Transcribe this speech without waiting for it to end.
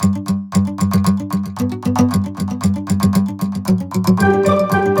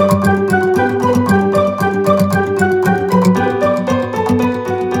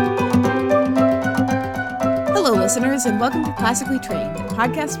and welcome to Classically Trained, a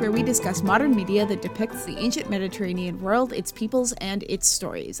podcast where we discuss modern media that depicts the ancient Mediterranean world, its peoples, and its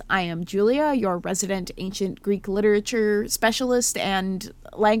stories. I am Julia, your resident ancient Greek literature specialist and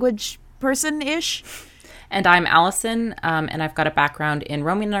language person-ish. And I'm Allison, and I've got a background in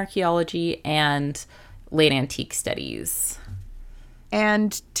Roman archaeology and late antique studies.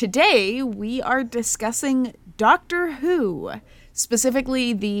 And today we are discussing Doctor Who,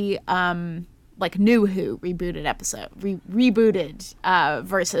 specifically the New Who rebooted episode, rebooted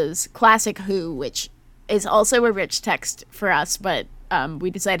versus Classic Who, which is also a rich text for us, but we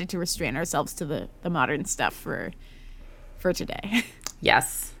decided to restrain ourselves to the modern stuff for today.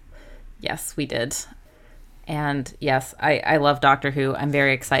 Yes, we did. And yes, I love Doctor Who. I'm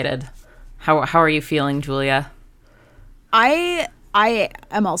very excited. How are you feeling, Julia? I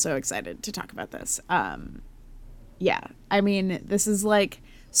am also excited to talk about this. Yeah, I mean, this is like,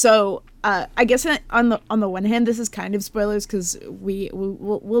 so I guess on the one hand, this is kind of spoilers because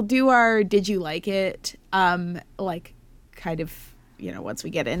we'll do our did you like it kind of, once we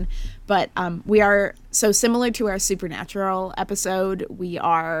get in, but we are so similar to our Supernatural episode. We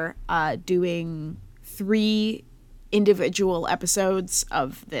are doing 3 individual episodes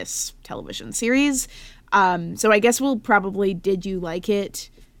of this television series. So I guess we'll probably did you like it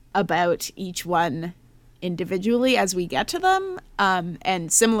about each one individually as we get to them.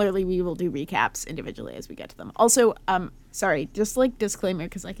 And similarly, we will do recaps individually as we get to them. Also, sorry, just like disclaimer,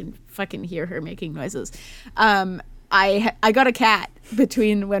 because I can fucking hear her making noises. I got a cat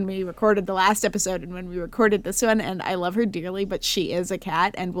between when we recorded the last episode and when we recorded this one, and I love her dearly, but she is a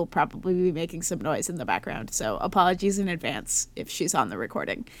cat and will probably be making some noise in the background. So apologies in advance if she's on the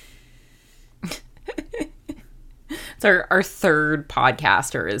recording. It's our third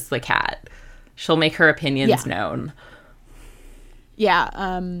podcaster is the cat. She'll make her opinions known. Yeah,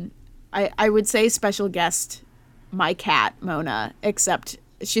 I would say special guest, my cat, Mona, except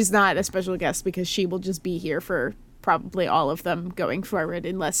she's not a special guest because she will just be here for probably all of them going forward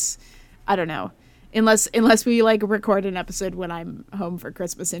unless, I don't know, unless we record an episode when I'm home for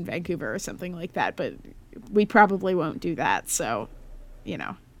Christmas in Vancouver or something like that, but we probably won't do that, so,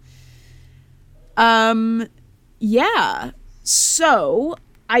 yeah, so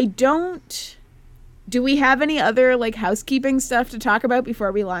do we have any other housekeeping stuff to talk about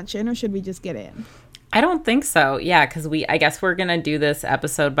before we launch in, or should we just get in? I don't think so. Yeah, because I guess we're going to do this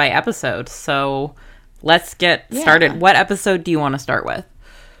episode by episode. So let's get started. What episode do you want to start with?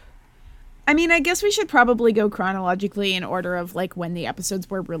 I mean, I guess we should probably go chronologically in order of when the episodes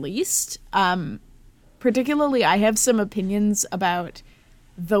were released. Particularly, I have some opinions about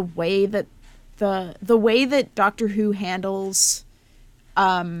the way that Doctor Who handles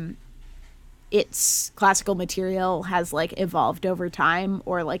its classical material has evolved over time,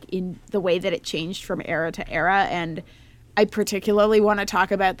 or in the way that it changed from era to era. And I particularly want to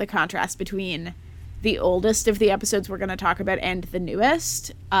talk about the contrast between the oldest of the episodes we're going to talk about and the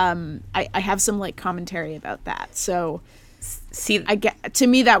newest. I have some commentary about that. So to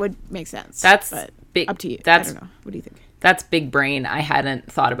me that would make sense. That's big. Up to you. I don't know. What do you think? That's big brain. I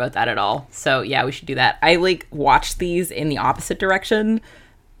hadn't thought about that at all. So yeah, we should do that. I watched these in the opposite direction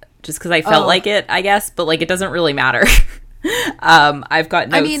just because I felt like it, I guess, but it doesn't really matter. I've got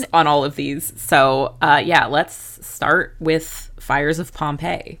notes on all of these. So yeah, let's start with Fires of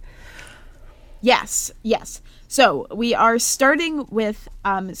Pompeii. Yes. So we are starting with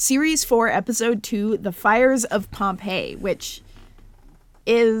Series 4, Episode 2, The Fires of Pompeii, which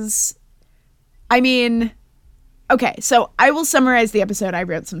is, okay, so I will summarize the episode. I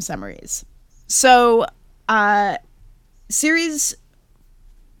wrote some summaries. So, Series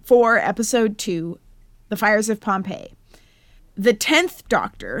 4, Episode 2, The Fires of Pompeii. The 10th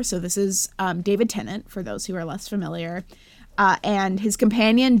Doctor, so this is David Tennant, for those who are less familiar, and his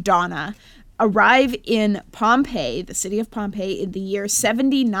companion Donna arrive in Pompeii, the city of Pompeii, in the year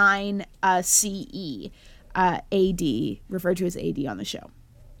 79 CE, AD, referred to as AD on the show.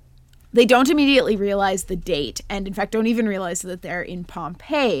 They don't immediately realize the date, and in fact don't even realize that they're in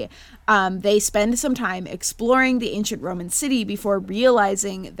Pompeii. They spend some time exploring the ancient Roman city before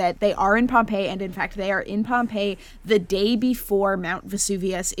realizing that they are in Pompeii, and in fact they are in Pompeii the day before Mount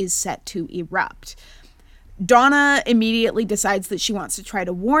Vesuvius is set to erupt. Donna immediately decides that she wants to try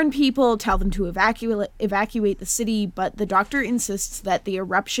to warn people, tell them to evacuate the city, but the Doctor insists that the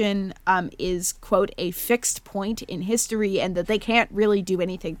eruption is, quote, a fixed point in history and that they can't really do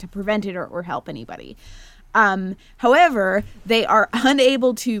anything to prevent it or help anybody. However, they are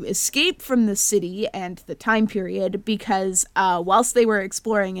unable to escape from the city and the time period because whilst they were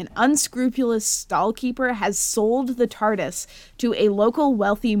exploring, an unscrupulous stallkeeper has sold the TARDIS to a local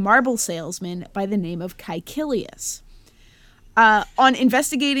wealthy marble salesman by the name of Caecilius. On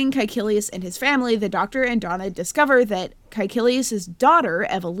investigating Caecilius and his family, the Doctor and Donna discover that Caecilius's daughter,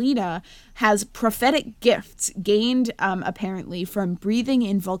 Evelina, has prophetic gifts gained, apparently, from breathing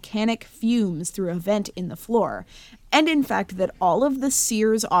in volcanic fumes through a vent in the floor. And in fact, that all of the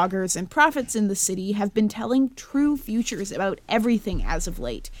seers, augurs, and prophets in the city have been telling true futures about everything as of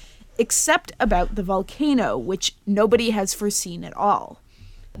late, except about the volcano, which nobody has foreseen at all.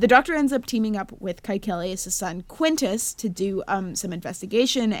 The Doctor ends up teaming up with Caecilius' son Quintus to do some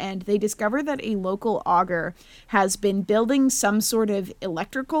investigation, and they discover that a local augur has been building some sort of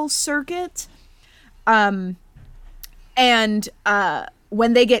electrical circuit. When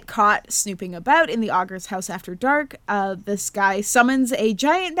they get caught snooping about in the augur's house after dark, this guy summons a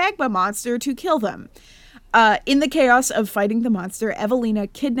giant magma monster to kill them. In the chaos of fighting the monster, Evelina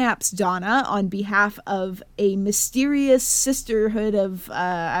kidnaps Donna on behalf of a mysterious sisterhood of,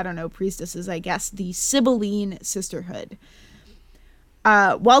 priestesses, I guess, the Sibylline Sisterhood.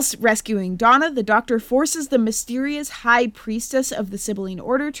 Whilst rescuing Donna, the Doctor forces the mysterious high priestess of the Sibylline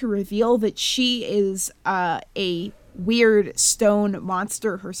Order to reveal that she is a weird stone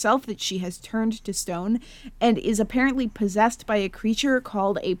monster herself, that she has turned to stone, and is apparently possessed by a creature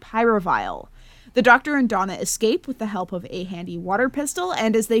called a pyrovile. The Doctor and Donna escape with the help of a handy water pistol,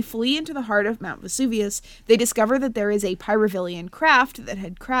 and as they flee into the heart of Mount Vesuvius, they discover that there is a Pyrovillian craft that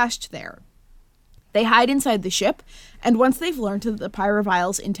had crashed there. They hide inside the ship, and once they've learned that the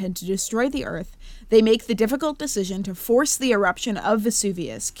Pyroviles intend to destroy the Earth, they make the difficult decision to force the eruption of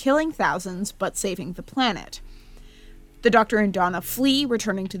Vesuvius, killing thousands but saving the planet. The Doctor and Donna flee,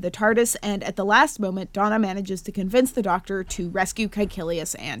 returning to the TARDIS, and at the last moment, Donna manages to convince the Doctor to rescue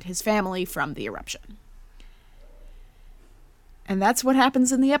Caecilius and his family from the eruption. And that's what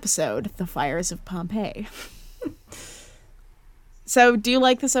happens in the episode, The Fires of Pompeii. So, do you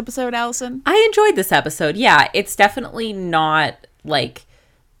like this episode, Allison? I enjoyed this episode, yeah. It's definitely not, like,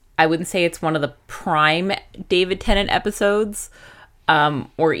 I wouldn't say it's one of the prime David Tennant episodes,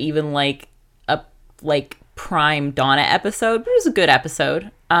 or even, like, prime Donna episode, but it was a good episode.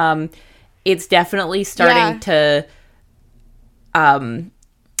 It's definitely starting to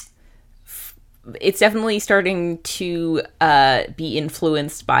be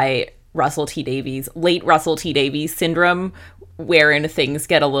influenced by late Russell T Davies syndrome, wherein things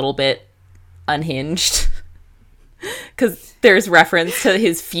get a little bit unhinged. Because there's reference to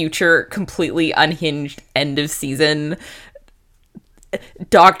his future completely unhinged end of season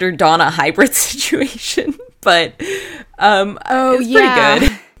Dr. Donna hybrid situation. But it's pretty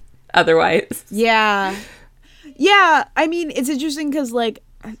good otherwise. Yeah, I mean, it's interesting because, like,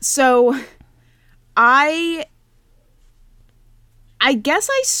 so I guess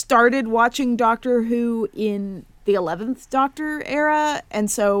I started watching Doctor Who in the 11th Doctor era,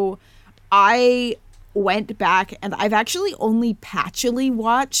 and so I went back and I've actually only patchily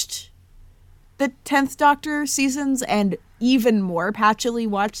watched the 10th Doctor seasons, and even more patchily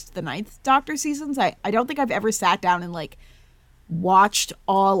watched the 9th Doctor seasons. I don't think I've ever sat down and, like, watched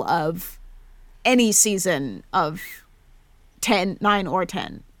all of any season of 9 or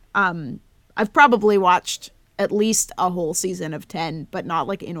 10. I've probably watched at least a whole season of 10, but not,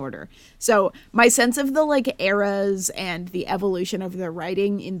 like, in order. So my sense of the, like, eras and the evolution of the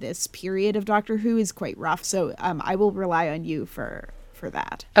writing in this period of Doctor Who is quite rough. So I will rely on you for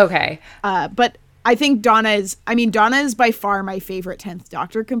that. Okay. But I think Donna is by far my favorite 10th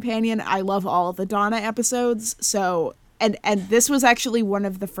Doctor companion. I love all of the Donna episodes. So, and this was actually one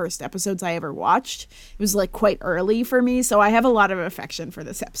of the first episodes I ever watched. It was, like, quite early for me. So I have a lot of affection for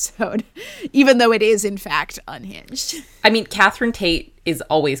this episode, even though it is in fact unhinged. I mean, Catherine Tate is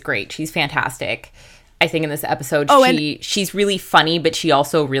always great. She's fantastic. I think in this episode, she's really funny, but she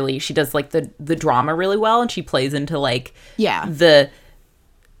also she does, like, the drama really well. And she plays into, like,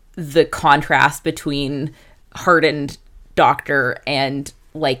 the contrast between hardened Doctor and,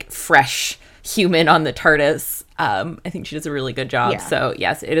 like, fresh human on the TARDIS. I think she does a really good job. Yeah. So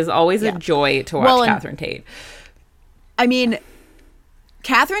yes, it is always a joy to watch Catherine Tate. I mean,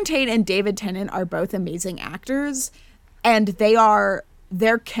 Catherine Tate and David Tennant are both amazing actors, and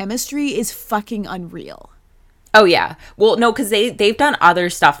their chemistry is fucking unreal. Oh yeah. Well, no, because they've done other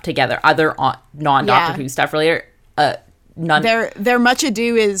stuff together, other non-Doctor Who stuff earlier. Their Much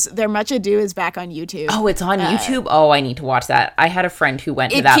Ado is back on YouTube. Oh, it's on YouTube? Oh, I need to watch that. I had a friend who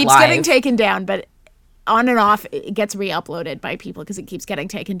went to that live. It keeps getting taken down, but on and off it gets re-uploaded by people because it keeps getting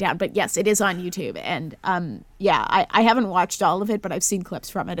taken down. But yes, it is on YouTube. And I haven't watched all of it, but I've seen clips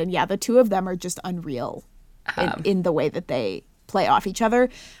from it. And yeah, the two of them are just unreal in the way that they play off each other.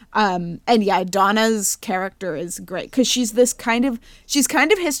 And yeah, Donna's character is great because she's kind of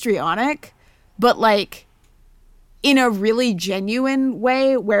histrionic, but, like, in a really genuine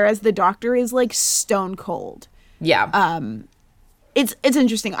way, whereas the Doctor is like stone cold. Yeah. It's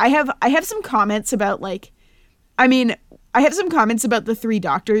interesting. I have some comments about like, I mean, I have some comments about the three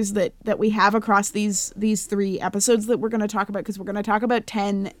Doctors that we have across these three episodes that we're going to talk about, because we're going to talk about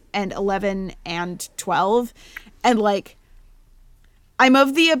 10 and 11 and 12. And like, I'm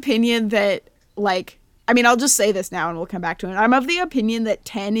of the opinion that like, I mean, I'll just say this now and we'll come back to it. I'm of the opinion that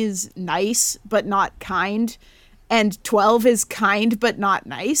 10 is nice but not kind, and 12 is kind but not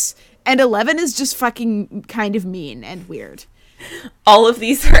nice, and 11 is just fucking kind of mean and weird. All of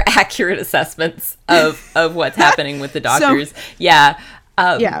these are accurate assessments of what's happening with the Doctors. So, yeah.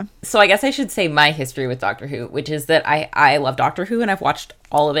 So I guess I should say my history with Doctor Who, which is that I love Doctor Who and I've watched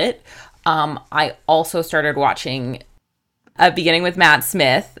all of it. I also started watching beginning with Matt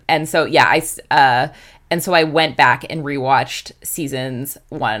Smith. And so, I went back and rewatched seasons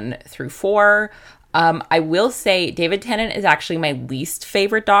 1 through 4. I will say David Tennant is actually my least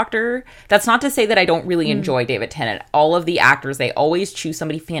favorite Doctor. That's not to say that I don't really enjoy David Tennant. All of the actors, they always choose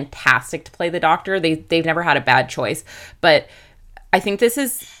somebody fantastic to play the Doctor. They've never had a bad choice. But I think this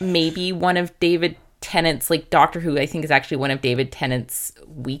is maybe one of David Tennant's, like Doctor Who, I think is actually one of David Tennant's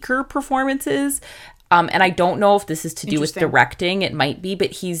weaker performances. And I don't know if this is to do with directing. It might be,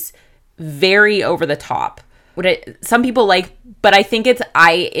 but he's very over the top. Some people like, but I think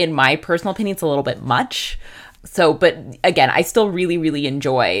in my personal opinion, it's a little bit much. So, but again, I still really, really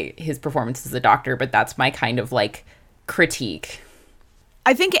enjoy his performance as a Doctor, but that's my kind of like critique.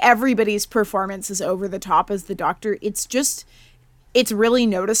 I think everybody's performance is over the top as the Doctor. It's really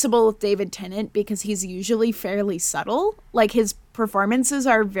noticeable with David Tennant because he's usually fairly subtle. Like his performances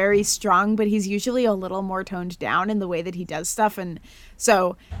are very strong, but he's usually a little more toned down in the way that he does stuff. And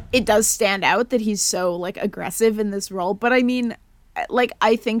so it does stand out that he's so like aggressive in this role. But I mean, like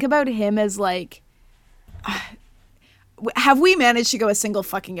I think about him as like, have we managed to go a single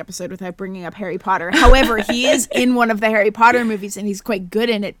fucking episode without bringing up Harry Potter? However, he is in one of the Harry Potter movies and he's quite good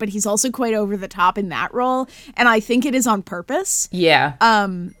in it, but he's also quite over the top in that role. And I think it is on purpose. Yeah.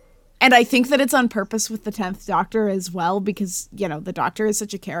 And I think that it's on purpose with the 10th Doctor as well, because, you know, the Doctor is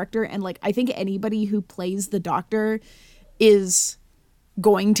such a character. And like, I think anybody who plays the Doctor is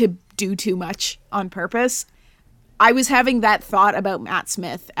going to do too much on purpose. I was having that thought about Matt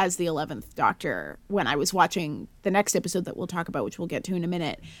Smith as the 11th Doctor when I was watching the next episode that we'll talk about, which we'll get to in a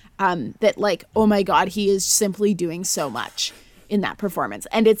minute, that like, oh my God, he is simply doing so much in that performance.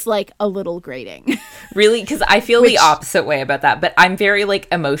 And it's like a little grating. Really? Because I feel the opposite way about that, but I'm very like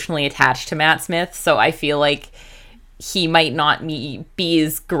emotionally attached to Matt Smith. So I feel like he might not be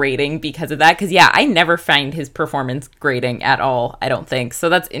as grating because of that. Because yeah, I never find his performance grating at all, I don't think. So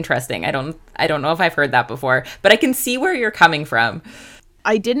that's interesting. I don't know if I've heard that before, but I can see where you're coming from.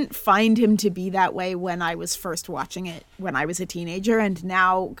 I didn't find him to be that way when I was first watching it when I was a teenager, and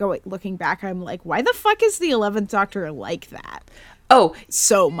now looking back, I'm like, why the fuck is the 11th Doctor like that? Oh,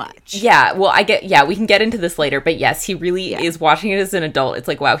 so much. Yeah, well, we can get into this later, but yes, he really is. Watching it as an adult, it's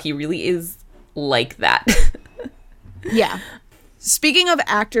like, wow, he really is like that. Yeah. Speaking of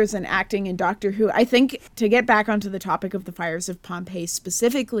actors and acting in Doctor Who, I think to get back onto the topic of the Fires of Pompeii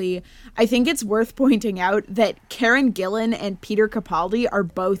specifically, I think it's worth pointing out that Karen Gillan and Peter Capaldi are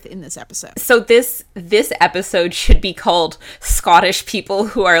both in this episode. So this episode should be called Scottish People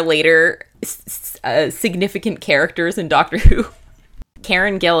Who Are Later Significant Characters in Doctor Who.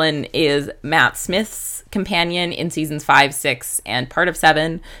 Karen Gillan is Matt Smith's companion in seasons 5, 6, and part of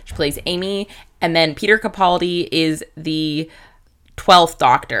 7. She plays Amy. And then Peter Capaldi is the 12th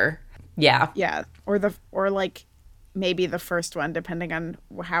Doctor. Yeah. Yeah. Or like maybe the first one, depending on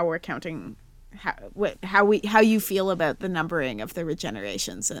how we're counting, how you feel about the numbering of the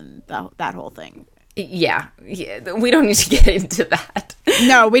regenerations and that whole thing. Yeah. We don't need to get into that.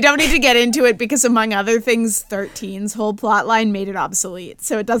 No, we don't need to get into it because, among other things, 13's whole plot line made it obsolete.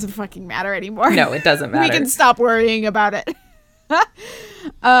 So it doesn't fucking matter anymore. No, it doesn't matter. We can stop worrying about it.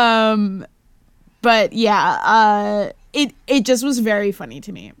 But yeah, it just was very funny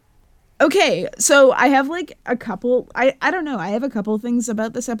to me. Okay, so I have like a couple, I don't know, I have a couple things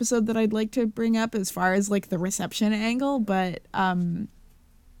about this episode that I'd like to bring up as far as like the reception angle, but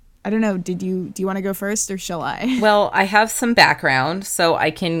I don't know, do you want to go first or shall I? Well, I have some background, so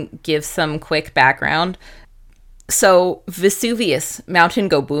I can give some quick background. So Vesuvius, mountain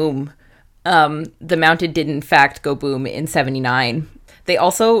go boom. The mountain did in fact go boom in 79. They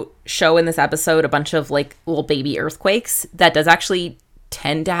also show in this episode a bunch of like little baby earthquakes. That does actually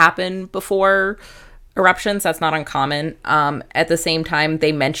tend to happen before eruptions. That's not uncommon. At the same time,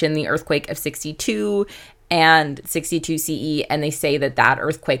 they mention the earthquake of 62 and 62 CE, and they say that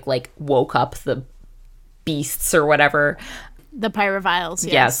earthquake like woke up the beasts or whatever. The pyroviles,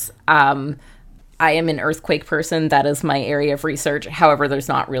 Yes. I am an earthquake person. That is my area of research. However, there's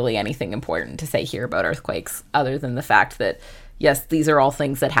not really anything important to say here about earthquakes other than the fact that, yes, these are all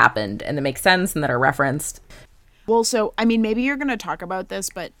things that happened and that make sense and that are referenced. Well, so, I mean, maybe you're going to talk about this,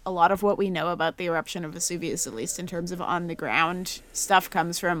 but a lot of what we know about the eruption of Vesuvius, at least in terms of on-the-ground stuff,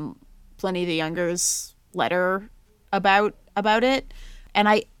 comes from Pliny the Younger's letter about it. And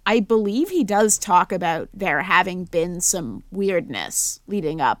I believe he does talk about there having been some weirdness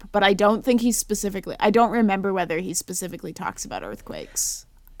leading up, but I don't think I don't remember whether he specifically talks about earthquakes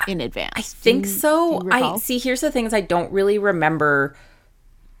in advance. I think so. Here's the thing is I don't really remember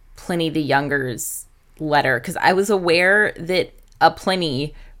Pliny the Younger's letter, because I was aware that a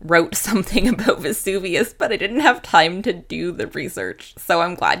Pliny wrote something about Vesuvius, but I didn't have time to do the research. So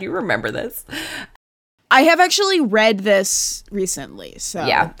I'm glad you remember this. I have actually read this recently, so...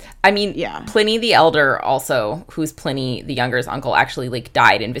 Yeah. I mean, Pliny the Elder also, who's Pliny the Younger's uncle, actually, like,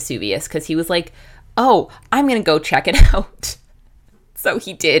 died in Vesuvius, because he was like, oh, I'm gonna go check it out. So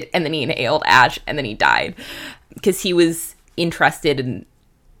he did, and then he inhaled ash, and then he died. Because he was interested in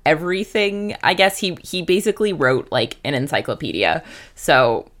everything. I guess he basically wrote, like, an encyclopedia.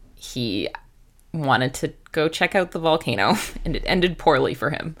 So he wanted to go check out the volcano, and it ended poorly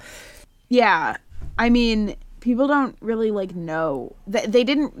for him. Yeah. I mean, people don't really like know. They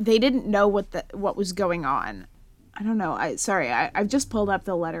didn't know what was going on. I don't know. I've just pulled up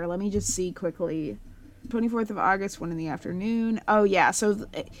the letter. Let me just see quickly. 24th of August, 1 PM. Oh yeah, so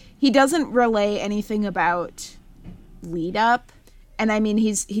he doesn't relay anything about lead up. And I mean,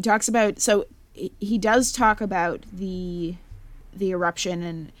 he talks about, so he does talk about the eruption,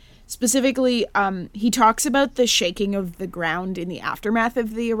 and specifically, he talks about the shaking of the ground in the aftermath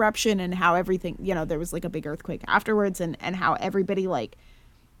of the eruption and how everything, there was like a big earthquake afterwards, and how everybody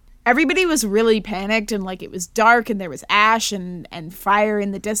was really panicked, and like it was dark and there was ash and fire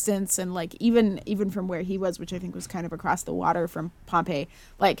in the distance, and like even from where he was, which I think was kind of across the water from Pompeii,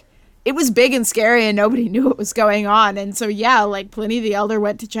 like it was big and scary and nobody knew what was going on. And so, yeah, like Pliny the Elder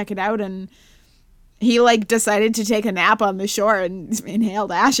went to check it out, and he, like, decided to take a nap on the shore and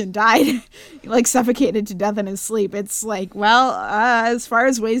inhaled ash and died. He, like, suffocated to death in his sleep. It's like, well, as far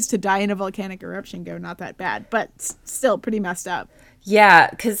as ways to die in a volcanic eruption go, not that bad, but still pretty messed up.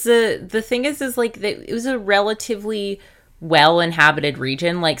 Yeah, because the thing is like, it was a relatively well-inhabited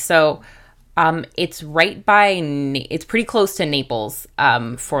region. Like, so it's right by, it's pretty close to Naples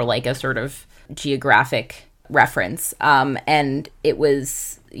for, like, a sort of geographic reference. And it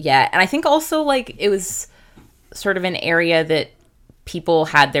was... Yeah, and I think also, like, it was sort of an area that people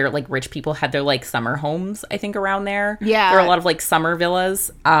had their, like, rich people had their, like, summer homes, I think, around there. Yeah. There are a lot of, like, summer villas.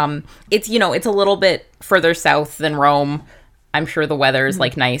 It's, it's a little bit further south than Rome. I'm sure the weather is,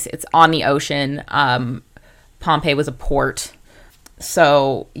 like, nice. It's on the ocean. Pompeii was a port.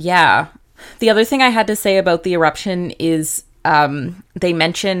 So, yeah. The other thing I had to say about the eruption is they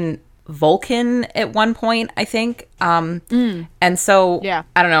mention Vulcan at one point, I think. And so, yeah.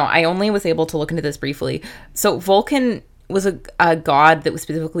 I don't know. I only was able to look into this briefly. So Vulcan was a god that was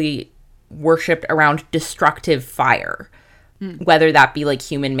specifically worshipped around destructive fire, whether that be like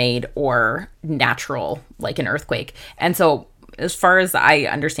human-made or natural, like an earthquake. And so, as far as I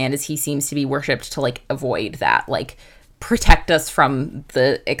understand, is he seems to be worshipped to like avoid that, like protect us from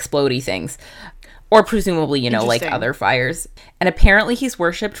the explodey things. Or presumably, like other fires. And apparently he's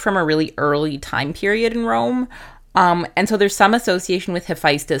worshipped from a really early time period in Rome. And so there's some association with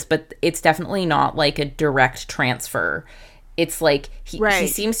Hephaestus, but it's definitely not like a direct transfer. It's like he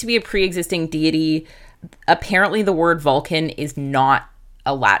seems to be a pre-existing deity. Apparently the word Vulcan is not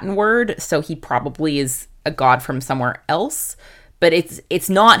a Latin word, so he probably is a god from somewhere else. But it's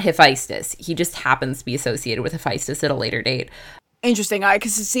not Hephaestus. He just happens to be associated with Hephaestus at a later date. Interesting,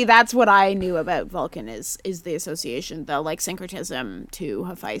 because see, that's what I knew about Vulcan is the association, the like syncretism to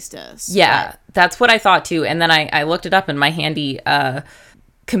Hephaestus. Yeah, that's what I thought too. And then I looked it up in my handy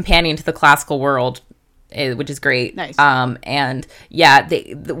companion to the classical world, which is great. Nice. And yeah,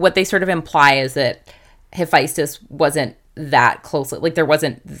 what they sort of imply is that Hephaestus wasn't that closely, like there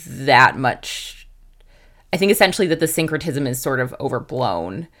wasn't that much. I think essentially that the syncretism is sort of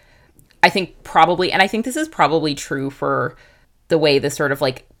overblown. I think probably, and I think this is probably true for the way the sort of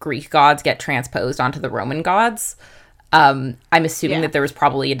like Greek gods get transposed onto the Roman gods. I'm assuming that there was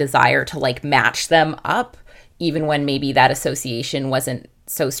probably a desire to like match them up, even when maybe that association wasn't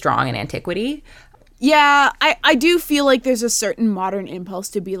so strong in antiquity. Yeah, I do feel like there's a certain modern impulse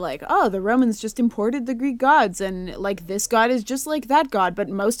to be like, oh, the Romans just imported the Greek gods, and like this god is just like that god. But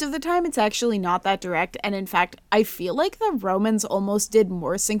most of the time it's actually not that direct. And in fact, I feel like the Romans almost did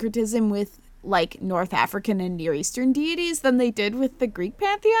more syncretism with like North African and Near Eastern deities than they did with the Greek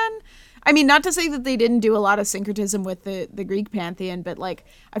pantheon. I mean, not to say that they didn't do a lot of syncretism with the Greek pantheon, but like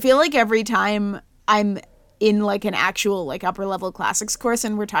I feel like every time I'm in like an actual like upper level classics course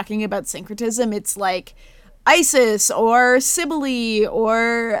and we're talking about syncretism, it's like Isis or Cybele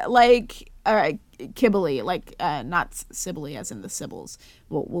or like Cybele, like not Cybele as in the Sibyls.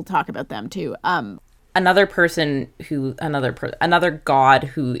 We'll talk about them too. Another god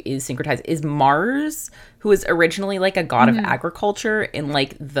who is syncretized is Mars, who is originally like a god of agriculture in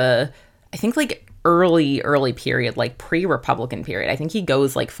like I think like early period, like pre-Republican period. I think he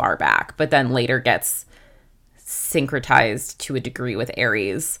goes like far back, but then later gets syncretized to a degree with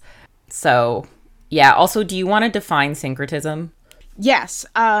Ares. So yeah. Also, do you want to define syncretism? Yes.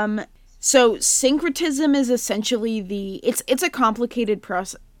 So syncretism is essentially it's a complicated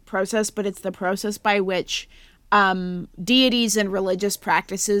process, but it's the process by which deities and religious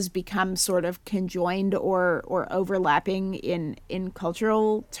practices become sort of conjoined or overlapping in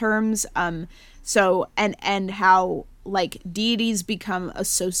cultural terms. So and how like deities become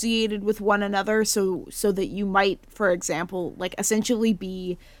associated with one another, so that you might, for example, like essentially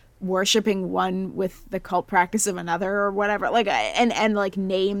be worshiping one with the cult practice of another or whatever, like and like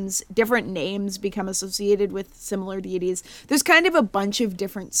different names become associated with similar deities. There's kind of a bunch of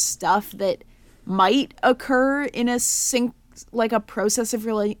different stuff that might occur in a process of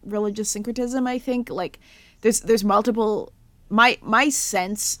religious syncretism. I think like there's multiple. My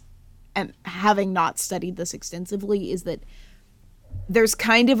sense, and having not studied this extensively, is that there's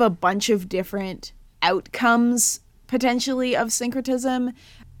kind of a bunch of different outcomes potentially of syncretism.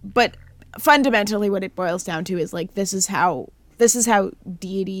 But fundamentally what it boils down to is like this is how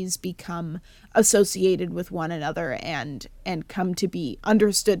deities become associated with one another and come to be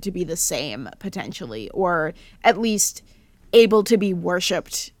understood to be the same potentially, or at least able to be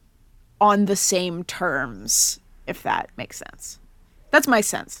worshipped on the same terms, if that makes sense. That's my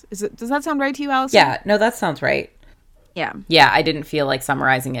sense. Does that sound right to you, Allison? Yeah, no, that sounds right. Yeah. Yeah, I didn't feel like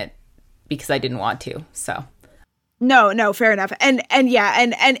summarizing it because I didn't want to, so. No, fair enough. And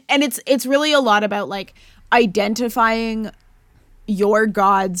it's really a lot about like identifying your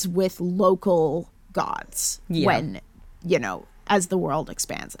gods with local gods when, as the world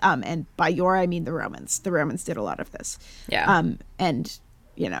expands. And by your, I mean the Romans. The Romans did a lot of this. Yeah.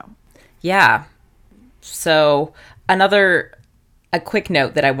 Yeah. So a quick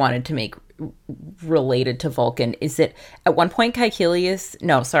note that I wanted to make related to Vulcan is that at one point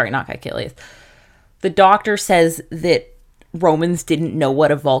the doctor says that Romans didn't know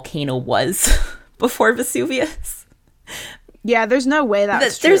what a volcano was before Vesuvius. Yeah, there's no way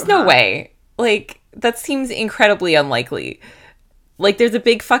that's true. There's no way. Like, that seems incredibly unlikely. Like, there's a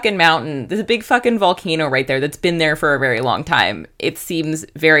big fucking mountain. There's a big fucking volcano right there that's been there for a very long time. It seems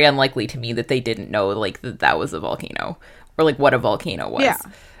very unlikely to me that they didn't know, like, that was a volcano. Or, like, what a volcano was. Yeah.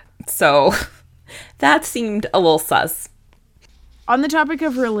 So, that seemed a little sus. On the topic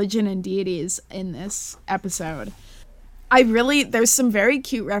of religion and deities in this episode, there's some very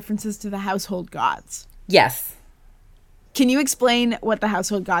cute references to the household gods. Yes. Can you explain what the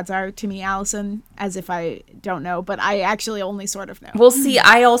household gods are to me, Allison? As if I don't know, but I actually only sort of know. Well, see,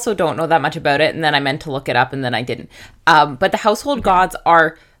 I also don't know that much about it, and then I meant to look it up, and then I didn't. But the household gods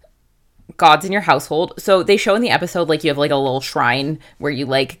are gods in your household. So they show in the episode, like, you have, like, a little shrine where you,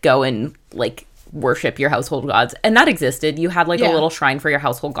 like, go and, like, worship your household gods, and that existed. You had like a little shrine for your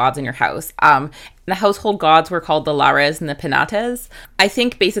household gods in your house. The household gods were called the Lares and the Penates. I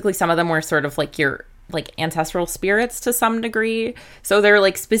think basically some of them were sort of like your like ancestral spirits to some degree, so they're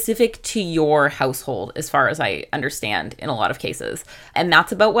like specific to your household as far as I understand in a lot of cases, and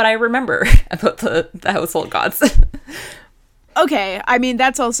that's about what I remember about the household gods. Okay, I mean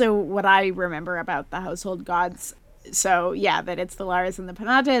that's also what I remember about the household gods. So, yeah, that it's the Lares and the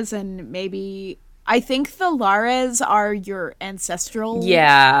Penates, and maybe I think the Lares are your ancestral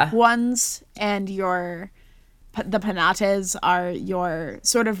ones, and the Penates are your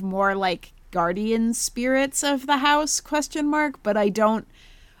sort of more like guardian spirits of the house, ? But I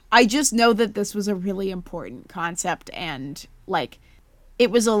just know that this was a really important concept, and like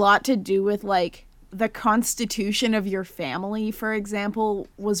it was a lot to do with like the constitution of your family, for example,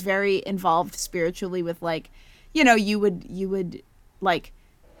 was very involved spiritually with like, you would like,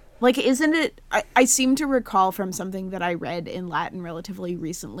 isn't it, I seem to recall from something that I read in Latin relatively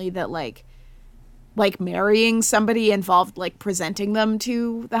recently that like marrying somebody involved like presenting them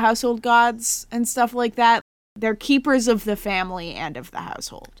to the household gods and stuff like that. They're keepers of the family and of the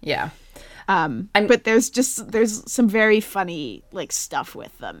household. Yeah. But there's some very funny like stuff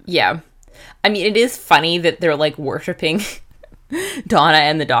with them. Yeah. I mean, it is funny that they're like worshiping Donna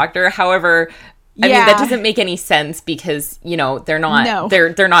and the Doctor. However, I mean, that doesn't make any sense because, you know, they're not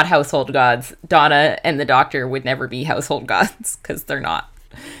they're not household gods. Donna and the Doctor would never be household gods because they're not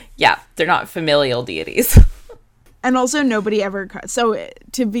familial deities. And also nobody ever... So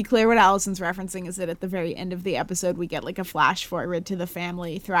to be clear, what Allison's referencing is that at the very end of the episode, we get like a flash forward to the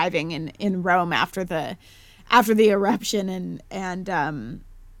family thriving in Rome after the eruption, and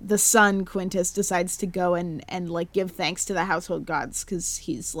the son, Quintus, decides to go and like give thanks to the household gods because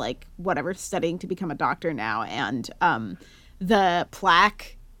he's like, whatever, studying to become a doctor now. And the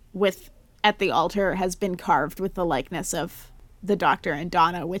plaque at the altar has been carved with the likeness of the Doctor and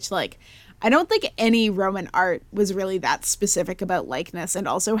Donna, which, like, I don't think any Roman art was really that specific about likeness. And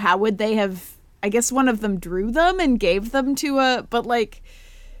also, how would they have... I guess one of them drew them and gave them to but, like,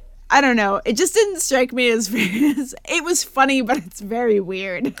 I don't know. It just didn't strike me as it was funny, but it's very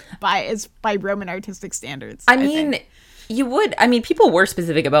weird by Roman artistic standards. I mean, people were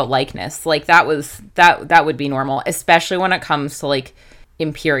specific about likeness. Like, that would be normal, especially when it comes to, like,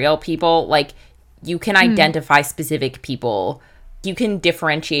 imperial people. Like, you can identify specific people. You can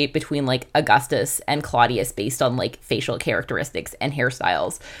differentiate between, like, Augustus and Claudius based on, like, facial characteristics and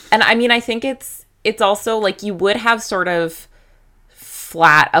hairstyles. And I mean, I think it's also, like, you would have sort of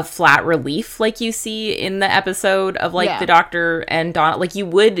flat relief like you see in the episode of, like, the Doctor and Donna. Like,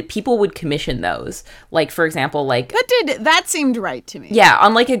 people would commission those. Like, for example, like... That seemed right to me. Yeah,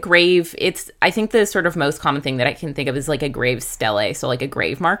 on, like, a grave, I think the sort of most common thing that I can think of is, like, a grave stele, so, like, a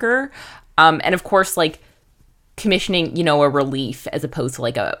grave marker. And, of course, like, commissioning, you know, a relief as opposed to,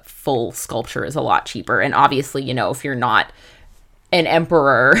 like, a full sculpture is a lot cheaper. And obviously, you know, if you're not an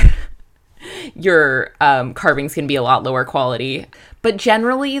emperor, your carvings can be a lot lower quality. But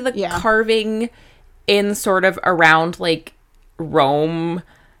generally, the carving in sort of around, like, Rome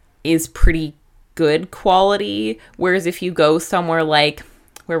is pretty good quality. Whereas if you go somewhere like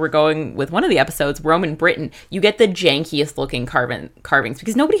where we're going with one of the episodes, Rome and Britain, you get the jankiest looking carvings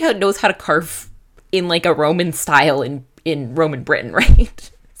because nobody knows how to carve in, like, a Roman style in Roman Britain,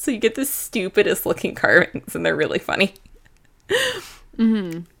 right? So you get the stupidest looking carvings, and they're really funny.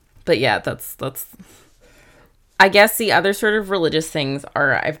 Mm-hmm. But yeah, that's... I guess the other sort of religious things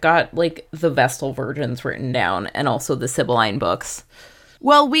are, I've got, like, the Vestal Virgins written down, and also the Sibylline books.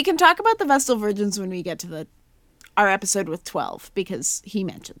 Well, we can talk about the Vestal Virgins when we get to our episode with 12, because he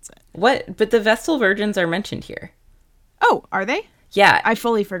mentions it. What? But the Vestal Virgins are mentioned here. Oh, are they? Yeah. I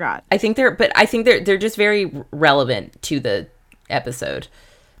fully forgot. I think they're just very relevant to the episode.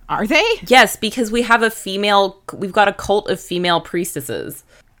 Are they? Yes, because we've got a cult of female priestesses.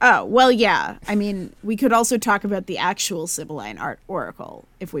 Oh, well, yeah. I mean, we could also talk about the actual Sibylline oracle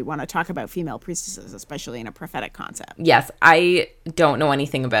if we want to talk about female priestesses, especially in a prophetic concept. Yes, I don't know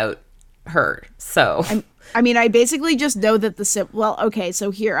anything about her, so... I basically just know that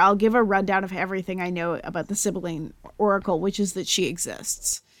so here, I'll give a rundown of everything I know about the Sibylline oracle, which is that she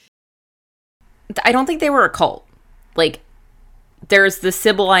exists. I don't think they were a cult. Like, there's the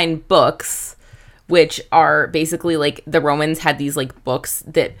Sibylline books, which are basically, like, the Romans had these, like, books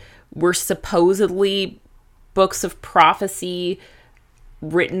that were supposedly books of prophecy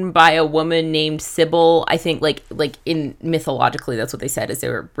written by a woman named Sibyl. I think, like in mythologically, that's what they said, is they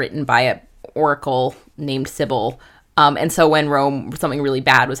were written by a oracle named Sibyl. And so when something really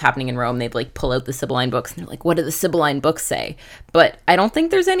bad was happening in Rome, they'd, like, pull out the Sibylline books, and they're like, what do the Sibylline books say? But I don't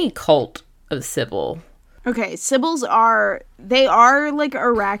think there's any cult of Sibyl. Okay, Sibyls are like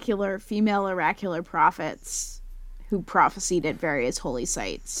female oracular prophets who prophesied at various holy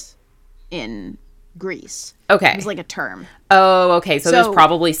sites in Greece. Okay. It was like a term. Oh, okay. So there's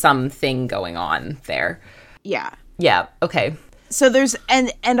probably something going on there. Yeah. Yeah, okay. So there's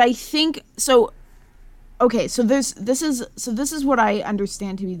and I think so okay, so this is what I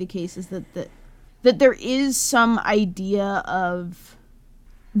understand to be the case, is that there is some idea of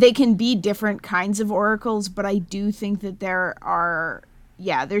they can be different kinds of oracles, but I do think that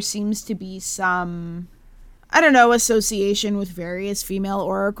there seems to be some, I don't know, association with various female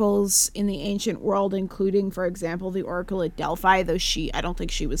oracles in the ancient world, including, for example, the oracle at Delphi, though I don't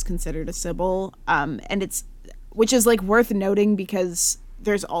think she was considered a Sibyl. Which is, like, worth noting because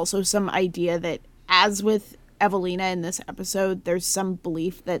there's also some idea that, as with Evelina in this episode, there's some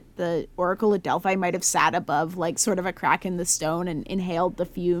belief that the oracle at Delphi might have sat above, like, sort of a crack in the stone and inhaled the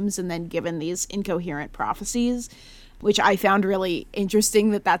fumes and then given these incoherent prophecies, which I found really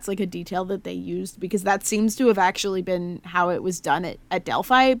interesting that that's, like, a detail that they used, because that seems to have actually been how it was done at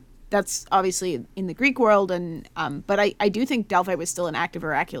Delphi. That's obviously in the Greek world, and but I do think Delphi was still an active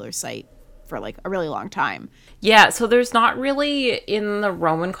oracular site for, like, a really long time. Yeah, so there's not really, in the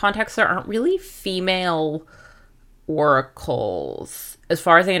Roman context, there aren't really female oracles. As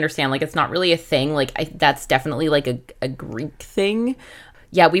far as I understand, like, it's not really a thing. Like, that's definitely, like, a Greek thing.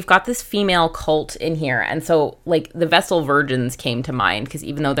 Yeah, we've got this female cult in here. And so, like, the Vestal Virgins came to mind, because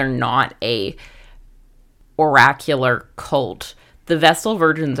even though they're not a oracular cult, the Vestal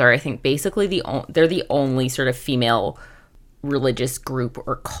Virgins are, I think, basically they're the only sort of female religious group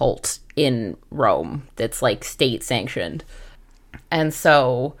or cult in Rome that's, like, state sanctioned. And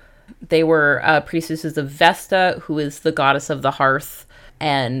so they were priestesses of Vesta, who is the goddess of the hearth,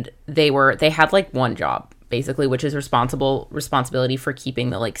 and they had, like, one job, basically, which is responsibility for keeping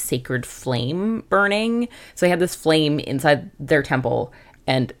the, like, sacred flame burning. So they had this flame inside their temple,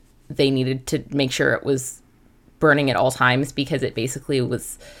 and they needed to make sure it was burning at all times, because it basically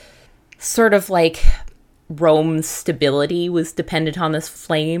was sort of like Rome's stability was dependent on this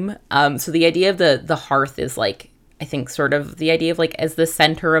flame. So the idea of the hearth is, like, I think sort of the idea of, like, as the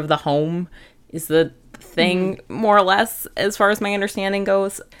center of the home is the thing, more or less, as far as my understanding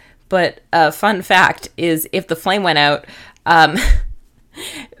goes. But a fun fact is, if the flame went out,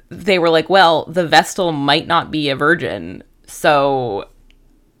 they were like, well, the Vestal might not be a virgin, so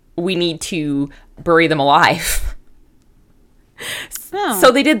we need to bury them alive.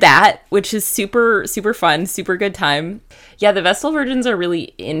 So they did that, which is super, super fun, super good time. Yeah, the Vestal Virgins are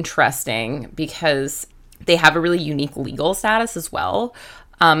really interesting because they have a really unique legal status as well.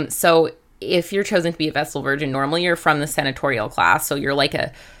 So if you're chosen to be a Vestal Virgin, normally you're from the senatorial class. So you're like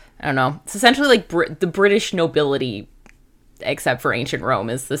I don't know, it's essentially like the British nobility, except for ancient Rome,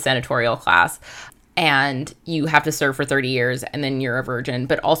 is the senatorial class. And you have to serve for 30 years, and then you're a virgin.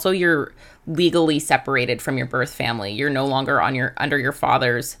 But also you're legally separated from your birth family. You're no longer under your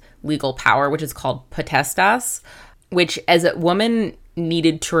father's legal power, which is called potestas, which as a woman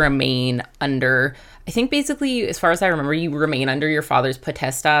needed to remain under, I think basically, as far as I remember, you remain under your father's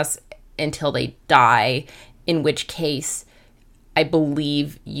potestas until they die, in which case I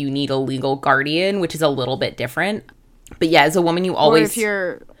believe you need a legal guardian, which is a little bit different. But yeah, as a woman, you always... Or if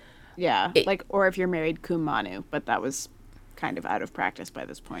you're... Yeah, or if you're married cum manu, but that was kind of out of practice by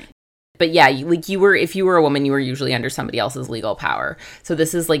this point. But yeah, if you were a woman, you were usually under somebody else's legal power. So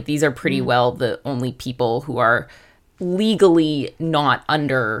this is like, these are pretty well the only people who are legally not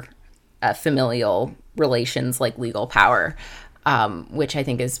under familial relations, like legal power, which I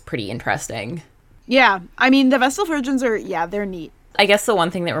think is pretty interesting. Yeah, I mean, the Vestal Virgins are, they're neat. I guess the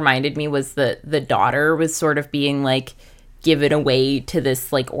one thing that reminded me was that the daughter was sort of being like given away to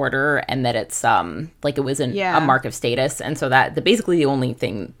this like order, and that it's like it was a mark of status, and so that basically the only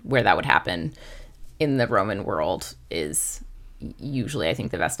thing where that would happen in the Roman world is usually, I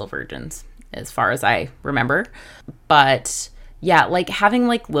think, the Vestal Virgins, as far as I remember. But yeah, like having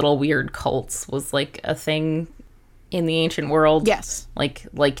like little weird cults was like a thing in the ancient world. Yes, like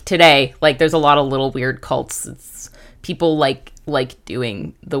today, like there's a lot of little weird cults. It's people like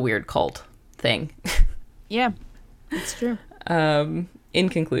doing the weird cult thing. Yeah. It's true. In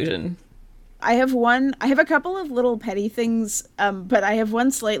conclusion, I have a couple of little petty things, but I have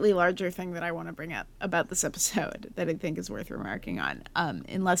one slightly larger thing that I want to bring up about this episode that I think is worth remarking on,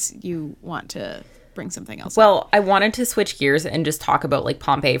 unless you want to bring something else up. I wanted to switch gears and just talk about like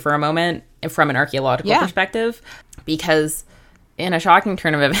Pompeii for a moment from an archaeological perspective, because in a shocking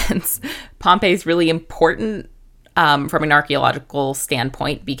turn of events, Pompeii is really important from an archaeological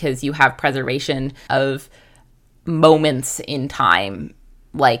standpoint, because you have preservation of moments in time.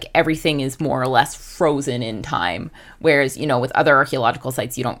 Like everything is more or less frozen in time, whereas, you know, with other archaeological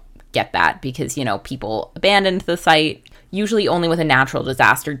sites you don't get that, because, you know, people abandoned the site. Usually only with a natural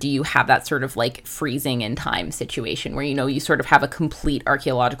disaster do you have that sort of like freezing in time situation where, you know, you sort of have a complete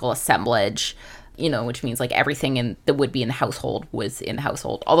archaeological assemblage, you know, which means like everything that would be in the household was in the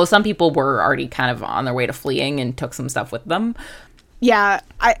household, although some people were already kind of on their way to fleeing and took some stuff with them. Yeah,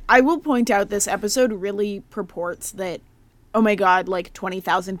 I will point out this episode really purports that, oh my god, like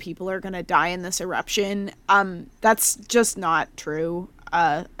 20,000 people are going to die in this eruption. That's just not true.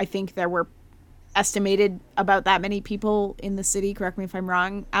 I think there were estimated about that many people in the city. Correct me if I'm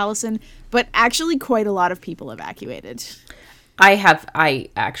wrong, Allison. But actually quite a lot of people evacuated. I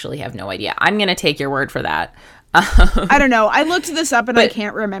actually have no idea. I'm going to take your word for that. I don't know. I looked this up and I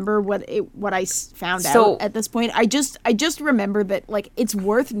can't remember what I found out at this point. I just remember that, like, it's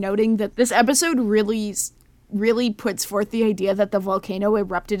worth noting that this episode really puts forth the idea that the volcano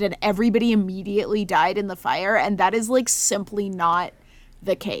erupted and everybody immediately died in the fire, and that is like simply not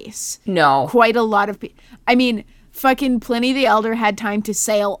the case. No. Quite a lot of people. I mean, fucking Pliny the Elder had time to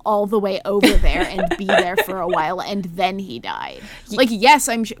sail all the way over there and be there for a while, and then he died. Like, yes,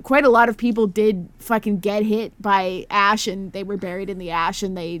 I'm quite a lot of people did fucking get hit by ash, and they were buried in the ash,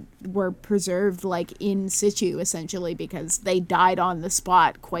 and they were preserved like in situ essentially because they died on the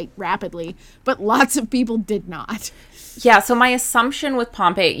spot quite rapidly, but lots of people did not. Yeah, so my assumption with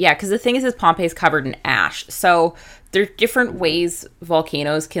Pompeii, because the thing is Pompeii's covered in ash. So there are different ways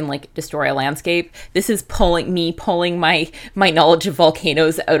volcanoes can like destroy a landscape. This is pulling my knowledge of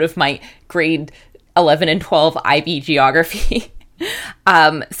volcanoes out of my grade 11 and 12 IB geography.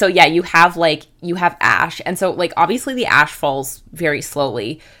 So yeah, you have ash. And so like obviously the ash falls very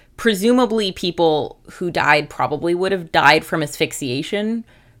slowly. Presumably people who died probably would have died from asphyxiation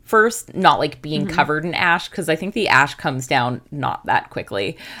first, not like being covered in ash, because I think the ash comes down not that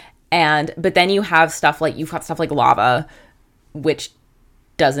quickly. But then you've got stuff like lava, which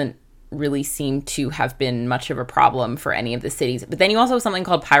doesn't really seem to have been much of a problem for any of the cities. But then you also have something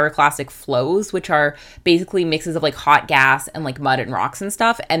called pyroclastic flows, which are basically mixes of like hot gas and like mud and rocks and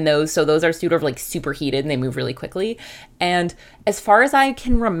stuff. And those are sort of like superheated and they move really quickly. And as far as I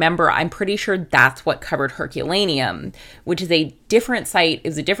can remember, I'm pretty sure that's what covered Herculaneum, which is a different site. It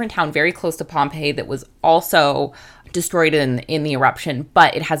was a different town very close to Pompeii that was also destroyed in the eruption,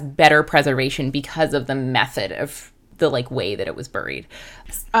 but it has better preservation because of the method of the like way that it was buried.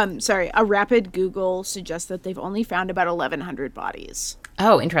 Sorry, a rapid Google suggests that they've only found about 1,100 bodies.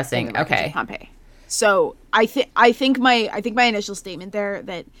 Oh, interesting. Okay. Pompeii. So I think my initial statement there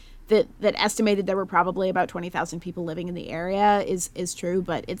that estimated there were probably about 20,000 people living in the area is true,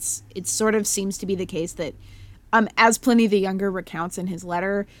 but it's sort of seems to be the case that as Pliny the Younger recounts in his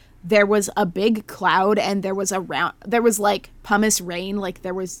letter, there was a big cloud and there was like pumice rain, like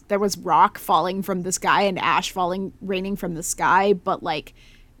there was rock falling from the sky and ash raining from the sky, but like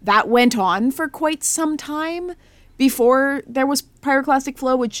that went on for quite some time before there was pyroclastic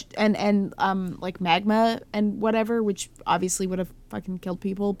flow, which and like magma and whatever, which obviously would have fucking killed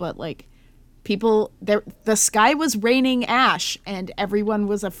people, but like people there, the sky was raining ash and everyone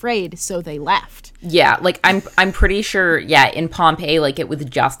was afraid, so they left. Yeah, like I'm pretty sure, in Pompeii, like it was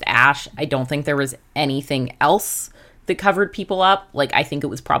just ash. I don't think there was anything else that covered people up. Like I think it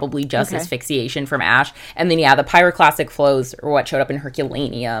was probably just asphyxiation from ash. And then the pyroclastic flows are what showed up in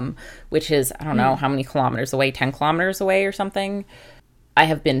Herculaneum, which is, I don't know how many kilometers away, 10 kilometers away or something. I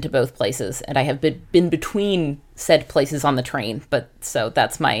have been to both places and I have been between said places on the train, but so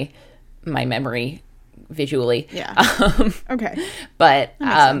that's my memory visually. Yeah. Okay. But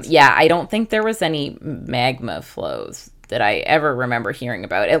I don't think there was any magma flows that I ever remember hearing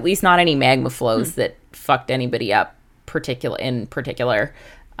about. At least not any magma flows that fucked anybody up in particular.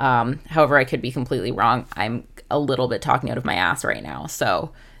 However, I could be completely wrong. I'm a little bit talking out of my ass right now.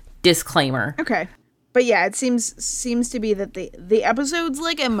 So disclaimer. Okay. But yeah, it seems to be that the episode's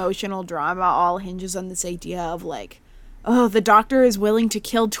like emotional drama all hinges on this idea of like, oh, the doctor is willing to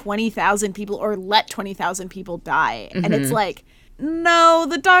kill 20,000 people or let 20,000 people die. Mm-hmm. And it's like, no,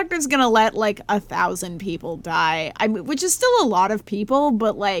 the doctor's gonna let like 1,000 people die. Which is still a lot of people,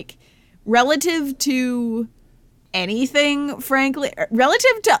 but like relative to anything, frankly,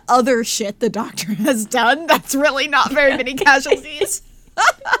 relative to other shit the doctor has done, that's really not very many casualties.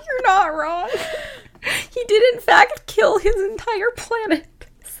 You're not wrong. He did in fact kill his entire planet.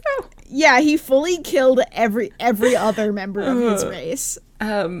 So yeah, he fully killed every other member of his race.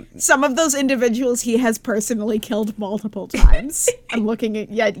 Some of those individuals he has personally killed multiple times. I'm looking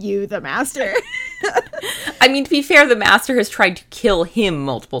at you, the master. I mean, to be fair, the master has tried to kill him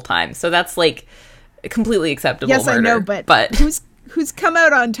multiple times, so that's like completely acceptable. Yes, murder, I know, but who's come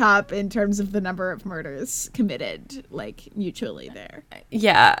out on top in terms of the number of murders committed, like mutually there?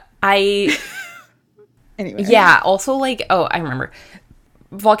 Yeah, Anyway. Yeah. Also, like, I remember.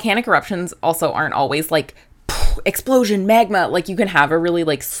 Volcanic eruptions also aren't always like explosion, magma. Like you can have a really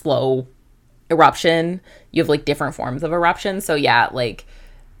like slow eruption. You have like different forms of eruption. So yeah, like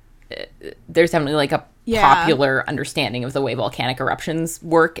there's definitely like a popular understanding of the way volcanic eruptions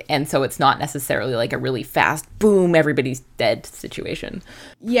work. And so it's not necessarily like a really fast boom, everybody's dead situation.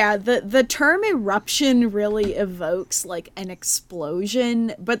 Yeah, the term eruption really evokes like an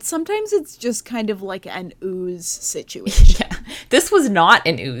explosion, but sometimes it's just kind of like an ooze situation. Yeah. This was not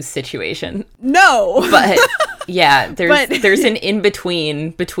an ooze situation. No. But yeah, there's an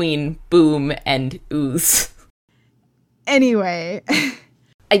in-between between boom and ooze. Anyway.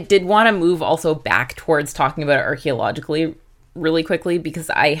 I did want to move also back towards talking about it archaeologically really quickly because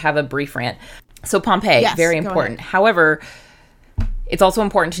I have a brief rant. So Pompeii, very important. However, it's also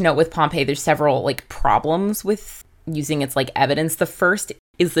important to note with Pompeii, there's several like problems with using its like evidence. The first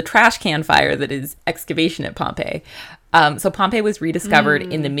is the trash can fire that is excavation at Pompeii. So Pompeii was rediscovered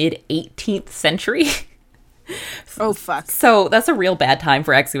in the mid 18th century. Oh, fuck. So that's a real bad time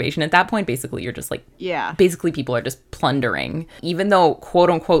for excavation. At that point, basically, you're just like, Yeah. basically people are just plundering. Even though, quote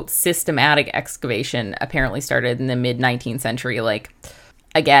unquote, systematic excavation apparently started in the mid 19th century, like,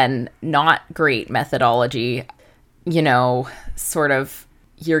 again, not great methodology, you know, sort of,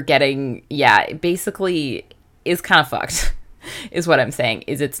 you're getting, yeah, basically is kind of fucked. Is what I'm saying.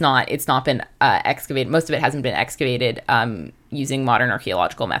 Is it's not been excavated. Most of it hasn't been excavated using modern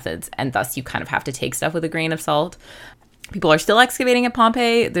archaeological methods, and thus you kind of have to take stuff with a grain of salt. People are still excavating at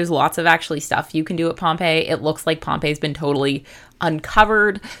Pompeii. There's lots of actually stuff you can do at Pompeii. It looks like Pompeii's been totally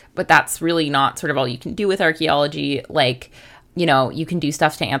uncovered, but that's really not sort of all you can do with archaeology. Like, you know, you can do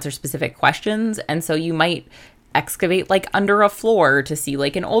stuff to answer specific questions, and so you might excavate like under a floor to see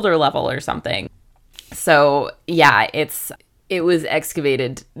like an older level or something. So yeah, it was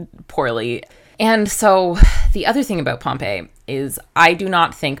excavated poorly. And so the other thing about Pompeii is I do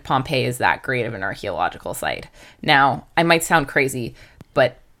not think Pompeii is that great of an archaeological site. Now, I might sound crazy,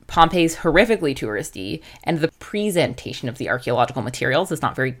 but Pompeii's horrifically touristy, and the presentation of the archaeological materials is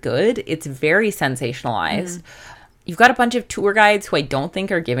not very good. It's very sensationalized. You've got a bunch of tour guides who I don't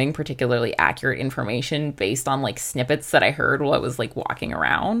think are giving particularly accurate information based on like snippets that I heard while I was like walking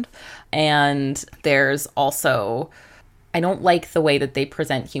around. And there's also, I don't like the way that they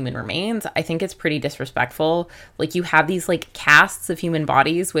present human remains. I think it's pretty disrespectful. Like, you have these like casts of human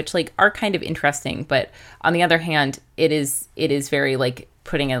bodies, which like are kind of interesting, but on the other hand, it is very like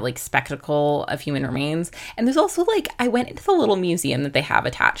putting a like spectacle of human remains. And there's also like, I went into the little museum that they have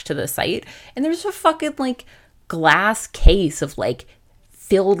attached to the site, and there's a fucking like glass case of like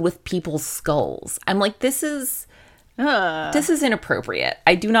filled with people's skulls. I'm like, this is inappropriate.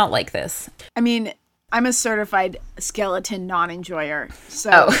 I do not like this. I mean, I'm a certified skeleton non-enjoyer,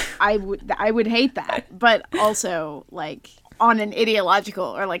 so I would hate that. But also, like, on an ideological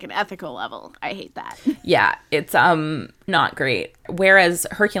or like an ethical level, I hate that. Yeah, it's not great. Whereas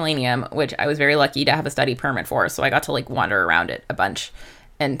Herculaneum, which I was very lucky to have a study permit for, so I got to like wander around it a bunch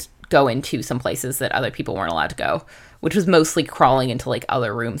and go into some places that other people weren't allowed to go, which was mostly crawling into like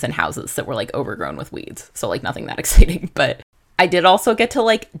other rooms and houses that were like overgrown with weeds. So like nothing that exciting, but I did also get to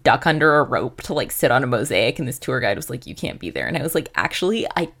like duck under a rope to like sit on a mosaic, and this tour guide was like, you can't be there. And I was like, actually,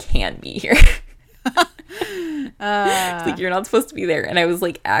 I can be here. It's like, you're not supposed to be there. And I was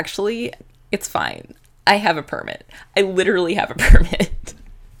like, actually, it's fine. I have a permit. I literally have a permit.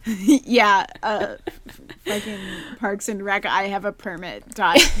 Yeah, fucking Parks and Rec, I have a permit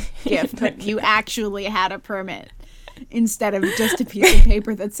gift, but you actually had a permit instead of just a piece of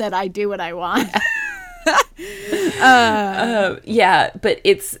paper that said I do what I want. Yeah, but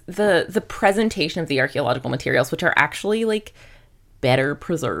it's the presentation of the archaeological materials, which are actually like better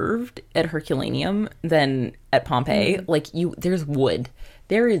preserved at Herculaneum than at Pompeii. Like, there's wood.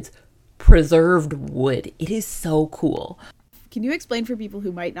 There is preserved wood. It is so cool. Can you explain for people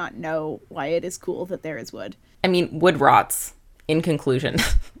who might not know why it is cool that there is wood? I mean, wood rots, in conclusion.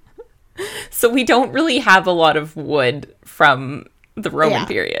 So we don't really have a lot of wood from the Roman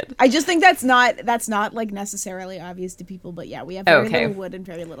period. I just think that's not like necessarily obvious to people, but yeah, we have very little wood and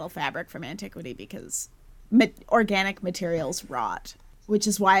very little fabric from antiquity because organic materials rot, which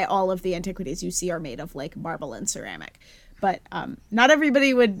is why all of the antiquities you see are made of like marble and ceramic. But not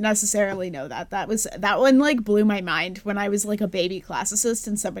everybody would necessarily know that. That one like blew my mind when I was like a baby classicist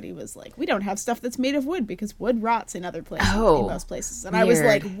and somebody was like, we don't have stuff that's made of wood because wood rots in other places, in most places. And weird. I was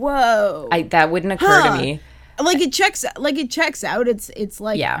like, whoa. That wouldn't occur to me. Like it checks out. It's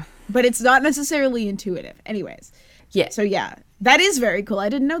like, yeah, but it's not necessarily intuitive. Anyways. Yeah. So yeah, that is very cool. I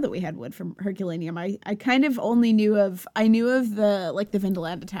didn't know that we had wood from Herculaneum. I kind of only knew of the like the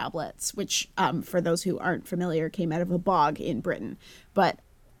Vindolanda tablets, which for those who aren't familiar came out of a bog in Britain. But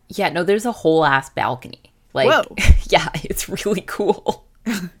yeah, no, there's a whole ass balcony. Like, whoa. Yeah, it's really cool.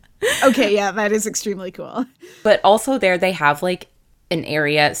 Okay, yeah, that is extremely cool. But also there they have like an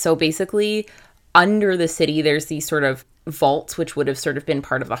area. So basically under the city, there's these sort of vaults, which would have sort of been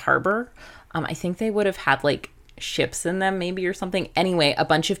part of the harbor. I think they would have had like ships in them maybe or something. Anyway, a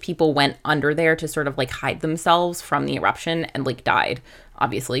bunch of people went under there to sort of like hide themselves from the eruption and like died,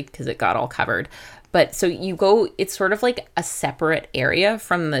 obviously, because it got all covered. But so you go, it's sort of like a separate area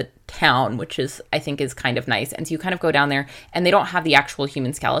from the town, which is, I think, is kind of nice. And so you kind of go down there and they don't have the actual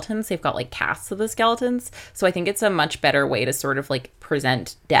human skeletons. They've got like casts of the skeletons. So I think it's a much better way to sort of like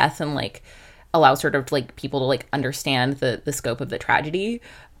present death and like allow sort of like people to like understand the scope of the tragedy.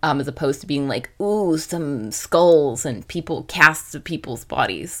 As opposed to being like, ooh, some skulls and casts of people's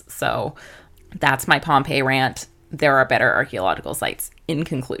bodies. So that's my Pompeii rant. There are better archaeological sites, in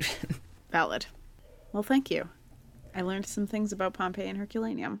conclusion. Valid. Well, thank you. I learned some things about Pompeii and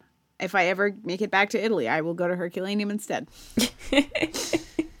Herculaneum. If I ever make it back to Italy, I will go to Herculaneum instead.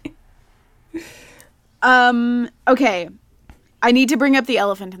 Okay. I need to bring up the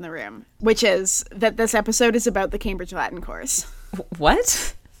elephant in the room, which is that this episode is about the Cambridge Latin course.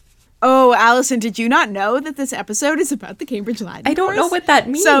 What? Oh, Allison, did you not know that this episode is about the Cambridge Latin course? I don't know what that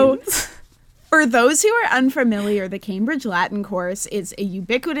means. So, for those who are unfamiliar, the Cambridge Latin course is a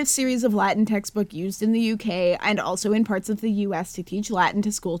ubiquitous series of Latin textbook used in the UK and also in parts of the US to teach Latin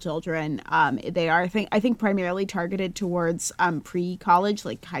to school children. They are, I think, primarily targeted towards pre-college,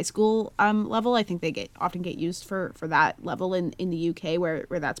 like high school level. I think they often get used for that level in the UK where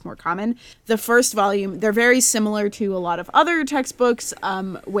that's more common. The first volume, they're very similar to a lot of other textbooks,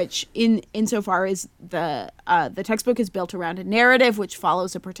 which insofar as the textbook is built around a narrative which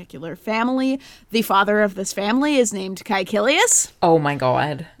follows a particular family. The father of this family is named Caecilius. Oh my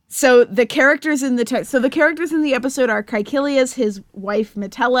god. So the characters in the episode are Caecilius, his wife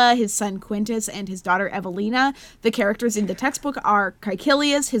Metella, his son Quintus, and his daughter Evelina. The characters in the textbook are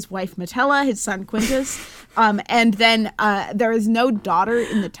Caecilius, his wife Metella, his son Quintus, and then there is no daughter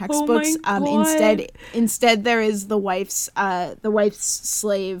in the textbooks. Instead there is the wife's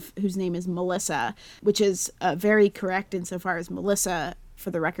slave, whose name is Melissa, which is very correct insofar as Melissa, for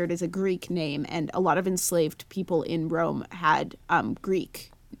the record, is a Greek name, and a lot of enslaved people in Rome had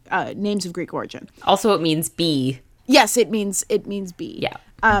Greek names of Greek origin. Also, it means bee. Yes, it means bee. Yeah.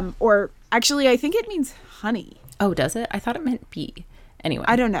 Or actually, I think it means honey. Oh, does it? I thought it meant bee. Anyway.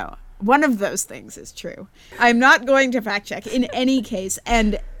 I don't know. One of those things is true. I'm not going to fact check in any case.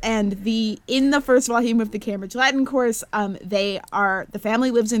 And in the first volume of the Cambridge Latin course, the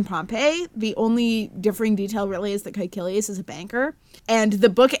family lives in Pompeii. The only differing detail really is that Caecilius is a banker. And the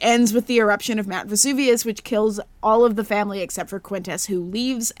book ends with the eruption of Mount Vesuvius, which kills all of the family except for Quintus, who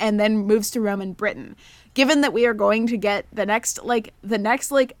leaves and then moves to Roman Britain. Given that we are going to get the next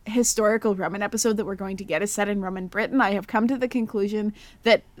historical Roman episode that we're going to get is set in Roman Britain, I have come to the conclusion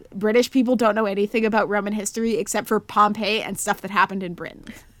that British people don't know anything about Roman history except for Pompeii and stuff that happened in Britain.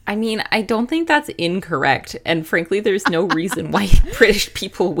 I mean, I don't think that's incorrect. And frankly, there's no reason why British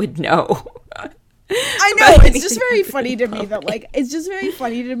people would know. I know, it's just very funny to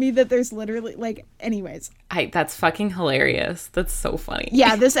me that there's literally, anyways. That's fucking hilarious. That's so funny.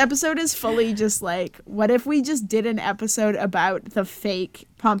 Yeah, this episode is fully just what if we just did an episode about the fake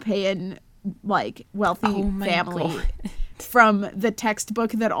Pompeian, wealthy family God. from the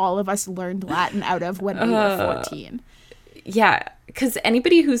textbook that all of us learned Latin out of when we were 14. Yeah, because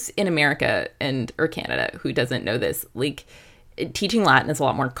anybody who's in America or Canada who doesn't know this, teaching Latin is a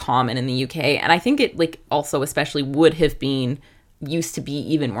lot more common in the UK, and I think it also especially would have been used to be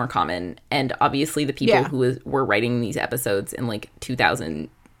even more common. And obviously the people who were writing these episodes in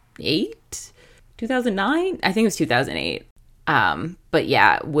 2008, 2009, I think it was 2008. But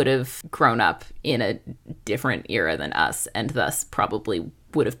yeah, would have grown up in a different era than us, and thus probably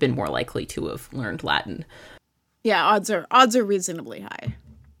would have been more likely to have learned Latin. Yeah, odds are reasonably high.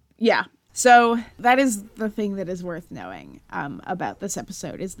 Yeah. So that is the thing that is worth knowing about this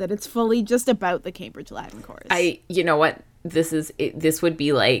episode, is that it's fully just about the Cambridge Latin course. You know what? This would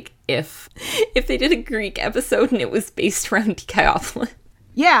be like if they did a Greek episode and it was based around Dicaeopolis.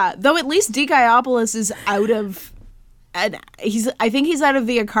 Yeah, though at least Dicaeopolis is out of, I think he's out of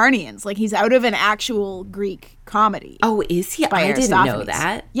the Acharnians. He's out of an actual Greek comedy. Oh, is he? I didn't know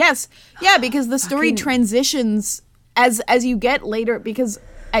that. Yes. Yeah, because the story transitions as you get later, because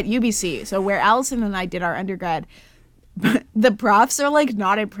at UBC, so where Allison and I did our undergrad, the profs are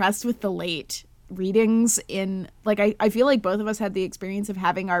not impressed with the late readings in I feel like both of us had the experience of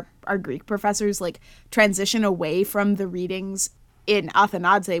having our Greek professors transition away from the readings in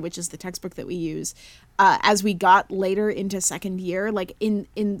Athanadze, which is the textbook that we use, as we got later into second year,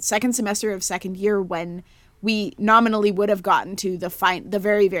 in second semester of second year, when we nominally would have gotten to the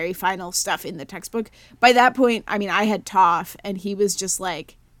very, very final stuff in the textbook. By that point, I mean, I had Toph, and he was just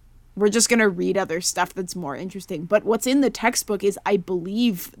we're just going to read other stuff that's more interesting. But what's in the textbook is, I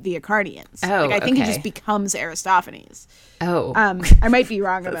believe, the Acharnians. Oh, I think it just becomes Aristophanes. Oh. I might be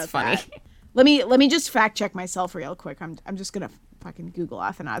wrong about funny. that. Let me just fact check myself real quick. I'm just going to fucking Google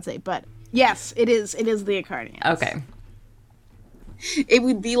Athanadze. But yes, it is the Acharnians. Okay. It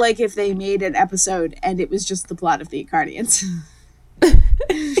would be like if they made an episode and it was just the plot of the Acharnians.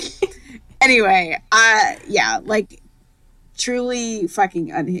 Anyway, yeah, truly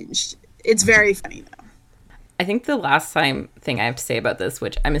fucking unhinged. It's very funny, though. I think the last thing I have to say about this,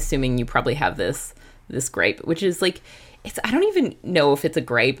 which I'm assuming you probably have this gripe, which is I don't even know if it's a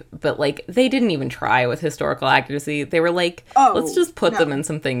gripe, but they didn't even try with historical accuracy. They were let's just put them in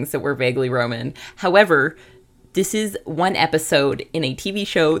some things that were vaguely Roman. However, this is one episode in a TV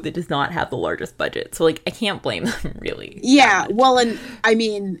show that does not have the largest budget. So, like, I can't blame them, really. Yeah, well, and I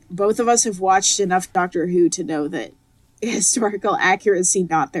mean, both of us have watched enough Doctor Who to know that historical accuracy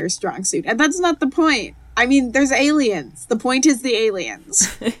not their strong suit. And that's not the point. I mean, there's aliens. The point is the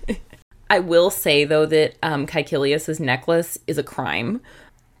aliens. I will say, though, that Caecilius's necklace is a crime.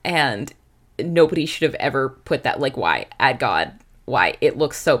 And nobody should have ever put that, like, why? At God. Why? It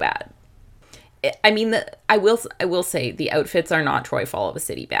looks so bad. I mean, I will say the outfits are not Troy Fall of a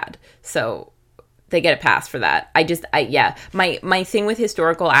City bad. So they get a pass for that. Yeah. My thing with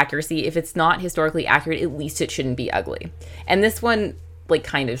historical accuracy, if it's not historically accurate, at least it shouldn't be ugly. And this one, like,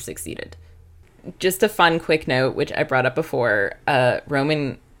 kind of succeeded. Just a fun quick note, which I brought up before,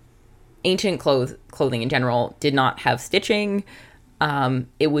 Roman ancient clothing in general did not have stitching.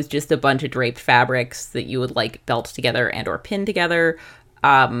 It was just a bunch of draped fabrics that you would, like, belt together and or pin together.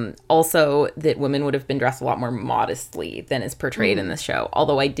 Also, that women would have been dressed a lot more modestly than is portrayed in this show.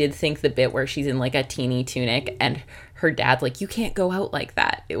 Although I did think the bit where she's in, like, a teeny tunic and her dad's like, you can't go out like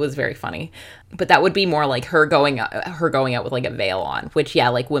that. It was very funny. But that would be more like her going out with, like, a veil on, which, yeah,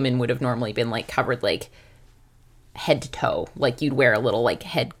 like, women would have normally been, like, covered, like, head to toe. Like, you'd wear a little, like,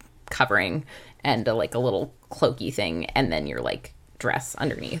 head covering and like a little cloaky thing, and then your, like, dress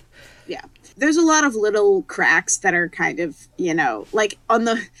underneath. Yeah. There's a lot of little cracks that are kind of, you know, like on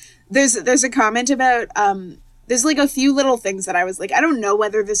the, there's a comment about, there's like a few little things that I was like, I don't know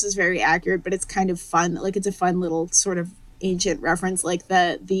whether this is very accurate, but it's kind of fun. Like, it's a fun little sort of ancient reference. Like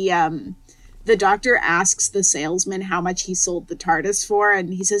the doctor asks the salesman how much he sold the TARDIS for,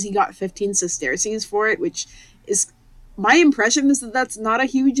 and he says he got 15 sesterces for it, which is, my impression is that that's not a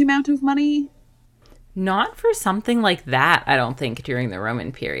huge amount of money. Not for something like that, I don't think, during the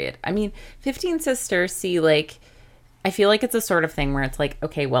Roman period. I mean, 15 sesterces, like, I feel like it's a sort of thing where it's like,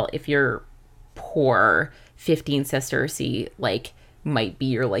 okay, well, if you're poor, 15 sesterces, like, might be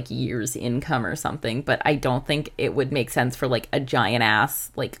your, like, year's income or something. But I don't think it would make sense for, like, a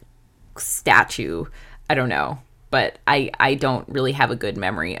giant-ass, like, statue. I don't know. But I don't really have a good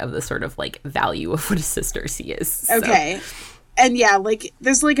memory of the sort of, like, value of what a sesterce is. So. Okay. And yeah, like,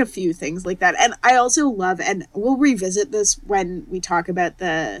 there's, like, a few things like that. And I also love, and we'll revisit this when we talk about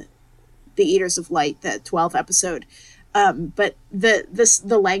the Eaters of Light, the 12th episode. But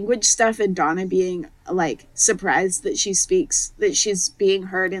the language stuff and Donna being, like, surprised that she's being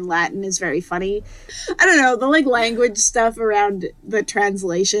heard in Latin is very funny. I don't know, the, like, language stuff around the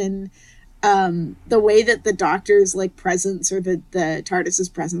translation, the way that the Doctor's, like, presence, or the TARDIS's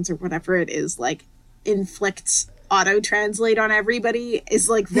presence, or whatever it is, like, inflicts auto-translate on everybody is,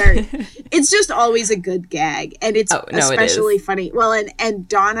 like, very it's just always a good gag, and it's especially funny. Well, and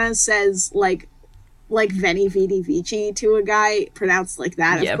Donna says like Veni Vidi Vici to a guy, pronounced like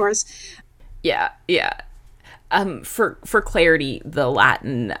that, of course. Yeah. For clarity, the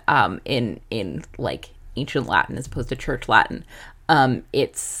Latin in like ancient Latin as opposed to church Latin,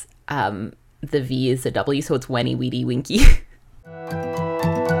 it's the V is a W, so it's Weni Weedy Winky.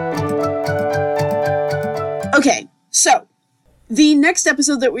 Okay, so the next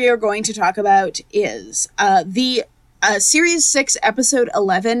episode that we are going to talk about is the Series 6, Episode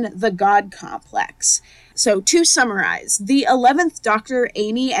 11, The God Complex. So, to summarize, the 11th Doctor,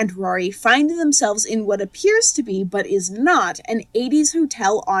 Amy, and Rory find themselves in what appears to be, but is not, an 80s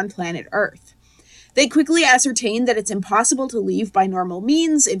hotel on planet Earth. They quickly ascertain that it's impossible to leave by normal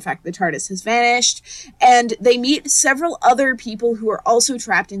means. In fact, the TARDIS has vanished. And they meet several other people who are also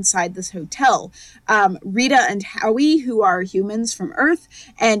trapped inside this hotel. Rita and Howie, who are humans from Earth,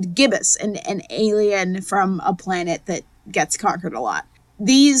 and Gibbous, an alien from a planet that gets conquered a lot.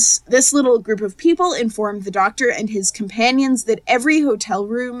 This little group of people inform the Doctor and his companions that every hotel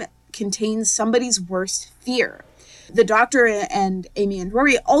room contains somebody's worst fear. The Doctor and Amy and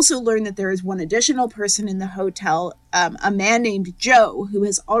Rory also learn that there is one additional person in the hotel, a man named Joe, who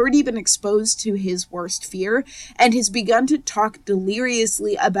has already been exposed to his worst fear and has begun to talk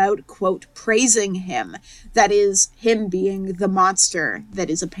deliriously about, quote, praising him. That is, him being the monster that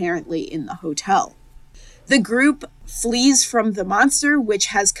is apparently in the hotel. The group flees from the monster, which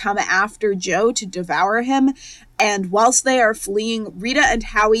has come after Joe to devour him, and whilst they are fleeing, Rita and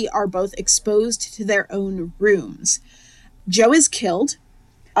Howie are both exposed to their own rooms. Joe is killed,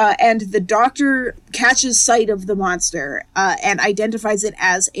 and the Doctor catches sight of the monster and identifies it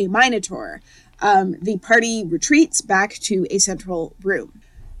as a Minotaur. The party retreats back to a central room.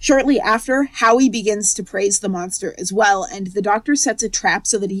 Shortly after, Howie begins to praise the monster as well, and the Doctor sets a trap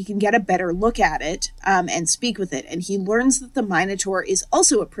so that he can get a better look at it and speak with it, and he learns that the Minotaur is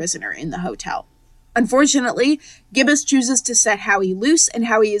also a prisoner in the hotel. Unfortunately, Gibbous chooses to set Howie loose, and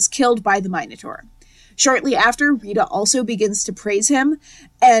Howie is killed by the Minotaur. Shortly after, Rita also begins to praise him,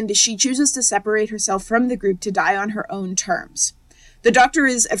 and she chooses to separate herself from the group to die on her own terms. The Doctor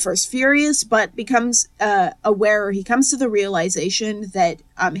is at first furious, but becomes aware, he comes to the realization that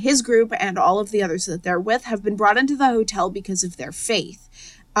his group and all of the others that they're with have been brought into the hotel because of their faith.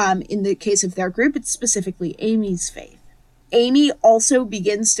 In the case of their group, it's specifically Amy's faith. Amy also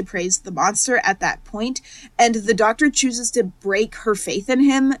begins to praise the monster at that point, and the Doctor chooses to break her faith in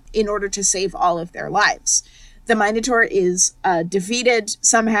him in order to save all of their lives. The Minotaur is defeated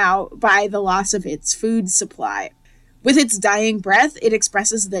somehow by the loss of its food supply. With its dying breath, it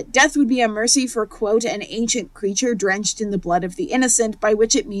expresses that death would be a mercy for, quote, an ancient creature drenched in the blood of the innocent, by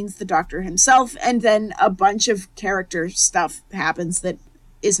which it means the Doctor himself, and then a bunch of character stuff happens that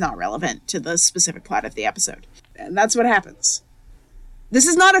is not relevant to the specific plot of the episode. And that's what happens. This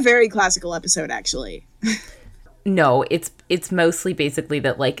is not a very classical episode, actually. No, it's mostly basically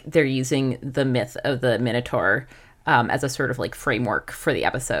that, like, they're using the myth of the Minotaur as a sort of, like, framework for the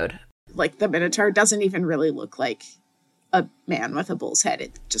episode. Like, the Minotaur doesn't even really look like a man with a bull's head.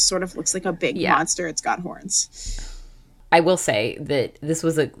 It just sort of looks like a big monster. It's got horns. I will say that this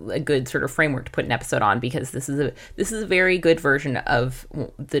was a good sort of framework to put an episode on, because this is a very good version of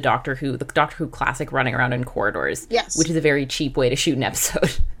the Doctor Who classic running around in corridors. Yes. Which is a very cheap way to shoot an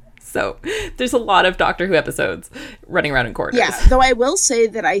episode. So there's a lot of Doctor Who episodes running around in corridors. Yeah, though I will say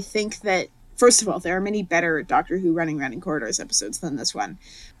that I think that, first of all, there are many better Doctor Who running around in corridors episodes than this one.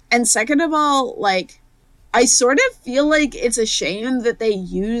 And second of all, like, I sort of feel like it's a shame that they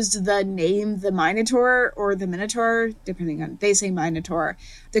used the name the Minotaur, or the Minotaur, depending on, they say Minotaur,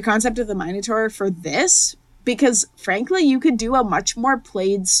 the concept of the Minotaur for this, because frankly, you could do a much more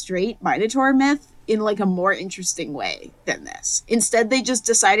played straight Minotaur myth in like a more interesting way than this. Instead, they just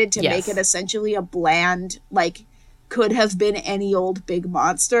decided to make it essentially a bland, like, could have been any old big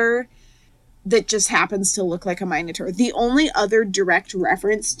monster that just happens to look like a Minotaur. The only other direct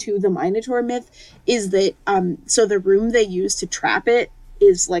reference to the Minotaur myth is that, so the room they use to trap it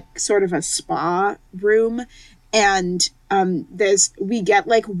is like sort of a spa room. And we get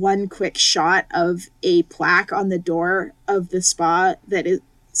like one quick shot of a plaque on the door of the spa that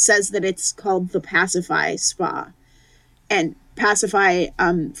says that it's called the Pacify Spa. And Pacify,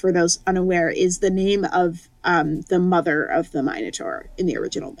 for those unaware, is the name of the mother of the Minotaur in the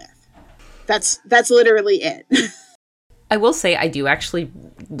original myth. That's literally it. I will say I do actually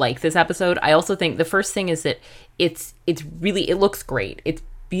like this episode. I also think the first thing is that it looks great. It's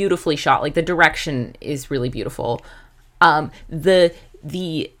beautifully shot. Like, the direction is really beautiful.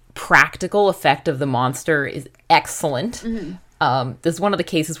 The practical effect of the monster is excellent. Mm-hmm. This is one of the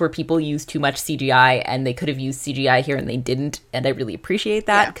cases where people use too much CGI, and they could have used CGI here and they didn't, and I really appreciate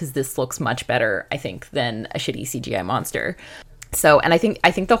that, because this looks much better, I think, than a shitty CGI monster. So, and I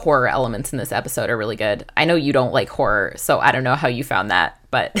think the horror elements in this episode are really good. I know you don't like horror, so I don't know how you found that,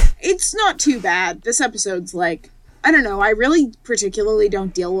 but it's not too bad. This episode's like, I don't know, I really particularly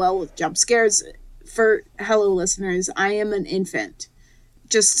don't deal well with jump scares. For hello listeners, I am an infant.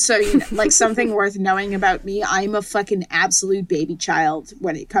 Just so you know, like, something worth knowing about me, I'm a fucking absolute baby child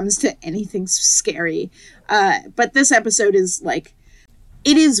when it comes to anything scary. But this episode is like,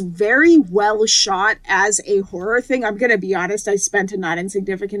 it is very well shot as a horror thing. I'm going to be honest, I spent a not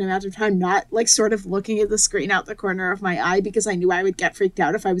insignificant amount of time not, like, sort of looking at the screen out the corner of my eye, because I knew I would get freaked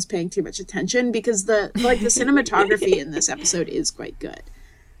out if I was paying too much attention, because the cinematography in this episode is quite good.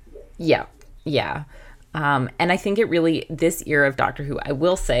 Yeah. And I think it really, this era of Doctor Who,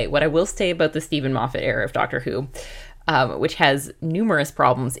 what I will say about the Stephen Moffat era of Doctor Who, which has numerous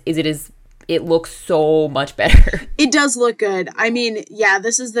problems, is it looks so much better. It does look good. I mean, yeah,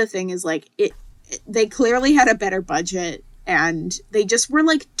 this is the thing, is like, they clearly had a better budget, and they just were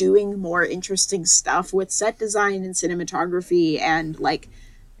like doing more interesting stuff with set design and cinematography and like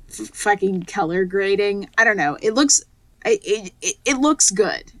fucking color grading. I don't know. It looks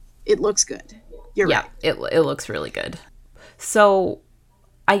good. It looks good. You're right. It looks really good. So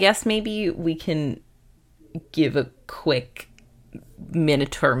I guess maybe we can give a quick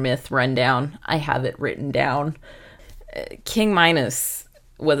Minotaur myth rundown. I have it written down. King Minos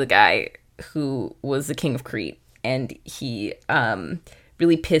was a guy who was the king of Crete, and he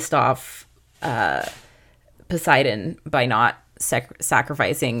really pissed off Poseidon by not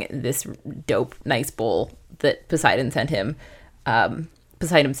sacrificing this dope nice bull that Poseidon sent him.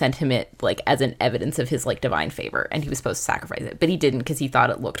 Poseidon sent him it like as an evidence of his like divine favor, and he was supposed to sacrifice it, but he didn't because he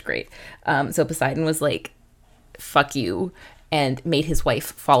thought it looked great. So Poseidon was like, fuck you, and made his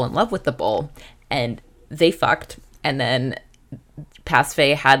wife fall in love with the bull, and they fucked, and then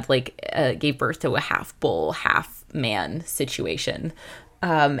Pasiphae had like gave birth to a half bull, half man situation,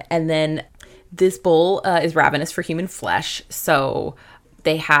 and then This bull is ravenous for human flesh, so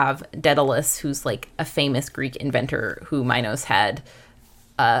they have Daedalus, who's like a famous Greek inventor who Minos had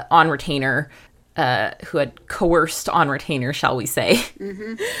on retainer, who had coerced on retainer, shall we say.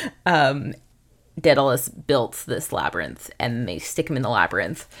 Mm-hmm. Daedalus built this labyrinth, and they stick him in the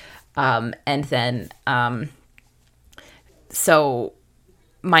labyrinth. And then, so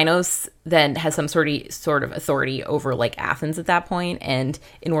Minos then has some sort of authority over like Athens at that point, and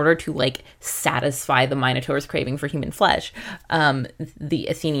in order to like satisfy the Minotaur's craving for human flesh, the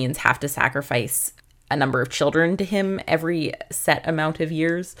Athenians have to sacrifice a number of children to him every set amount of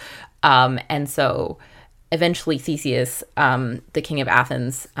years, and so eventually Theseus, the king of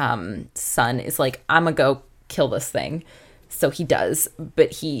Athens' son, is like, I'm gonna go kill this thing. So he does,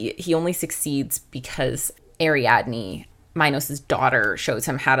 but he only succeeds because Ariadne, Minos' daughter, shows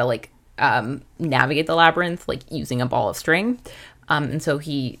him how to like navigate the labyrinth, like using a ball of string. And so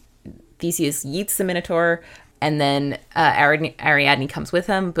Theseus yeets the Minotaur, and then Ariadne comes with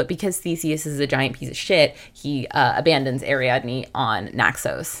him. But because Theseus is a giant piece of shit, he abandons Ariadne on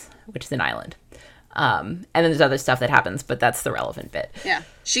Naxos, which is an island. And then there's other stuff that happens, but that's the relevant bit. Yeah,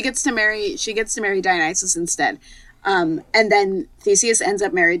 she gets to marry Dionysus instead. And then Theseus ends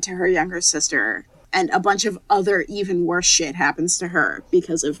up married to her younger sister, and a bunch of other even worse shit happens to her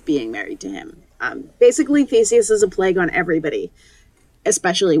because of being married to him. Basically, Theseus is a plague on everybody,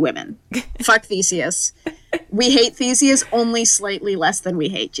 especially women. Fuck Theseus. We hate Theseus only slightly less than we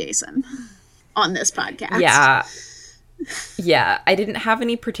hate Jason on this podcast. Yeah, I didn't have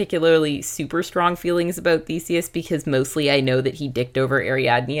any particularly super strong feelings about Theseus because mostly I know that he dicked over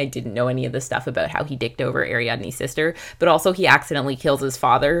Ariadne. I didn't know any of the stuff about how he dicked over Ariadne's sister, but also he accidentally kills his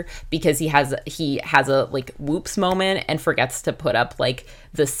father because he has a like whoops moment and forgets to put up like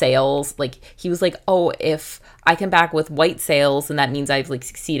the sails. Like he was like, oh, if I come back with white sails, then that means I've like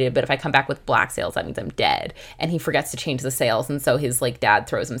succeeded, but if I come back with black sails, that means I'm dead. And he forgets to change the sails, and so his like dad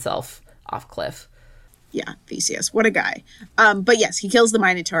throws himself off cliff. Yeah, Theseus, what a guy. But yes, he kills the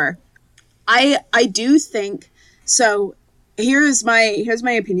Minotaur. I do think so. Here's my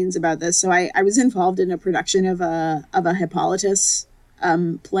opinions about this. So I was involved in a production of a Hippolytus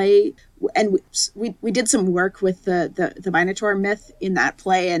play, and we did some work with the Minotaur myth in that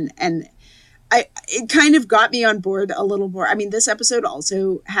play, and it kind of got me on board a little more. I mean, this episode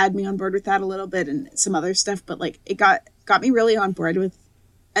also had me on board with that a little bit and some other stuff, but like it got me really on board with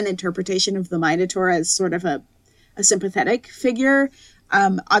an interpretation of the Minotaur as sort of a sympathetic figure.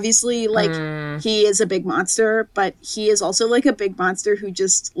 Obviously, like, he is a big monster, but he is also, like, a big monster who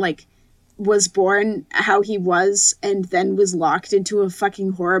just, like, was born how he was and then was locked into a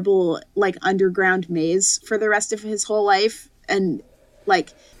fucking horrible, like, underground maze for the rest of his whole life. And,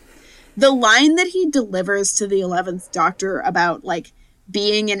 like, the line that he delivers to the 11th Doctor about, like,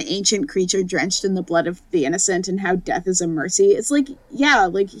 being an ancient creature drenched in the blood of the innocent and how death is a mercy. It's like, yeah,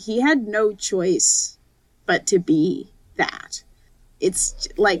 like he had no choice but to be that. It's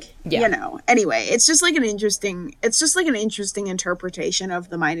like, you know, anyway, it's just like an interesting interpretation of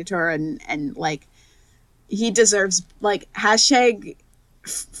the Minotaur, and like he deserves like hashtag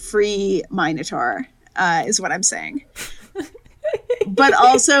free Minotaur is what I'm saying. But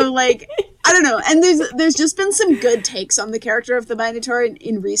also, like, I don't know. And there's just been some good takes on the character of the Minotaur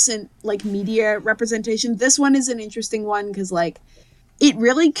in recent, like, media representation. This one is an interesting one because, like, it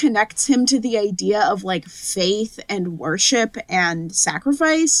really connects him to the idea of, like, faith and worship and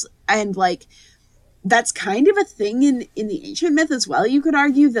sacrifice. And, like, that's kind of a thing in the ancient myth as well. You could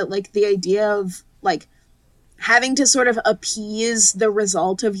argue that, like, the idea of, like, having to sort of appease the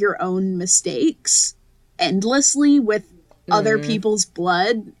result of your own mistakes endlessly with other people's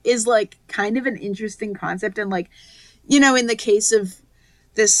blood is like kind of an interesting concept. And like, you know, in the case of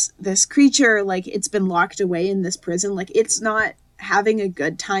this creature, like it's been locked away in this prison, like it's not having a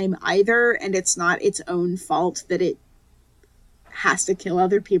good time either, and it's not its own fault that it has to kill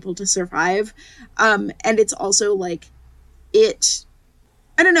other people to survive. And it's also like I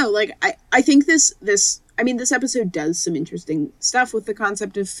don't know, like I think this episode does some interesting stuff with the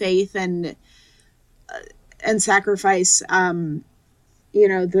concept of faith and sacrifice. You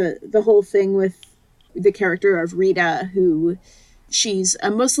know, the whole thing with the character of Rita, who she's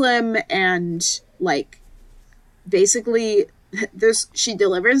a Muslim, and like basically she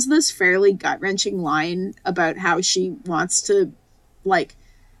delivers this fairly gut-wrenching line about how she wants to, like,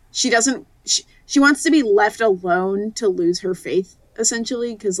 she wants to be left alone to lose her faith,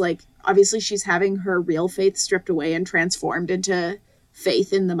 essentially, because like obviously she's having her real faith stripped away and transformed into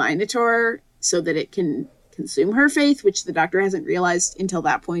faith in the Minotaur so that it can consume her faith, which the Doctor hasn't realized until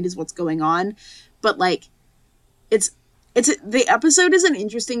that point is what's going on. But like, it's the episode is an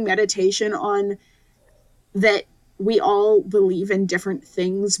interesting meditation on that we all believe in different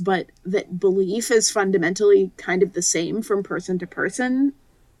things, but that belief is fundamentally kind of the same from person to person,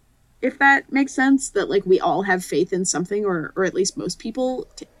 if that makes sense. That like we all have faith in something, or at least most people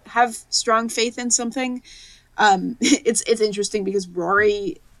have strong faith in something. It's interesting because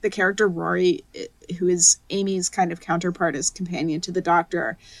Rory, the character Rory, who is Amy's kind of counterpart as companion to the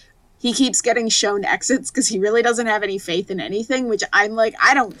Doctor, he keeps getting shown exits because he really doesn't have any faith in anything, which I'm like,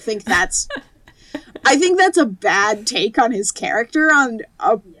 I don't think that's... I think that's a bad take on his character on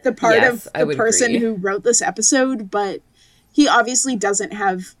the part of the person who wrote this episode, but he obviously doesn't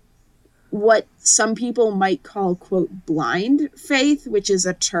have what some people might call, quote, blind faith, which is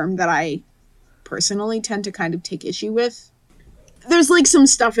a term that I personally tend to kind of take issue with. There's like some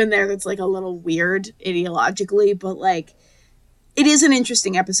stuff in there that's like a little weird ideologically, but like it is an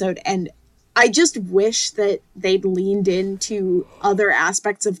interesting episode, and I just wish that they'd leaned into other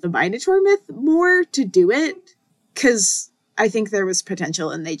aspects of the Minotaur myth more to do it, because I think there was potential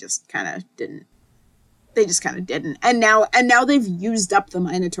and they just kind of didn't. They just kind of didn't. And now they've used up the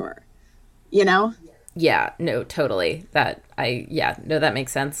Minotaur, you know? Yeah, no, totally. That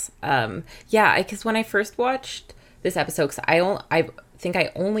makes sense. Because when I first watched this episode, because I think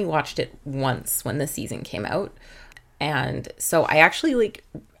I only watched it once when the season came out. And so I actually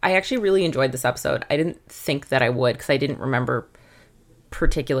really enjoyed this episode. I didn't think that I would, because I didn't remember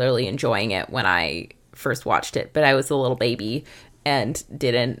particularly enjoying it when I first watched it. But I was a little baby and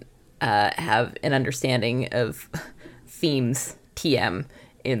didn't have an understanding of themes, TM,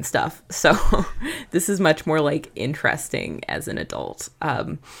 in stuff. So this is much more like interesting as an adult.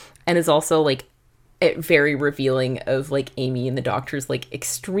 And is also like very revealing of like Amy and the Doctor's like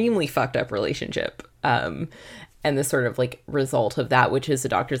extremely fucked up relationship. And the sort of like result of that, which is the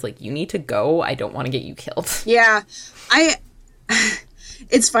Doctor's like, you need to go. I don't want to get you killed. Yeah.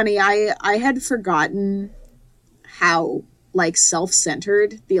 It's funny. I had forgotten how like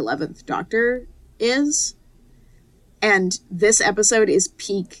self-centered the 11th Doctor is. And this episode is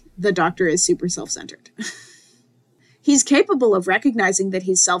peak. The Doctor is super self-centered. He's capable of recognizing that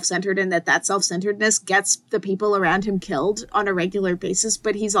he's self-centered and that self-centeredness gets the people around him killed on a regular basis.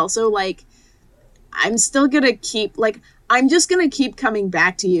 But he's also like, I'm just going to keep coming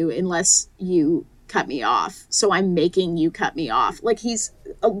back to you unless you cut me off. So I'm making you cut me off. Like the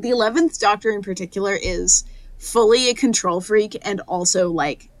 11th Doctor in particular is fully a control freak and also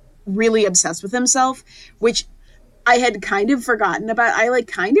like really obsessed with himself, which I had kind of forgotten about. I like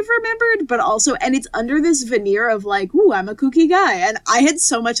kind of remembered, but also, and it's under this veneer of like, ooh, I'm a kooky guy. And I had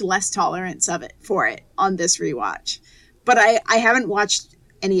so much less tolerance for it on this rewatch. But I haven't watched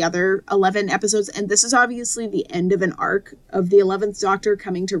any other 11 episodes, and this is obviously the end of an arc of the 11th Doctor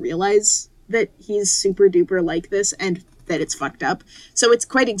coming to realize that he's super duper like this and that it's fucked up. So it's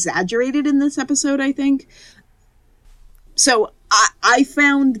quite exaggerated in this episode, I think. So I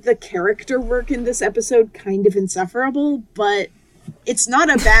found the character work in this episode kind of insufferable, but it's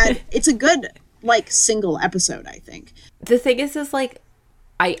not a bad, it's a good, like, single episode, I think. The thing is like,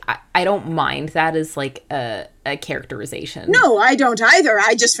 I don't mind that as like a characterization. No, I don't either.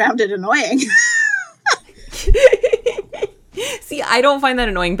 I just found it annoying. See, I don't find that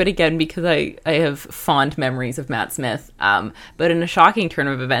annoying, but again, because I have fond memories of Matt Smith. But in a shocking turn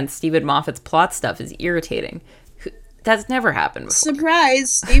of events, Stephen Moffat's plot stuff is irritating. That's never happened before.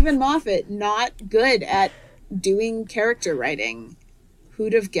 Surprise! Stephen Moffat, not good at doing character writing.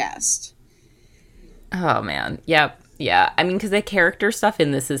 Who'd have guessed? Oh, man. Yep. Yeah, I mean, because the character stuff in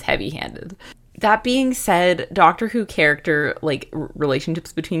this is heavy-handed. That being said, Doctor Who character, like,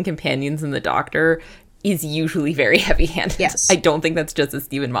 relationships between companions and the Doctor is usually very heavy-handed. Yes. I don't think that's just a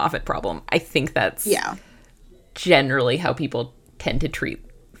Stephen Moffat problem. I think that's generally how people tend to treat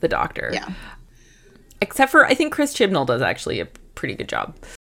the Doctor. Yeah. Except for, I think Chris Chibnall does actually a pretty good job.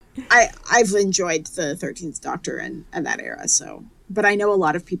 I've enjoyed the 13th Doctor and that era, so... But I know a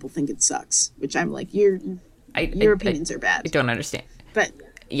lot of people think it sucks, which I'm like, your opinions are bad. I don't understand. But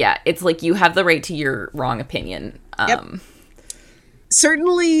yeah, it's like you have the right to your wrong opinion. Yep.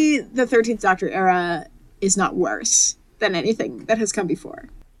 Certainly the 13th Doctor era is not worse than anything that has come before.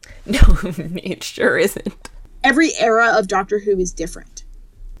 No, it sure isn't. Every era of Doctor Who is different.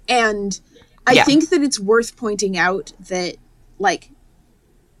 And I think that it's worth pointing out that, like,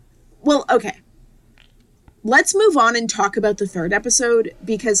 well, okay. Let's move on and talk about the third episode,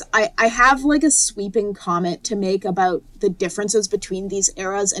 because I have like a sweeping comment to make about the differences between these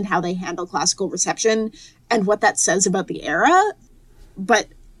eras and how they handle classical reception and what that says about the era. But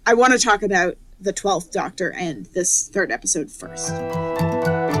I want to talk about the 12th Doctor and this third episode first.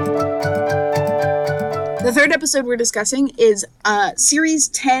 The third episode we're discussing is Series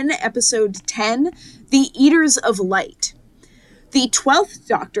 10, Episode 10, The Eaters of Light. The 12th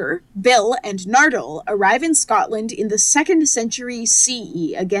Doctor, Bill, and Nardole arrive in Scotland in the 2nd century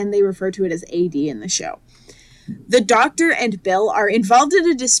CE. Again, they refer to it as AD in the show. The Doctor and Bill are involved in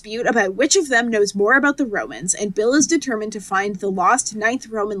a dispute about which of them knows more about the Romans, and Bill is determined to find the lost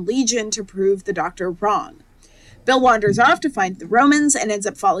 9th Roman Legion to prove the Doctor wrong. Bill wanders off to find the Romans and ends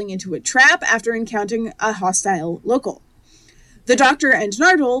up falling into a trap after encountering a hostile local. The Doctor and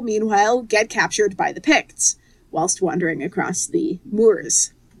Nardole, meanwhile, get captured by the Picts, whilst wandering across the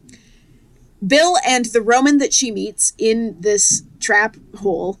moors. Bill and the Roman that she meets in this trap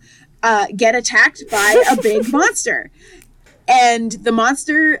hole get attacked by a big monster. And the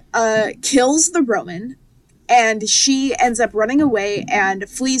monster kills the Roman, and she ends up running away and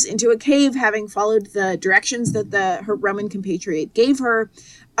flees into a cave, having followed the directions that her Roman compatriot gave her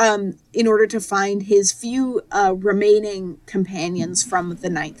in order to find his few remaining companions from the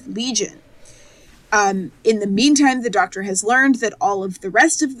 9th Legion. In the meantime, the Doctor has learned that all of the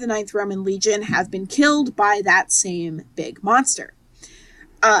rest of the 9th Roman Legion have been killed by that same big monster.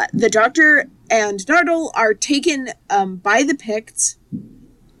 The Doctor and Nardole are taken by the Picts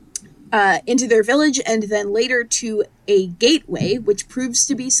into their village, and then later to a gateway, which proves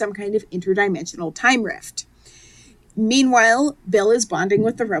to be some kind of interdimensional time rift. Meanwhile, Bill is bonding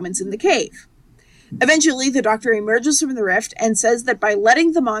with the Romans in the cave. Eventually, the Doctor emerges from the rift and says that by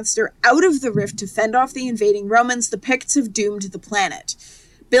letting the monster out of the rift to fend off the invading Romans, the Picts have doomed the planet.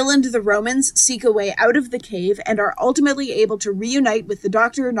 Bill and the Romans seek a way out of the cave and are ultimately able to reunite with the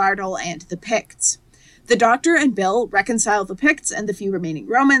Doctor, Nardole, and the Picts. The Doctor and Bill reconcile the Picts and the few remaining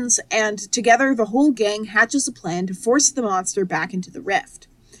Romans, and together the whole gang hatches a plan to force the monster back into the rift.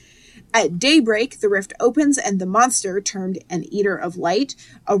 At daybreak, the rift opens and the monster, termed an Eater of Light,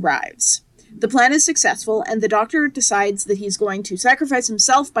 arrives. The plan is successful, and the Doctor decides that he's going to sacrifice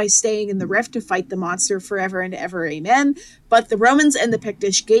himself by staying in the rift to fight the monster forever and ever, amen. But the Romans and the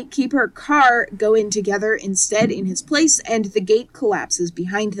Pictish gatekeeper, Carr, go in together instead in his place, and the gate collapses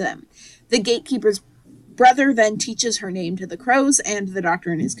behind them. The gatekeeper's brother then teaches her name to the crows, and the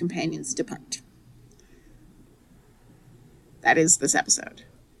Doctor and his companions depart. That is this episode.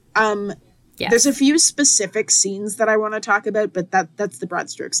 Yes. There's a few specific scenes that I want to talk about, but that's the broad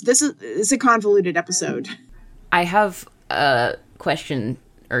strokes. This is a convoluted episode. I have a question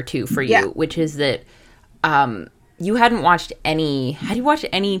or two for you, which is that you hadn't watched any... Had you watched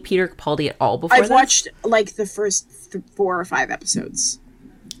any Peter Capaldi at all before I've watched, like, the first 4 or 5 episodes.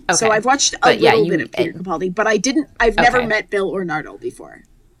 Okay. So I've watched a little bit of Peter Capaldi, but I've never met Bill or Nardole before.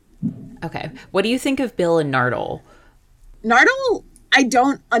 Okay. What do you think of Bill and Nardole? Nardole, I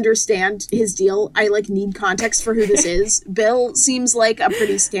don't understand his deal. I, need context for who this is. Bill seems like a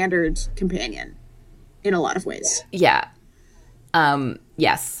pretty standard companion in a lot of ways. Yeah.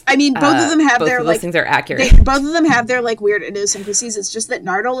 Yes. I mean, both of them have their, those things are accurate. Both of them have their, weird idiosyncrasies. It's just that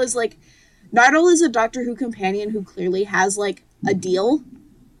Nardole is a Doctor Who companion who clearly has, a deal.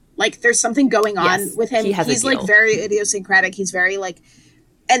 There's something going on with him. He's very idiosyncratic. He's very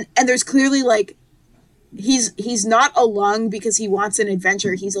and there's clearly he's not along because he wants an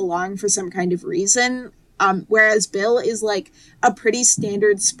adventure. He's along for some kind of reason. Whereas Bill is a pretty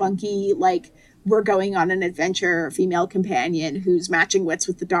standard spunky, we're going on an adventure female companion who's matching wits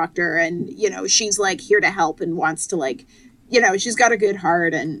with the Doctor, and she's here to help and wants to she's got a good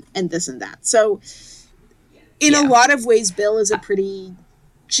heart and this and that. So in a lot of ways, Bill is a pretty...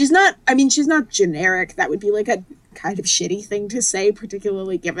 She's not generic. That would be a kind of shitty thing to say,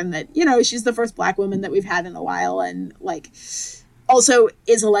 particularly given that, she's the first Black woman that we've had in a while, and also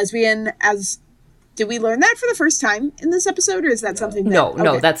is a lesbian. Did we learn that for the first time in this episode, or is that something that...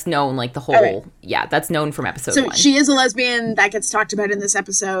 No, that's known, the whole... Right. Yeah, that's known from episode 1. So she is a lesbian. That gets talked about in this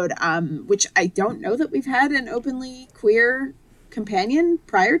episode, which I don't know that we've had an openly queer companion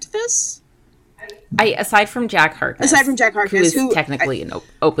prior to this. Aside from Jack Harkness, who is technically an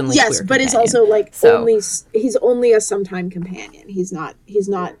openly queer companion. But is also he's only a sometime companion. He's not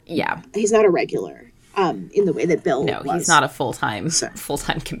a regular in the way that Bill was. He's not a full-time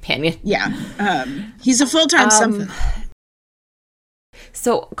companion. Yeah. He's a full-time something.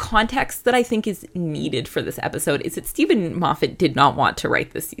 So context that I think is needed for this episode is that Stephen Moffat did not want to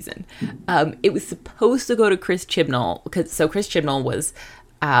write this season. It was supposed to go to Chris Chibnall, Chris Chibnall was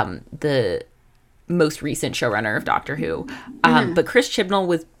the most recent showrunner of Doctor Who. But Chris Chibnall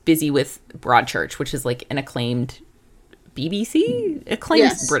was busy with Broadchurch, which is an acclaimed BBC?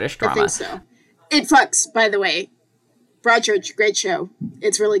 Acclaimed British drama. I think so. It fucks, by the way. Broadchurch, great show.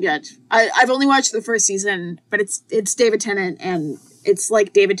 It's really good. I've only watched the first season, but it's David Tennant, and It's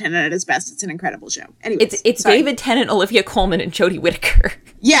like David Tennant at his best. It's an incredible show. Anyways, it's sorry. David Tennant, Olivia Colman, and Jodie Whittaker.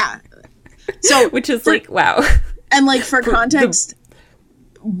 Yeah. So which is like, wow. And like for context,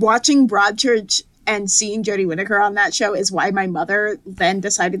 watching Broadchurch and seeing Jodie Whittaker on that show is why my mother then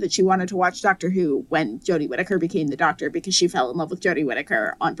decided that she wanted to watch Doctor Who when Jodie Whittaker became the Doctor, because she fell in love with Jodie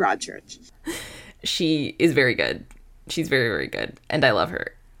Whittaker on Broadchurch. She is very good. She's very, very good. And I love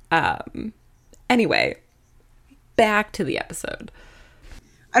her. Anyway, back to the episode.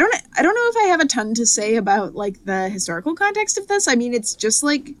 I don't know if I have a ton to say about like the historical context of this. I mean, it's just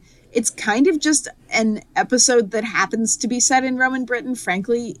like, it's kind of just an episode that happens to be set in Roman Britain.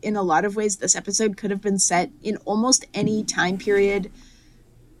 Frankly, in a lot of ways, this episode could have been set in almost any time period.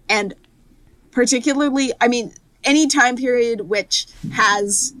 And particularly, I mean, any time period which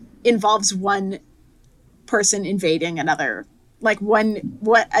involves one person invading another, like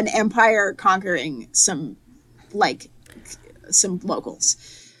an empire conquering some locals,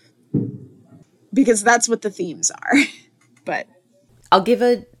 because that's what the themes are. But I'll give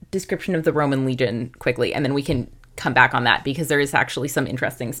a description of the Roman legion quickly, and then we can come back on that, because there is actually some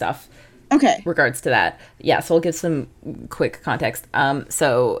interesting stuff regards to that. Yeah, so I'll give some quick context.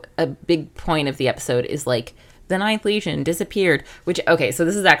 So a big point of the episode is like the Ninth Legion disappeared, which, okay, so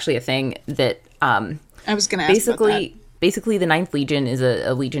this is actually a thing that I was gonna ask about that. Basically the Ninth Legion is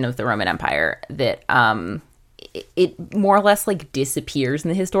a legion of the Roman Empire that it more or less like disappears in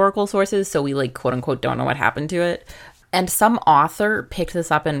the historical sources, so we like quote unquote don't know what happened to it. And some author picked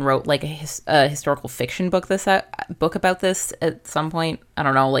this up and wrote like a historical fiction book about this at some point. I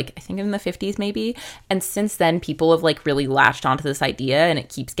don't know, like I think in the 50s maybe. And since then, people have like really latched onto this idea, and it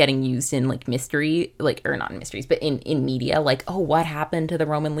keeps getting used in like mystery, like, or not in mysteries, but in media. Like, oh, what happened to the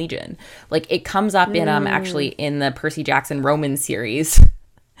Roman Legion? Like it comes up in actually in the Percy Jackson Roman series.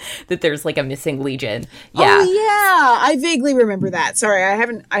 That there's like a missing legion. Yeah. Oh yeah, I vaguely remember that. Sorry,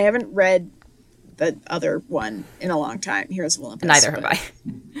 I haven't read the other one in a long time, Heroes of Olympus. Neither have I.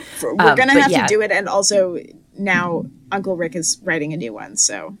 We're gonna have to do it, and also now Uncle Rick is writing a new one,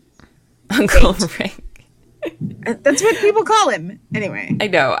 so Uncle Rick. That's what people call him. Anyway. I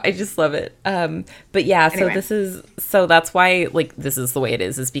know, I just love it. But yeah, so that's why like this is the way it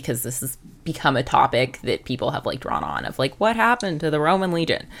is because this has become a topic that people have like drawn on of like what happened to the Roman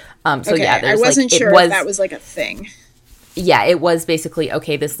Legion. Yeah, I wasn't sure if that was like a thing. Yeah, it was basically,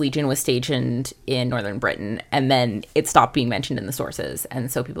 okay, this legion was stationed in northern Britain, and then it stopped being mentioned in the sources.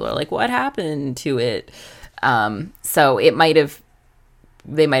 And so people are like, what happened to it? So they might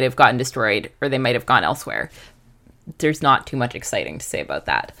have gotten destroyed, or they might have gone elsewhere. There's not too much exciting to say about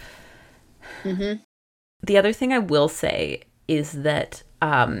that. Mm-hmm. The other thing I will say is that,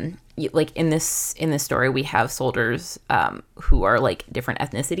 like in this story, we have soldiers who are like different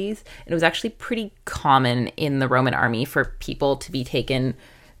ethnicities. And it was actually pretty common in the Roman army for people to be taken,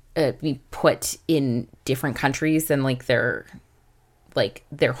 be put in different countries than like their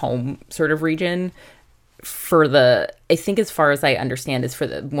home sort of region. I think as far as I understand is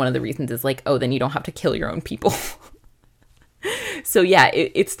one of the reasons is like, oh, then you don't have to kill your own people. So yeah,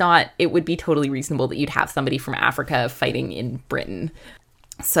 it would be totally reasonable that you'd have somebody from Africa fighting in Britain.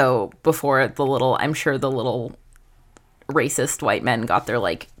 So before I'm sure the little racist white men got their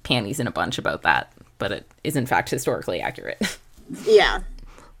like panties in a bunch about that, but it is in fact historically accurate. Yeah.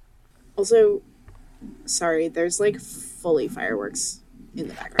 Also, sorry, there's like fully fireworks in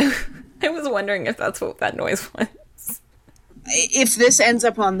the background. I was wondering if that's what that noise was. If this ends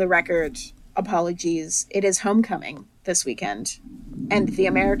up on the record, apologies. It is homecoming this weekend, and the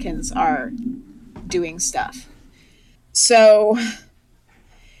Americans are doing stuff. So,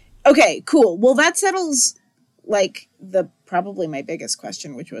 okay, cool. Well, that settles like probably my biggest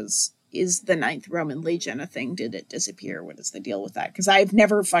question, which was, is the Ninth Roman Legion a thing? Did it disappear? What is the deal with that? Because I've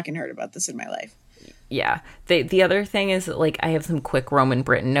never fucking heard about this in my life. Yeah. The other thing is, like, I have some quick Roman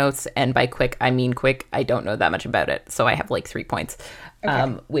Britain notes, and by quick, I mean quick. I don't know that much about it, so I have, like, 3 points,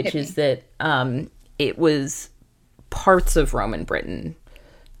 which is that it was parts of Roman Britain,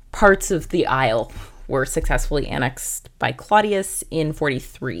 parts of the Isle were successfully annexed by Claudius in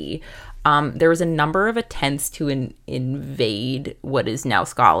 43. There was a number of attempts to invade what is now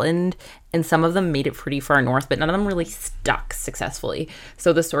Scotland, and some of them made it pretty far north, but none of them really stuck successfully.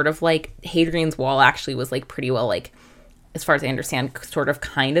 So the sort of like Hadrian's Wall actually was like pretty well, like, as far as I understand, sort of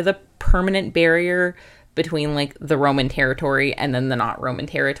kind of the permanent barrier between like the Roman territory and then the not Roman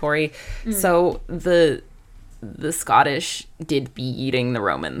territory. So the Scottish did be eating the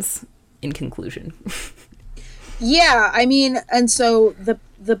Romans in conclusion. Yeah, I mean, and so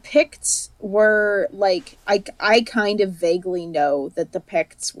the Picts were like, I kind of vaguely know that the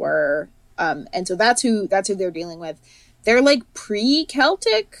Picts were, and so that's who they're dealing with. they're like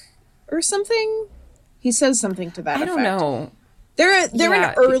pre-Celtic or something. He says something to that I effect. don't know. They're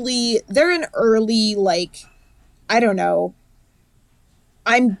Yeah. an early like, I don't know.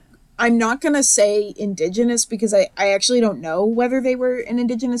 I'm not gonna say indigenous because I actually don't know whether they were an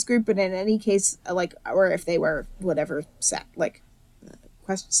indigenous group, but in any case, like, or if they were whatever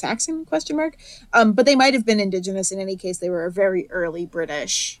Saxon question mark. But they might have been indigenous. In any case, they were a very early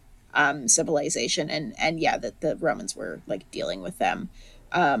British civilization, and yeah, that the Romans were like dealing with them.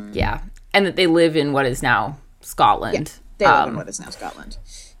 Yeah. And that they live in what is now Scotland. They live in what is now Scotland.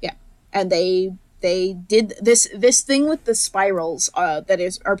 Yeah, and they did this thing with the spirals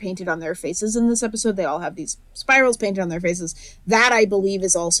that are painted on their faces in this episode. They all have these spirals painted on their faces. That, I believe,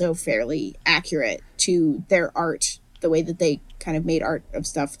 is also fairly accurate to their art, the way that they kind of made art of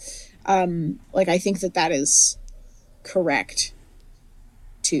stuff. Like, I think that is correct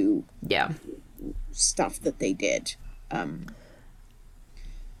to Yeah. stuff that they did.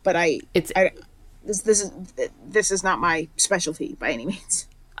 But this is not my specialty by any means.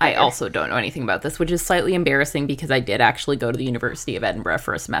 I also don't know anything about this, which is slightly embarrassing because I did actually go to the University of Edinburgh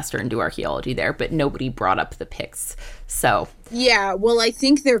for a semester and do archaeology there, but nobody brought up the Picts. So yeah, well, I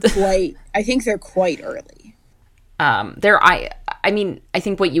think they're quite early. I mean, I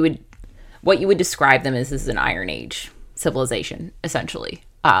think what you would describe them as is an Iron Age civilization, essentially.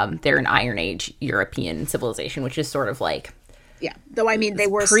 They're an Iron Age European civilization, which is sort of like, yeah. Though I mean, they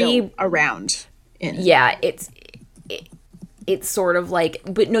were still around. Yeah, it's sort of like,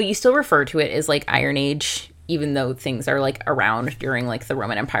 but no, you still refer to it as like Iron Age, even though things are like around during like the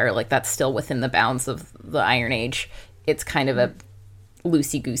Roman Empire. Like, that's still within the bounds of the Iron Age. It's kind of a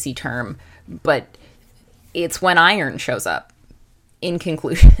loosey-goosey term, but it's when iron shows up, in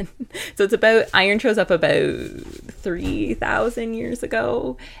conclusion. So it's about, iron shows up about 3,000 years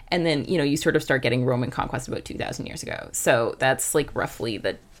ago, and then, you know, you sort of start getting Roman conquest about 2,000 years ago. So that's like roughly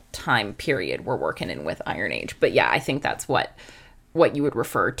the time period we're working in with Iron Age. But yeah, I think that's what you would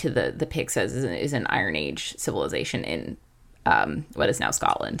refer to the Picts as is an Iron Age civilization in what is now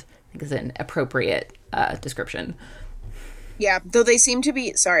Scotland. I think is an appropriate description. Yeah, though they seem to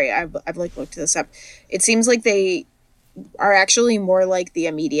be, sorry, I've like looked this up. It seems like they are actually more like the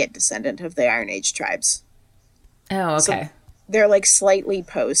immediate descendant of the Iron Age tribes. Oh, okay. So they're like slightly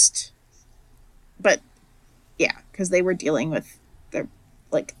post, but yeah, because they were dealing with their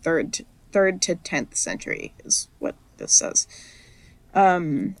like third to 10th century is what this says.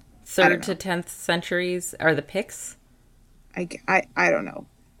 Third to 10th centuries are the Picts? I don't know.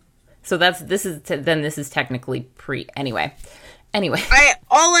 So this is technically anyway.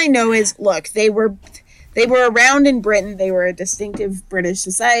 All I know is, look, they were around in Britain. They were a distinctive British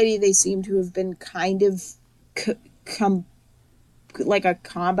society. They seem to have been kind of like a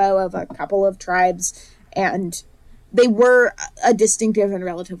combo of a couple of tribes, and they were a distinctive and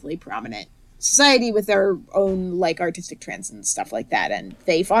relatively prominent society with their own like artistic trends and stuff like that. And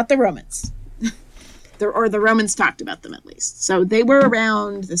they fought the Romans. Or the Romans talked about them, at least. So they were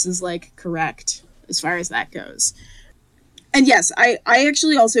around. This is like correct as far as that goes. And yes, I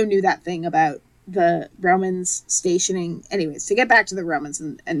actually also knew that thing about the Romans stationing. Anyways, to get back to the Romans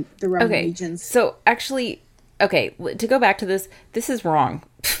and the Roman legions. So actually, okay, to go back to this is wrong.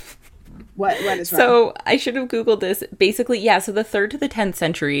 What is wrong? So I should have Googled this. Basically, yeah, so the 3rd to the 10th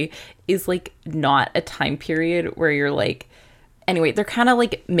century is like not a time period where you're like, anyway, they're kind of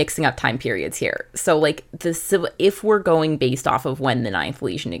like mixing up time periods here. So like if we're going based off of when the 9th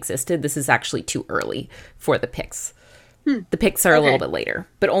Legion existed, this is actually too early for the Picts. The Picts are a little bit later,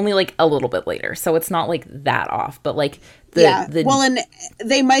 but only like a little bit later. So it's not like that off, but like well, and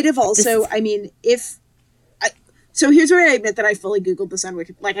they might have also, so here's where I admit that I fully Googled this on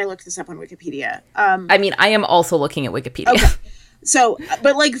Wikipedia. Like, I looked this up on Wikipedia. I mean, I am also looking at Wikipedia. Okay. So,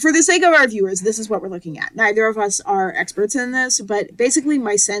 but like, for the sake of our viewers, this is what we're looking at. Neither of us are experts in this, but basically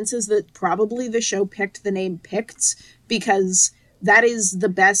my sense is that probably the show picked the name Picts because that is the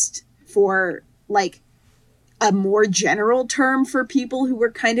best for like a more general term for people who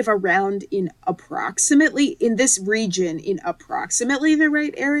were kind of around in this region in approximately the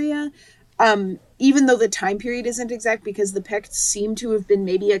right area. Even though the time period isn't exact, because the Picts seem to have been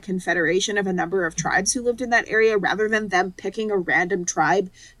maybe a confederation of a number of tribes who lived in that area, rather than them picking a random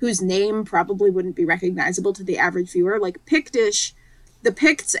tribe whose name probably wouldn't be recognizable to the average viewer. Like Pictish, the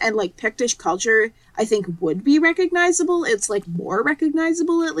Picts and like Pictish culture, I think would be recognizable. It's like more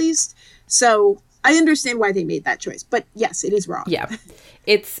recognizable at least. So I understand why they made that choice, but yes, it is wrong. Yeah,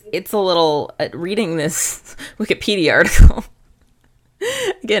 it's a little reading this Wikipedia article.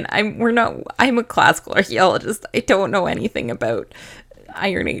 Again, I'm a classical archaeologist. I don't know anything about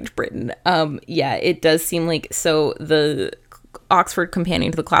Iron Age Britain. Yeah, it does seem like, so the Oxford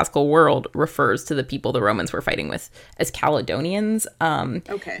Companion to the Classical World refers to the people the Romans were fighting with as Caledonians.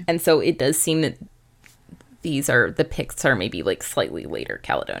 Okay. And so it does seem that the Picts are maybe like slightly later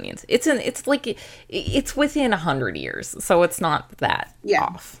Caledonians. It's within 100 years, so it's not that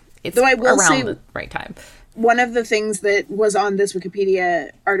off. It's Though I will around say, the right time. one of the things that was on this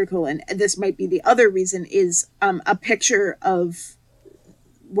Wikipedia article, and this might be the other reason, is a picture of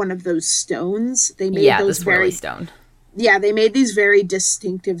one of those stones. They made those the very swirly stone. Yeah, they made these very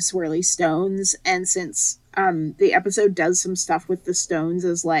distinctive swirly stones, and since the episode does some stuff with the stones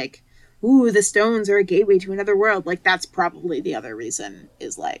as like, ooh, the stones are a gateway to another world, like that's probably the other reason,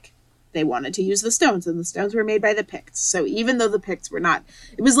 is like they wanted to use the stones, and the stones were made by the Picts. So even though the Picts were not,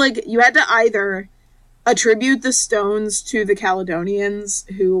 it was like you had to either attribute the stones to the Caledonians,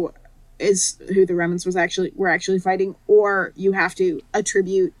 who the Romans were actually fighting, or you have to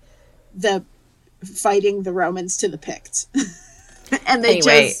attribute the fighting the Romans to the Picts. And they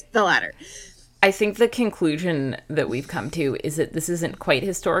chose the latter. I think the conclusion that we've come to is that this isn't quite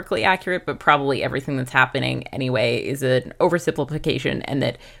historically accurate, but probably everything that's happening anyway is an oversimplification, and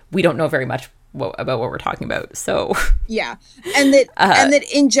that we don't know very much about what we're talking about. So yeah, and that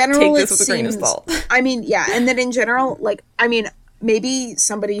in general, take this with a grain of salt. I mean, yeah, and that in general, like, I mean, maybe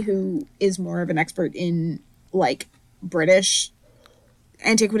somebody who is more of an expert in like British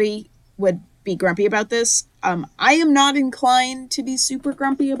antiquity would be grumpy about this. I am not inclined to be super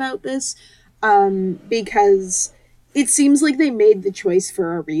grumpy about this, because it seems like they made the choice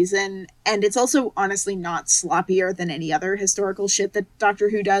for a reason, and it's also honestly not sloppier than any other historical shit that Doctor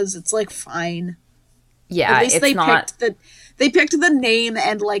Who does. It's like fine. Yeah, at least it's not. They picked the name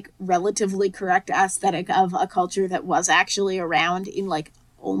and like relatively correct aesthetic of a culture that was actually around in like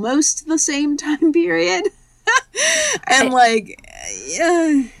almost the same time period, and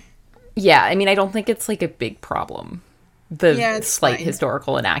Yeah, I mean, I don't think it's like a big problem. The slight fine.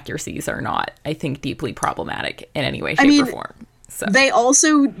 Historical inaccuracies are not, I think, deeply problematic in any way, shape, or form. So they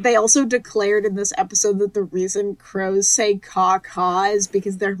also declared in this episode that the reason crows say caw caw is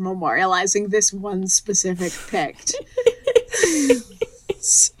because they're memorializing this one specific Pict.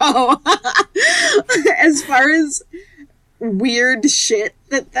 So, as far as weird shit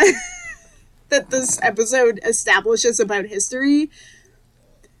that this episode establishes about history,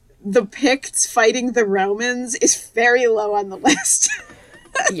 the Picts fighting the Romans is very low on the list.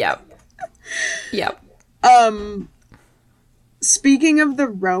 Yep. Speaking of the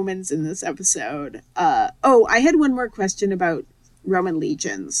Romans in this episode, I had one more question about Roman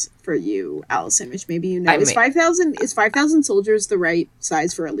legions for you, Allison, which maybe you know. Is 5,000 soldiers the right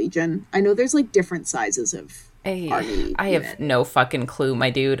size for a legion? I know there's like different sizes of army. I have no fucking clue, my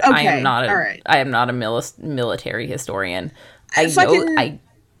dude. Okay, I am not a military historian.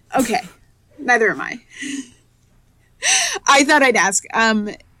 Okay, neither am I. I thought I'd ask.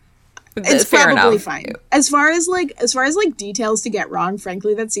 It's probably fine. As far as details to get wrong,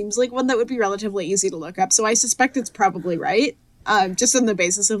 frankly, that seems like one that would be relatively easy to look up. So I suspect it's probably right. Just on the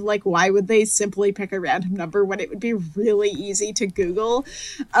basis of like, why would they simply pick a random number when it would be really easy to Google?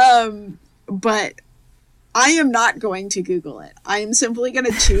 But I am not going to Google it. I am simply going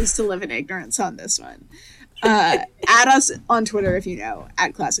to choose to live in ignorance on this one. Add us on Twitter if you know,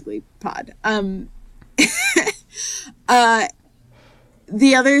 @ClassicallyPod.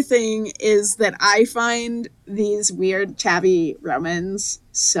 The other thing is that I find these weird chavvy Romans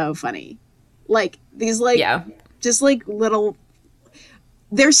so funny. Like, these just like little,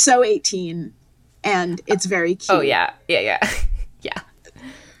 they're so 18 and it's very cute. Oh yeah. Yeah.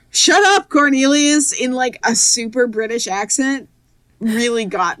 Shut up, Cornelius, in like a super British accent really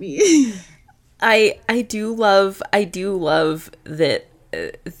got me. I do love that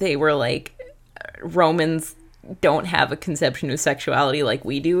they were like, Romans don't have a conception of sexuality like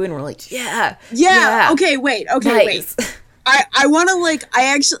we do, and we're like, yeah. Okay, wait. Nice. I want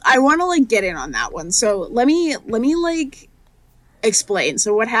to get in on that one. So let me like explain.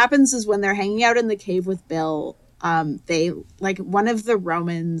 So what happens is when they're hanging out in the cave with Bill, they like one of the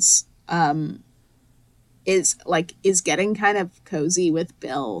Romans is getting kind of cozy with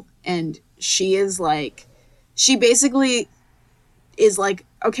Bill, and she basically is like,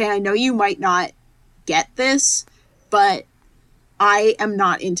 okay, I know you might not get this, but I am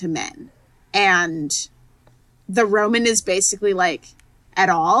not into men. And the Roman is basically like, at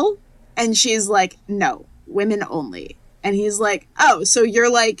all? And she's like, no, women only. And he's like, oh, so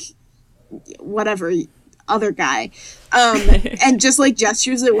you're like whatever other guy. And just like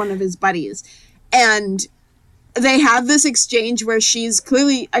gestures at one of his buddies. And they have this exchange where she's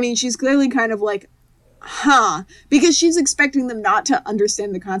clearly kind of like because she's expecting them not to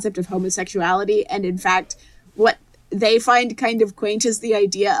understand the concept of homosexuality, and in fact, what they find kind of quaint is the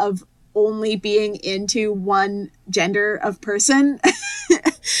idea of only being into one gender of person.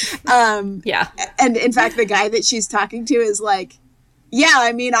 Yeah. And in fact, the guy that she's talking to is like, yeah,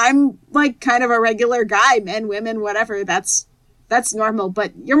 I mean, I'm like kind of a regular guy, men, women, whatever. That's normal.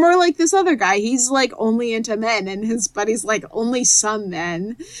 But you're more like this other guy. He's like only into men, and his buddy's like only some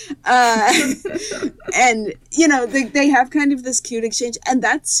men. And, you know, they have kind of this cute exchange. And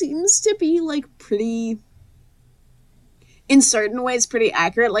that seems to be like pretty, in certain ways, pretty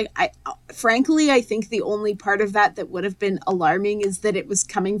accurate. Like, frankly, I think the only part of that would have been alarming is that it was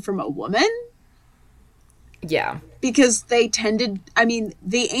coming from a woman. Yeah. Because they tended, I mean,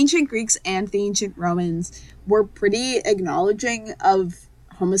 the ancient Greeks and the ancient Romans were pretty acknowledging of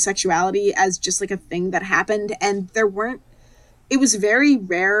homosexuality as just like a thing that happened. And it was very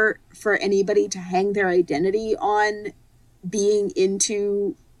rare for anybody to hang their identity on being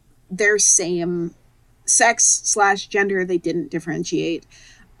into their same sex/gender. They didn't differentiate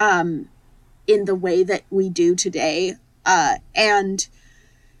in the way that we do today. And,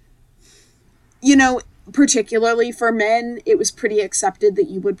 you know, particularly for men, it was pretty accepted that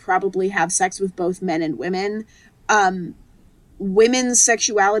you would probably have sex with both men and women. Women's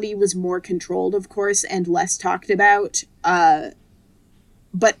sexuality was more controlled, of course, and less talked about.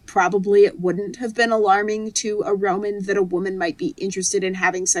 But probably it wouldn't have been alarming to a Roman that a woman might be interested in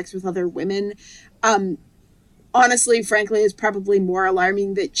having sex with other women. Honestly, frankly, it's probably more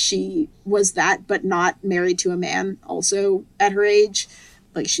alarming that she was that, but not married to a man also at her age.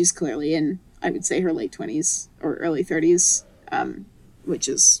 Like, she's clearly in, I would say, her late 20s or early 30s, which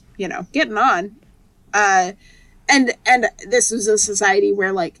is, you know, getting on. And this was a society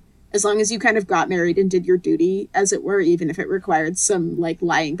where, like, as long as you kind of got married and did your duty, as it were, even if it required some, like,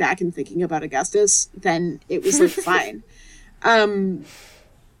 lying back and thinking about Augustus, then it was, like, fine. And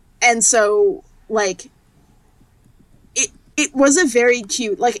so, like, it was a very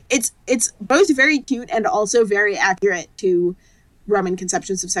cute, like, it's both very cute and also very accurate to Roman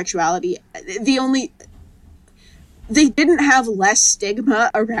conceptions of sexuality. They didn't have less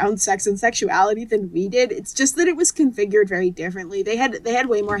stigma around sex and sexuality than we did. It's just that it was configured very differently. They had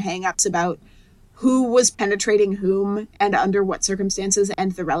way more hang-ups about who was penetrating whom and under what circumstances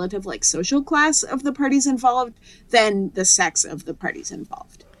and the relative, like, social class of the parties involved than the sex of the parties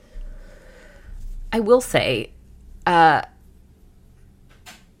involved. I will say, at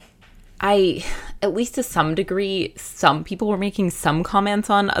least to some degree, some people were making some comments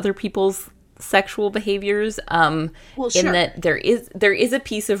on other people's sexual behaviors. Well, sure. In that there is a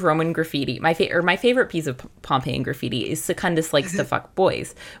piece of Roman graffiti. My favorite piece of Pompeian graffiti is Secundus likes to fuck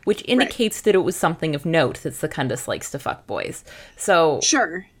boys, which indicates right. that it was something of note that Secundus likes to fuck boys. So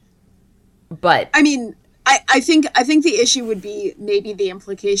sure, but I mean, I think the issue would be maybe the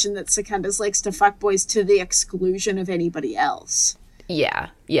implication that Secundus likes to fuck boys to the exclusion of anybody else. Yeah.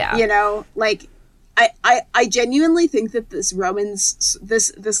 You know, like, I genuinely think that this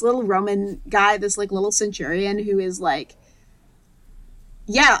little Roman guy, this, like, little centurion who is like,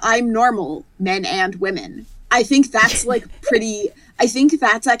 yeah, I'm normal, men and women. I think that's, like, I think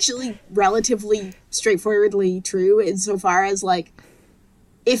that's actually relatively straightforwardly true insofar as, like,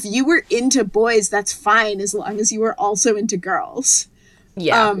 if you were into boys, that's fine as long as you were also into girls.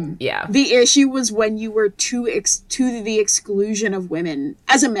 Yeah, The issue was when you were to the exclusion of women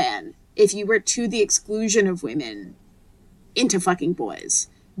as a man. If you were to the exclusion of women into fucking boys,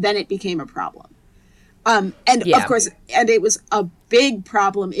 then it became a problem. Of course, and it was a big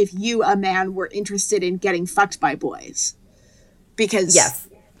problem if you, a man, were interested in getting fucked by boys, because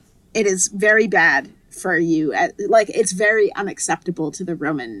it is very bad for you. Like, it's very unacceptable to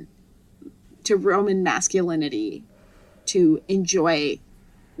Roman masculinity to enjoy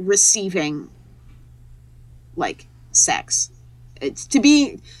receiving, like, sex. It's to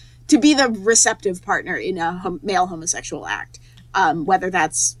be the receptive partner in a male homosexual act, whether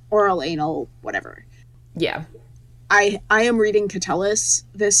that's oral, anal, whatever. Yeah. I am reading Catullus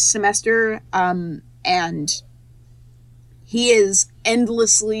this semester, and he is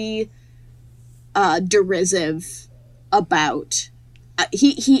endlessly derisive about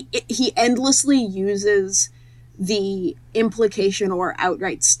he endlessly uses the implication or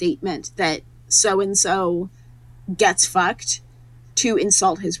outright statement that so-and-so gets fucked to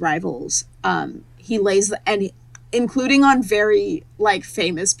insult his rivals. He lays including on very, like,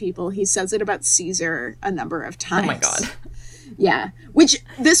 famous people. He says it about Caesar a number of times. Oh my God. Yeah. Which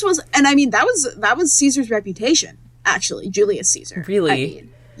this was, and I mean, that was Caesar's reputation, actually, Julius Caesar. Really? I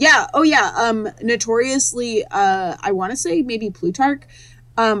mean, yeah. Oh yeah. Notoriously, I want to say maybe Plutarch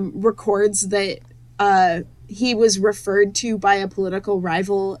records that he was referred to by a political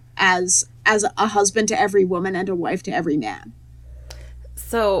rival as a husband to every woman and a wife to every man.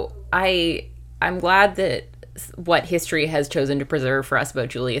 So I'm glad that what history has chosen to preserve for us about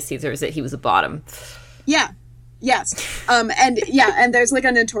Julius Caesar is that he was a bottom. Yeah. Yes. And there's like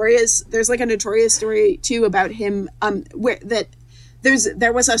a notorious story too about him where that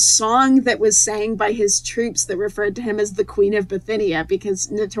there was a song that was sang by his troops that referred to him as the Queen of Bithynia, because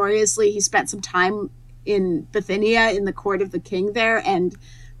notoriously he spent some time in Bithynia in the court of the king there, and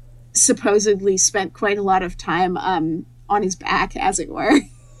supposedly spent quite a lot of time on his back, as it were.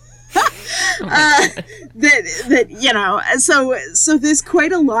 That you know, so there's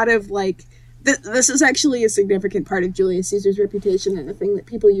quite a lot of like this is actually a significant part of Julius Caesar's reputation, and a thing that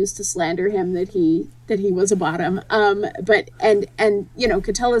people used to slander him, that he was a bottom. But you know,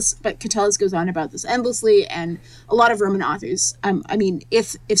 Catullus goes on about this endlessly, and a lot of Roman authors. I mean,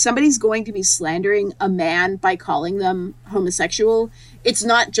 if somebody's going to be slandering a man by calling them homosexual, it's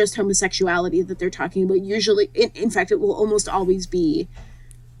not just homosexuality that they're talking about. Usually, in fact, it will almost always be,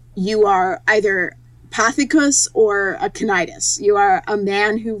 you are either pathicus or a canitus. You are a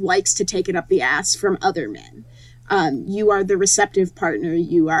man who likes to take it up the ass from other men. You are the receptive partner.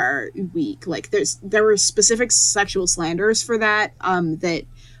 You are weak. Like there were specific sexual slanders for that that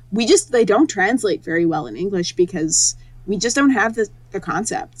they don't translate very well in English, because we just don't have the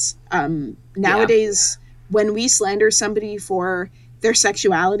concepts. Nowadays, when we slander somebody for their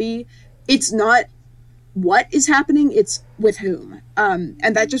sexuality, it's not what is happening, it's with whom.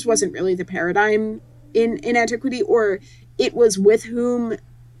 And that just wasn't really the paradigm in antiquity, or it was with whom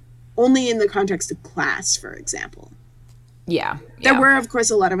only in the context of class, for example. Yeah. There were, of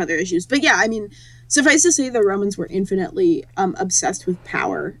course, a lot of other issues. But yeah, I mean, suffice to say, the Romans were infinitely obsessed with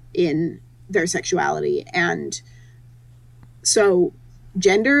power in their sexuality. And so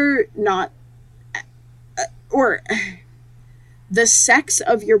gender or the sex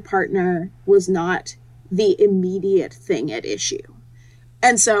of your partner was not the immediate thing at issue.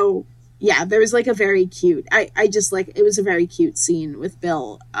 And so, yeah, there was like a very cute, I just like, it was a very cute scene with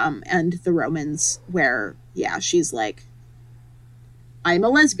Bill and the Romans where, yeah, she's like, I'm a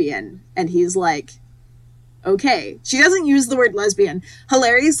lesbian. And he's like, okay. She doesn't use the word lesbian.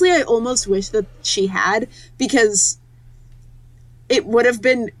 Hilariously, I almost wish that she had, because it would have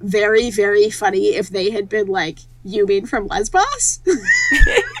been very, very funny if they had been like, you mean from Lesbos?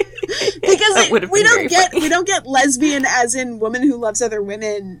 Because we don't get lesbian as in woman who loves other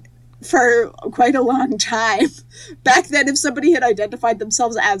women for quite a long time. Back then, if somebody had identified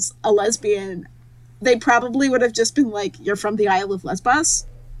themselves as a lesbian, they probably would have just been like, you're from the Isle of Lesbos,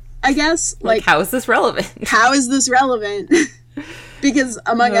 I guess. Like how is this relevant? How is this relevant? Because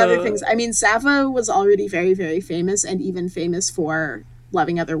among other things, I mean, Sappho was already very, very famous, and even famous for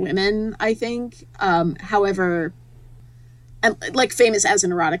loving other women, I think. However, and like famous as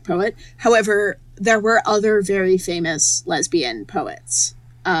an erotic poet. However, there were other very famous lesbian poets,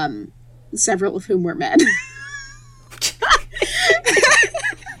 several of whom were men.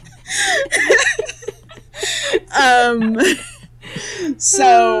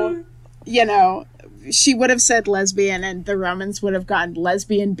 So, you know, she would have said lesbian, and the Romans would have gone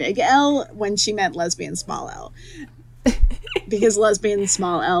lesbian big L when she meant lesbian small l. Because lesbian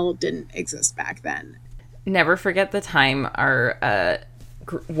small l didn't exist back then. Never forget the time our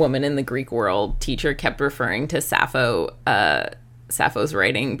woman in the Greek world teacher kept referring to Sappho's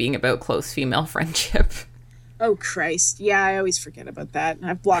writing being about close female friendship. Oh, Christ. Yeah, I always forget about that.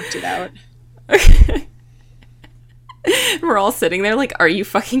 I've blocked it out. We're all sitting there like, are you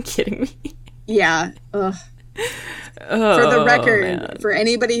fucking kidding me? Yeah. Ugh. For the record, man. For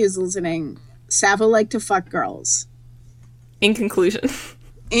anybody who's listening, Sappho liked to fuck girls. In conclusion.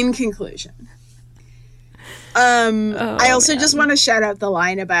 I also just want to shout out the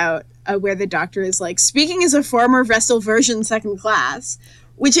line about where the doctor is like, speaking as a former Vestal Virgin second class,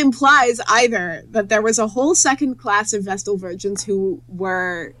 which implies either that there was a whole second class of Vestal Virgins who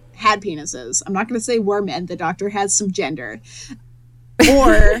had penises. I'm not going to say were men. The doctor has some gender.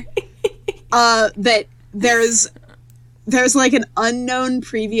 Or that there's like an unknown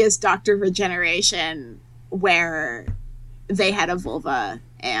previous doctor regeneration where they had a vulva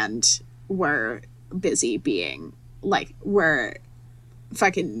and were busy being like, were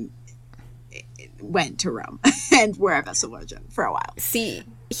fucking went to Rome and were a Vestal Virgin for a while. See,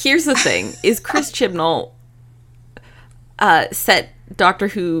 here's the thing, is Chris Chibnall set Doctor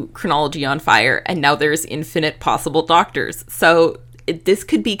Who chronology on fire, and now there's infinite possible doctors. So this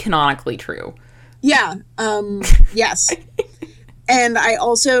could be canonically true. Yeah. Yes. And I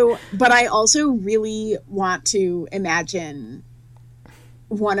also really want to imagine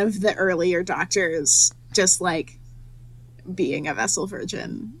one of the earlier doctors just like being a vessel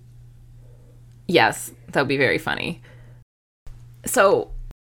virgin. Yes, that would be very funny. So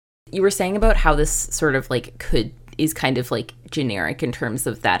you were saying about how this sort of like is kind of like generic in terms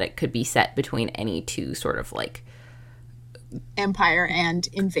of that it could be set between any two sort of like empire and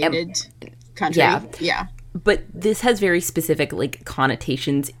invaded country. Yeah. But this has very specific like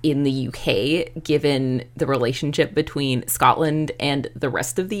connotations in the UK, given the relationship between Scotland and the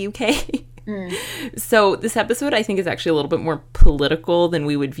rest of the UK. So this episode, I think, is actually a little bit more political than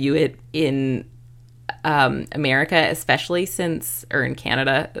we would view it in America, especially or in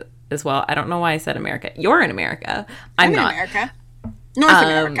Canada as well. I don't know why I said America. You're in America. I'm not. In America. North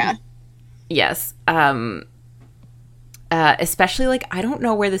America. Yes. Especially, like, I don't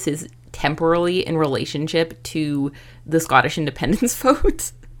know where this is temporally in relationship to the Scottish independence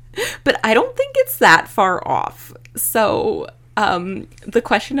vote, but I don't think it's that far off. So the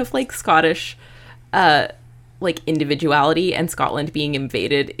question of like Scottish like individuality and Scotland being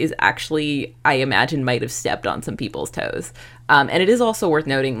invaded is actually, I imagine, might have stepped on some people's toes. And it is also worth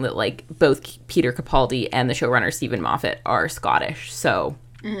noting that like both Peter Capaldi and the showrunner Stephen Moffat are Scottish. So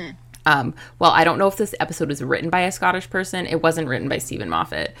well, I don't know if this episode was written by a Scottish person. It wasn't written by Stephen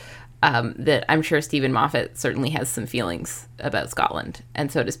Moffat. That I'm sure Stephen Moffat certainly has some feelings about Scotland,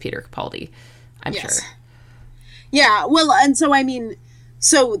 and so does Peter Capaldi, I'm sure. Yeah, well, and so I mean,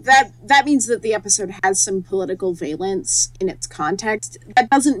 so that means that the episode has some political valence in its context. That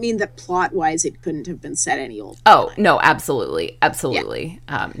doesn't mean that plot-wise it couldn't have been set any old time. Oh, no, absolutely.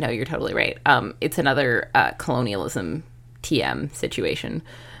 Yeah. No, you're totally right. It's another colonialism TM situation.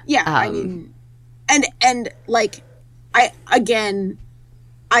 Yeah, I mean, and like,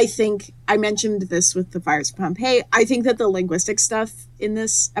 I think I mentioned this with the Fires of Pompeii. I think that the linguistic stuff in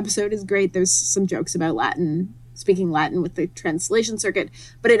this episode is great. There's some jokes about speaking Latin with the translation circuit,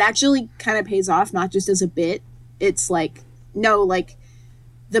 but it actually kind of pays off, not just as a bit. It's like, no, like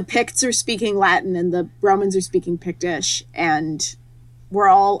the Picts are speaking Latin and the Romans are speaking Pictish, and we're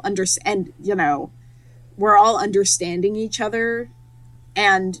all understanding each other.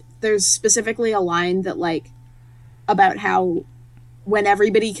 And there's specifically a line that like about how when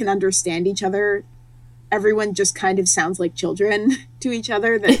everybody can understand each other, everyone just kind of sounds like children to each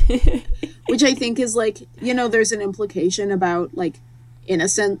other, which I think is like, there's an implication about like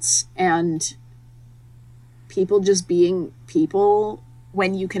innocence and people just being people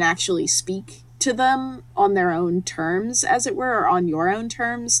when you can actually speak to them on their own terms, as it were, or on your own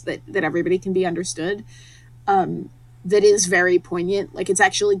terms, that everybody can be understood. That is very poignant. Like it's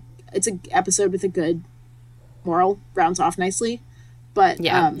an episode with a good moral, rounds off nicely. But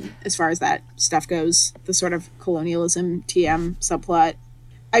as far as that stuff goes, the sort of colonialism TM subplot,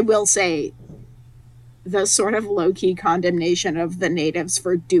 I will say the sort of low-key condemnation of the natives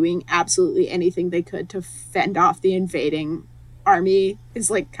for doing absolutely anything they could to fend off the invading army is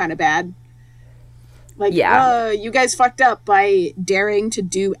like kind of bad. Like, you guys fucked up by daring to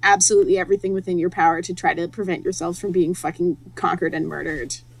do absolutely everything within your power to try to prevent yourselves from being fucking conquered and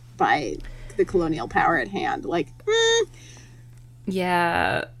murdered by the colonial power at hand. Like,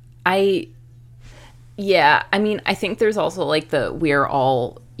 Yeah, I mean, I think there's also like we're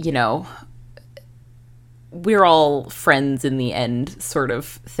all friends in the end sort of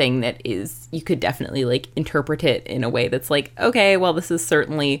thing that is, you could definitely like interpret it in a way that's like, okay, well, this is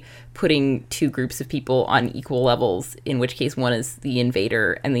certainly putting two groups of people on equal levels, in which case one is the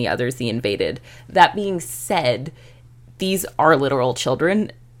invader and the other is the invaded. That being said, these are literal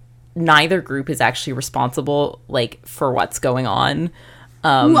children. Neither group is actually responsible like for what's going on.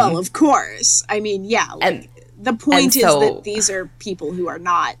 Well, of course. I mean, yeah. Like, the point is that these are people who are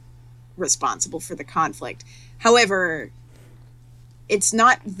not responsible for the conflict. However, it's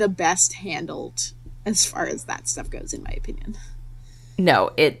not the best handled as far as that stuff goes, in my opinion.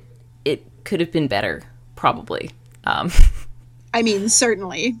 No, it could have been better, probably. I mean,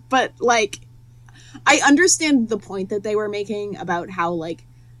 certainly. But like, I understand the point that they were making about how like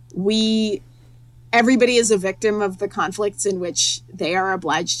everybody is a victim of the conflicts in which they are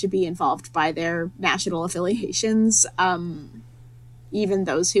obliged to be involved by their national affiliations, even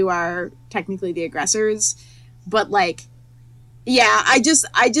those who are technically the aggressors. But like, yeah, I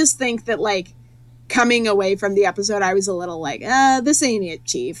just think that like coming away from the episode, I was a little like, this ain't it,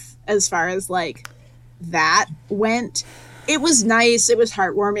 Chief, as far as like that went. It was nice, it was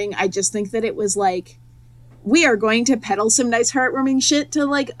heartwarming. I just think that it was like, we are going to peddle some nice heartwarming shit to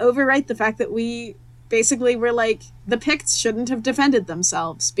like overwrite the fact that we basically were like, the Picts shouldn't have defended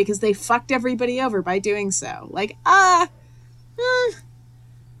themselves because they fucked everybody over by doing so. Like, I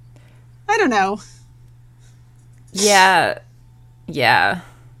don't know. Yeah, Yeah.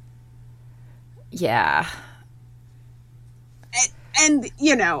 Yeah. And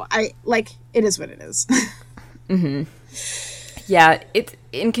you know, I like, it is what it is. Yeah, it's,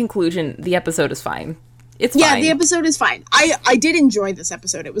 in conclusion, the episode is fine. It's fine. Yeah, the episode is fine. I did enjoy this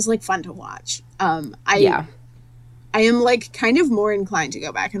episode. It was like fun to watch. I am like kind of more inclined to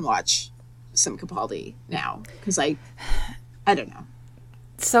go back and watch some Capaldi now because I don't know.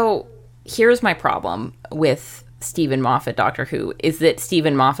 So here's my problem with Stephen Moffat Doctor Who is that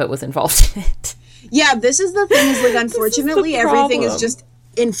Stephen Moffat was involved in it. Yeah, this is the thing, is like, unfortunately everything is just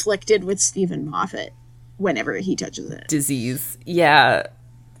inflicted with Stephen Moffat whenever he touches it. Disease. Yeah.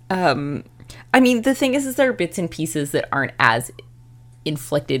 I mean, the thing is there are bits and pieces that aren't as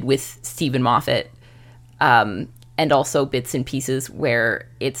inflicted with Stephen Moffat, and also bits and pieces where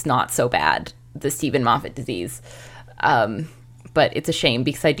it's not so bad, the Stephen Moffat disease. But it's a shame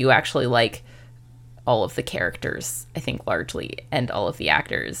because I do actually like all of the characters, I think, largely, and all of the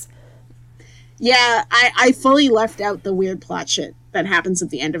actors. Yeah, I fully left out the weird plot shit that happens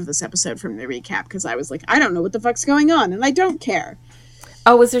at the end of this episode from the recap because I was like, I don't know what the fuck's going on, and I don't care.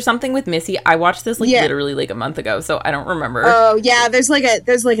 Oh, was there something with Missy? I watched this literally like a month ago, so I don't remember. Oh yeah, there's like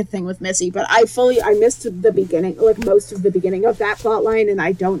a thing with Missy, but I missed the beginning, like most of the beginning of that plot line, and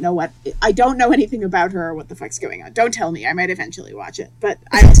I don't know anything about her or what the fuck's going on. Don't tell me. I might eventually watch it, but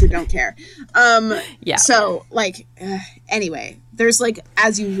I also don't care. Yeah. So like, anyway, there's like,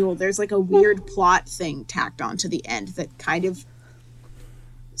 as usual, there's like a weird plot thing tacked on to the end that kind of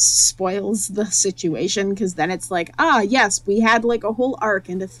spoils the situation, because then it's like, yes, we had like a whole arc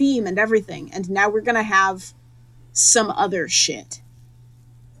and a theme and everything, and now we're gonna have some other shit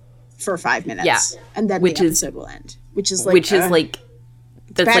for 5 minutes, and then the episode will end, which is like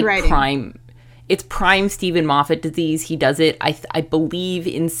that's bad like writing. prime. It's prime Stephen Moffat disease. He does it, I believe,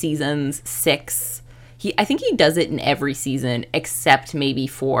 in seasons 6. I think he does it in every season except maybe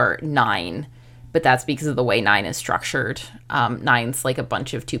for 9. But that's because of the way 9 is structured. 9's like a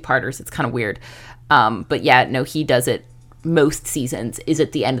bunch of 2-parters. It's kind of weird. But yeah, no, he does it most seasons, is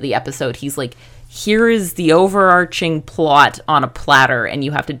at the end of the episode. He's like, here is the overarching plot on a platter, and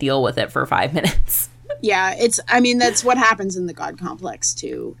you have to deal with it for 5 minutes. Yeah, that's what happens in the God Complex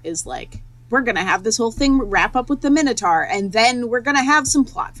too, is like, we're going to have this whole thing wrap up with the Minotaur, and then we're going to have some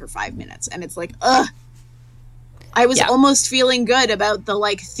plot for 5 minutes. And it's like, ugh. I was almost feeling good about the,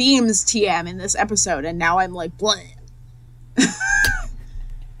 like, themes TM in this episode, and now I'm like, blah.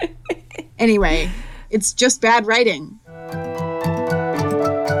 Anyway, it's just bad writing.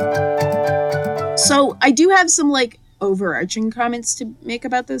 So I do have some, like, overarching comments to make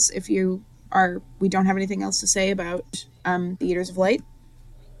about this, if we don't have anything else to say about the Eaters of Light.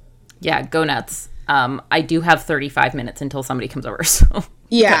 Yeah, go nuts. I do have 35 minutes until somebody comes over, so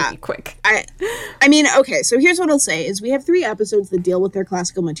gotta be quick. I mean, okay, so here's what I'll say, is we have 3 episodes that deal with their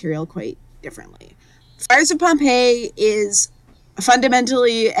classical material quite differently. Fires of Pompeii is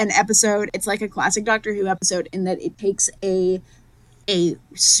fundamentally an episode, it's like a classic Doctor Who episode in that it takes a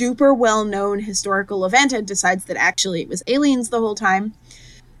super well-known historical event and decides that actually it was aliens the whole time.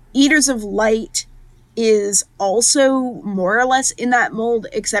 Eaters of Light is also more or less in that mold,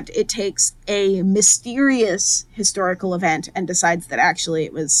 except it takes a mysterious historical event and decides that actually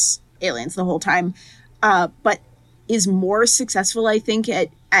it was aliens the whole time, but is more successful, I think, at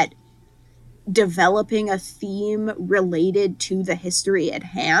developing a theme related to the history at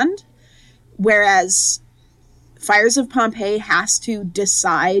hand, whereas Fires of Pompeii has to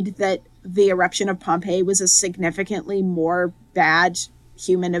decide that the eruption of Pompeii was a significantly more bad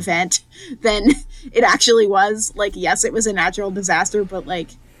human event than it actually was. Like, yes, it was a natural disaster, but like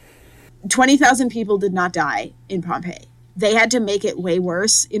 20,000 people did not die in Pompeii. They had to make it way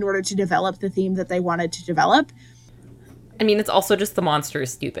worse in order to develop the theme that they wanted to develop. I mean, it's also just the monster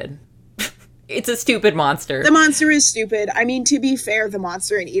is stupid. It's a stupid monster. The monster is stupid. I mean, to be fair, the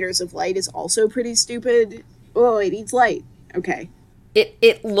monster in Eaters of Light is also pretty stupid. Oh, it eats light. Okay.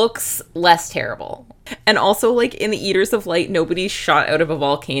 It looks less terrible. And also, like, in the Eaters of Light, nobody's shot out of a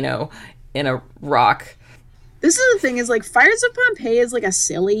volcano in a rock. This is the thing, is like, Fires of Pompeii is like a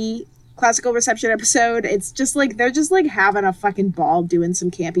silly classical reception episode. It's just like, they're just like having a fucking ball doing some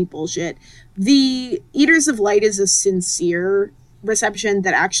campy bullshit. The Eaters of Light is a sincere reception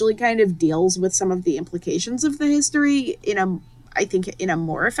that actually kind of deals with some of the implications of the history in a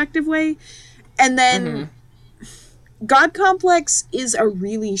more effective way. And then God Complex is a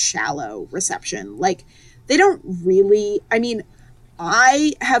really shallow reception. Like, they don't really, I mean,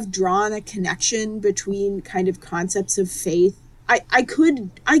 I have drawn a connection between kind of concepts of faith. I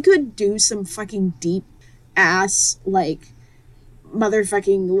could do some fucking deep ass, like,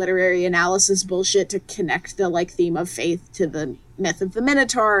 motherfucking literary analysis bullshit to connect the like theme of faith to the myth of the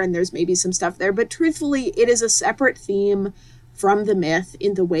Minotaur, and there's maybe some stuff there, but truthfully it is a separate theme from the myth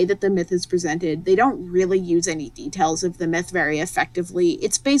in the way that the myth is presented. They don't really use any details of the myth very effectively.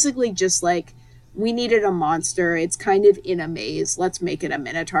 It's basically just like, we needed a monster, it's kind of in a maze, let's make it a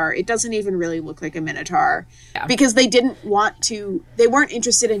Minotaur. It doesn't even really look like a Minotaur, because they weren't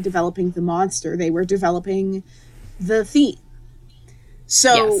interested in developing the monster, they were developing the theme.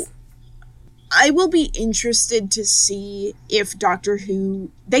 So yes. I will be interested to see if Doctor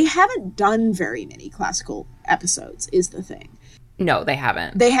Who, they haven't done very many classical episodes, is the thing. No, they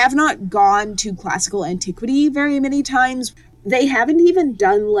haven't. They have not gone to classical antiquity very many times. They haven't even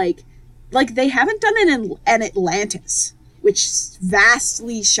done like they haven't done an Atlantis, which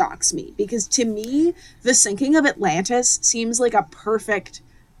vastly shocks me, because to me, the sinking of Atlantis seems like a perfect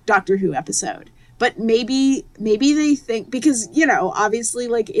Doctor Who episode. But maybe they think, because, you know, obviously,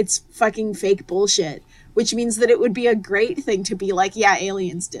 like, it's fucking fake bullshit, which means that it would be a great thing to be like, yeah,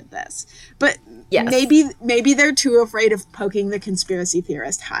 aliens did this. But yes. maybe they're too afraid of poking the conspiracy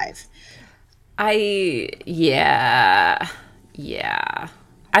theorist hive. Yeah.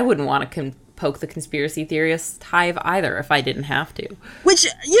 I wouldn't want to poke the conspiracy theorist hive either if I didn't have to. Which,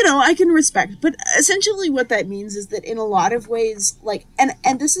 you know, I can respect. But essentially what that means is that in a lot of ways, like, and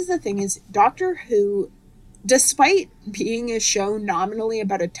this is the thing, is Doctor Who, despite being a show nominally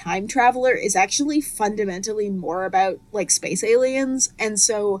about a time traveler, is actually fundamentally more about, like, space aliens. And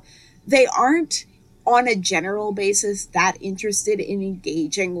so they aren't, on a general basis, that interested in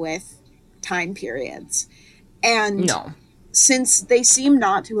engaging with time periods. And no. Since they seem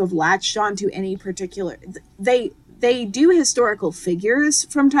not to have latched on to any particular... They do historical figures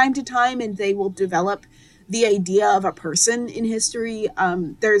from time to time, and they will develop the idea of a person in history.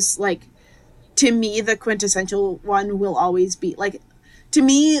 There's, like... To me, the quintessential one will always be... Like, to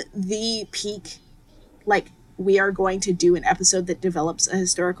me, the peak... Like, we are going to do an episode that develops a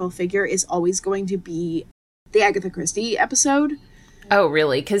historical figure is always going to be the Agatha Christie episode. Oh,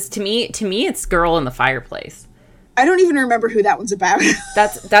 really? Because to me, it's Girl in the Fireplace. I don't even remember who that one's about.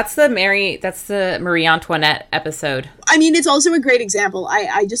 That's the Marie Antoinette episode. I mean, it's also a great example.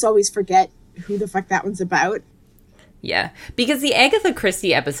 I just always forget who the fuck that one's about. Yeah, because the Agatha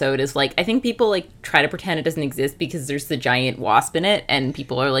Christie episode is like, I think people like try to pretend it doesn't exist because there's the giant wasp in it, and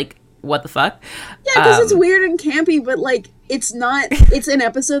people are like, what the fuck? Yeah, because it's weird and campy, but like, it's not, it's an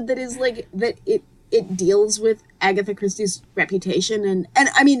episode that is like, that it deals with Agatha Christie's reputation, and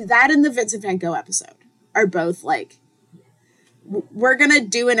I mean, that and the Vincent van Gogh episode are both like, we're gonna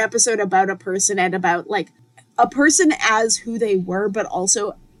do an episode about a person and about like a person as who they were, but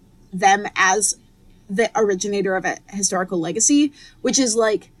also them as the originator of a historical legacy, which is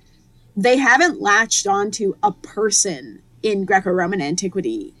like, they haven't latched onto a person in Greco-Roman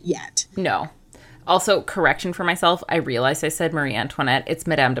antiquity yet. No. Also, correction for myself, I realized I said Marie Antoinette. It's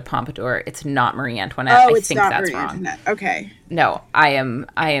Madame de Pompadour. It's not Marie Antoinette. Oh, I it's think not that's Marie wrong. Antoinette. Okay. No, I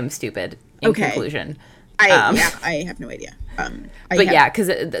am stupid in conclusion. I have no idea. Because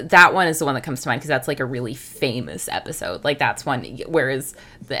that one is the one that comes to mind, because that's like a really famous episode. Like, that's one, whereas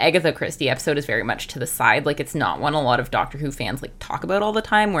the Agatha Christie episode is very much to the side. Like, it's not one a lot of Doctor Who fans like talk about all the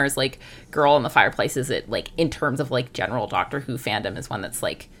time, whereas like Girl in the Fireplace is, it like, in terms of like general Doctor Who fandom, is one that's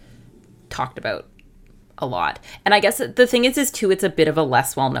like talked about a lot. And I guess the thing is too, it's a bit of a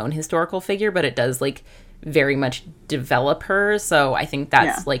less well-known historical figure, but it does like very much develop her. So I think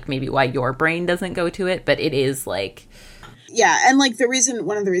that's like maybe why your brain doesn't go to it, but it is like... Yeah, and like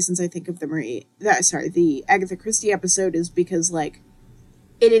one of the reasons I think of the Agatha Christie episode is because like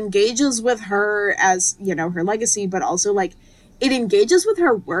it engages with her as, you know, her legacy, but also like it engages with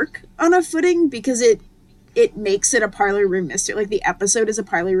her work on a footing, because it makes it a parlor room mystery. Like, the episode is a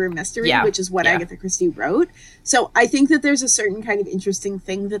parlor room mystery, which is what Agatha Christie wrote. So I think that there's a certain kind of interesting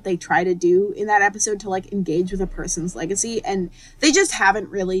thing that they try to do in that episode to like engage with a person's legacy. And they just haven't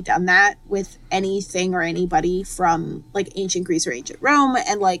really done that with anything or anybody from like ancient Greece or ancient Rome.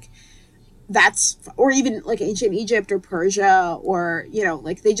 And like, or even like ancient Egypt or Persia, or, you know,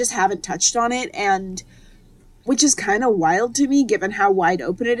 like they just haven't touched on it. And which is kind of wild to me, given how wide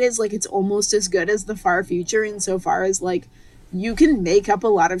open it is. Like, it's almost as good as the far future insofar as, like, you can make up a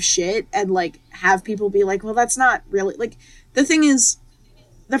lot of shit and, like, have people be like, well, that's not really... Like, the thing is,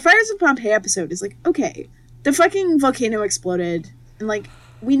 the Fires of Pompeii episode is like, okay, the fucking volcano exploded, and, like,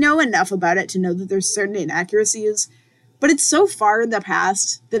 we know enough about it to know that there's certain inaccuracies, but it's so far in the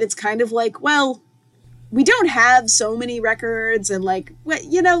past that it's kind of like, well, we don't have so many records, and, like, what,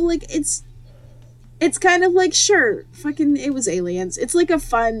 you know, like, it's kind of like, sure, fucking, it was aliens. It's like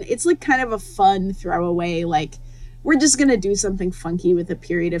kind of a fun throwaway, like, we're just going to do something funky with a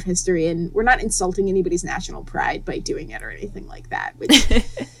period of history, and we're not insulting anybody's national pride by doing it or anything like that. Which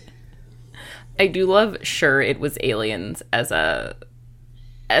I do love Sure It Was Aliens as a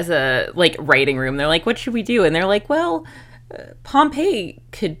like writing room. They're like, what should we do? And they're like, well, Pompeii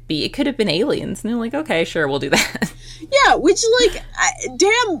could have been aliens. And they're like, okay, sure, we'll do that. Yeah, which like,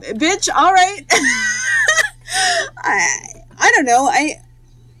 damn, bitch, all right. I don't know.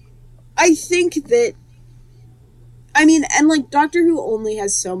 I think that, I mean, and like Doctor Who only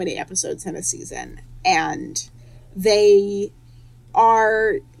has so many episodes in a season, and they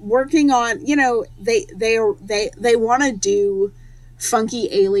are working on, you know, they want to do funky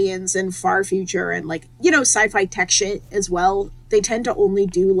aliens and far future and like, you know, sci-fi tech shit as well. They tend to only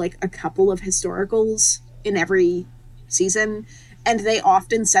do like a couple of historicals in every season, and they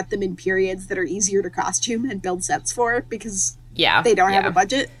often set them in periods that are easier to costume and build sets for because they don't have a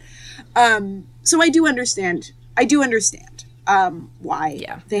budget. So I do understand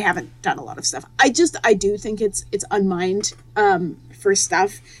why they haven't done a lot of stuff. I do think it's unmined for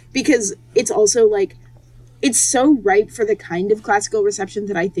stuff, because it's also like, it's so ripe for the kind of classical reception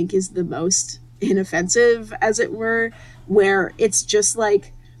that I think is the most inoffensive, as it were, where it's just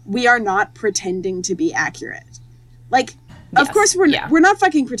like, we are not pretending to be accurate. Like, of course we're not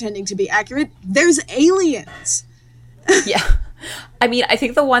fucking pretending to be accurate. There's aliens. Yeah. I mean, I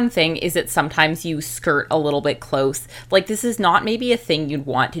think the one thing is that sometimes you skirt a little bit close. Like, this is not maybe a thing you'd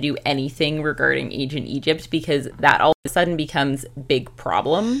want to do anything regarding Ancient Egypt, because that all of a sudden becomes big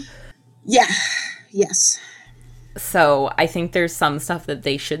problem. Yeah. Yes. So I think there's some stuff that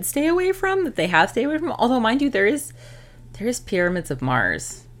they should stay away from, that they have stayed away from. Although, mind you, there is Pyramids of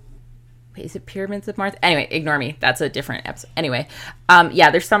Mars. Wait, is it Pyramids of Mars? Anyway, ignore me. That's a different episode. Anyway,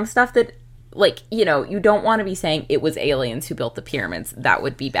 there's some stuff that, like, you know, you don't want to be saying it was aliens who built the pyramids. That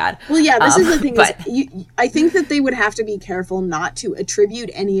would be bad. Well, yeah, this is the thing. I think that they would have to be careful not to attribute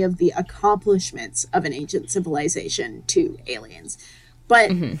any of the accomplishments of an ancient civilization to aliens.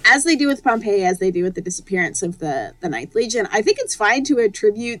 But as they do with Pompeii, as they do with the disappearance of the Ninth Legion, I think it's fine to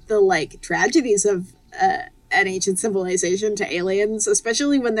attribute the, like, tragedies of an ancient civilization to aliens,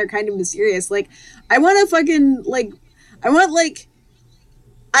 especially when they're kind of mysterious. Like, I want a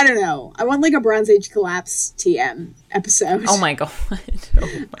Bronze Age collapse TM episode. Oh my god.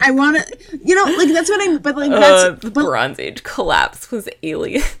 I want to, you know, like, that's what I, but like, the Bronze Age collapse was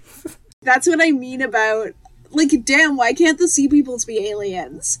aliens. That's what I mean about, like, damn, why can't the sea peoples be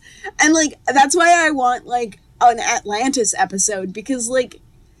aliens? And, like, that's why I want, like, an Atlantis episode, because, like,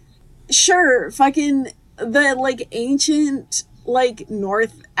 sure, fucking the, like, ancient, like,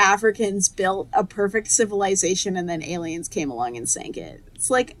 North Africans built a perfect civilization and then aliens came along and sank it. It's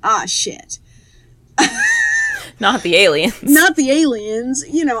like, shit. Not the aliens. Not the aliens.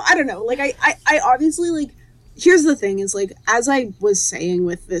 You know, I don't know. Like, I obviously, like, here's the thing is, like, as I was saying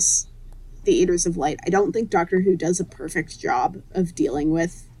with this, The Eaters of Light, I don't think Doctor Who does a perfect job of dealing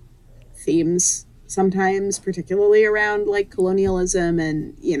with themes sometimes, particularly around, like, colonialism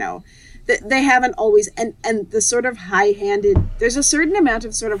and, you know, they haven't always, and the sort of high-handed, there's a certain amount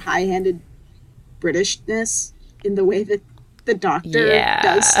of sort of high-handed Britishness in the way that the Doctor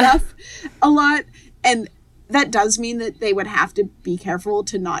does stuff a lot, and that does mean that they would have to be careful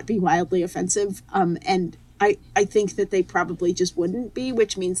to not be wildly offensive, and I think that they probably just wouldn't be,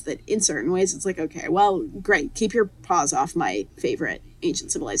 which means that in certain ways it's like, okay, well, great, keep your paws off my favorite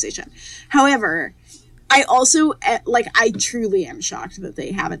ancient civilization. However, I also, like, I truly am shocked that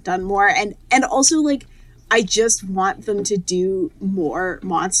they haven't done more, and also, like, I just want them to do more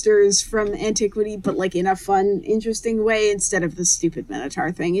monsters from antiquity, but, like, in a fun, interesting way instead of the stupid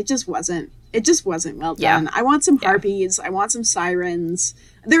Minotaur thing. It just wasn't well done. I want some harpies. I want some sirens.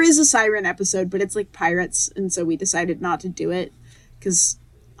 There is a siren episode, but it's like pirates, and so we decided not to do it because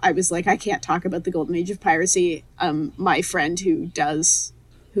I was like, I can't talk about the golden age of piracy. My friend who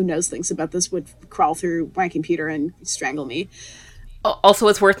knows things about this would crawl through my computer and strangle me. Also,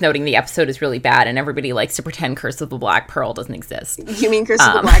 it's worth noting the episode is really bad, and everybody likes to pretend Curse of the Black Pearl doesn't exist. You mean Curse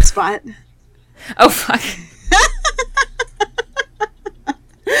of the Black Spot? Oh, fuck.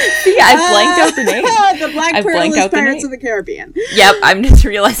 See, I blanked out the name. The Black Pearl is Pirates of the Caribbean. Yep, I'm just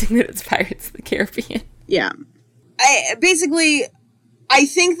realizing that it's Pirates of the Caribbean. Yeah. I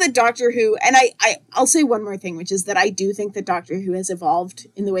think that Doctor Who, and I'll say one more thing, which is that I do think that Doctor Who has evolved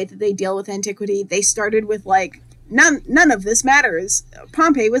in the way that they deal with antiquity. They started with, like, none of this matters.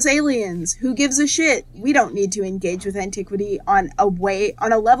 Pompeii was aliens. Who gives a shit? We don't need to engage with antiquity on a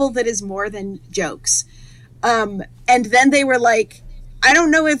level that is more than jokes. And then they were like, I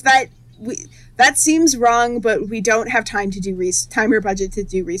don't know if that that seems wrong, but we don't have time to do time or budget to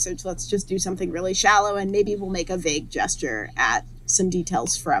do research. Let's just do something really shallow, and maybe we'll make a vague gesture at some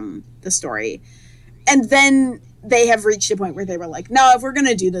details from the story. And then they have reached a point where they were like, no, if we're going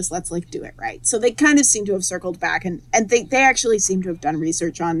to do this, let's like do it right. So they kind of seem to have circled back, and they actually seem to have done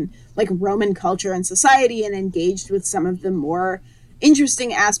research on like Roman culture and society and engaged with some of the more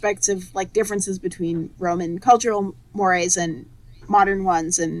interesting aspects of like differences between Roman cultural mores and modern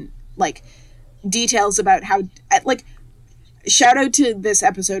ones, and like details about how, like, shout out to this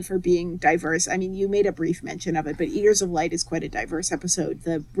episode for being diverse. I mean, you made a brief mention of it, but Eaters of Light is quite a diverse episode.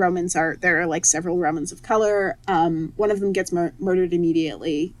 There are like several Romans of color. One of them gets murdered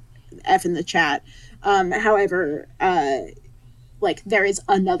immediately. F in the chat. However, like there is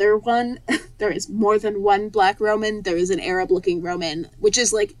another one. There is more than one Black Roman. There is an Arab looking Roman, which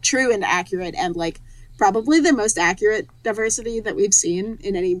is like true and accurate, and like probably the most accurate diversity that we've seen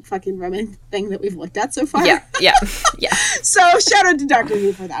in any fucking Roman thing that we've looked at so far. Yeah. So shout out to Dr.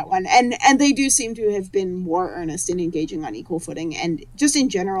 Who for that one. And they do seem to have been more earnest in engaging on equal footing, and just in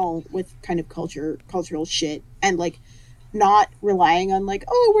general with kind of cultural shit, and like not relying on like,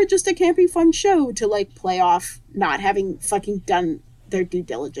 oh, we're just a campy fun show to like play off not having fucking done their due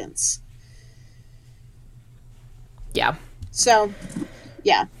diligence. Yeah. So,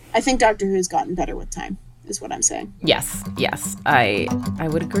 yeah. I think Doctor Who has gotten better with time, is what I'm saying. Yes, I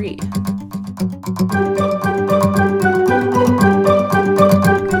would agree.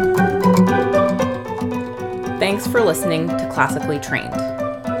 Thanks for listening to Classically Trained.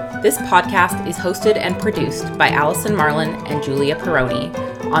 This podcast is hosted and produced by Alison Marlin and Julia Peroni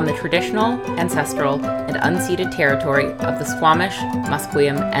on the traditional, ancestral, and unceded territory of the Squamish,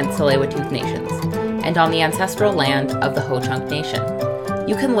 Musqueam, and Tsleil-Waututh nations, and on the ancestral land of the Ho-Chunk Nation.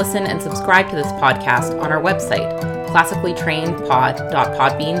 You can listen and subscribe to this podcast on our website,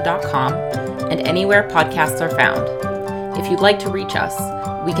 classicallytrainedpod.podbean.com, and anywhere podcasts are found. If you'd like to reach us,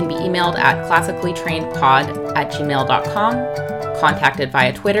 we can be emailed at classicallytrainedpod@gmail.com, contacted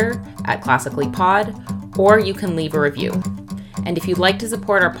via Twitter at classicallypod, or you can leave a review. And if you'd like to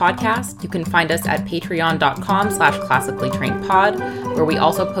support our podcast, you can find us at patreon.com/classicallytrainedpod, where we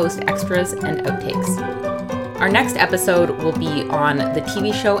also post extras and outtakes. Our next episode will be on the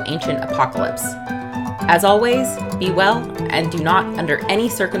TV show Ancient Apocalypse. As always, be well, and do not, under any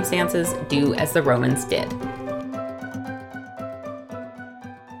circumstances, do as the Romans did.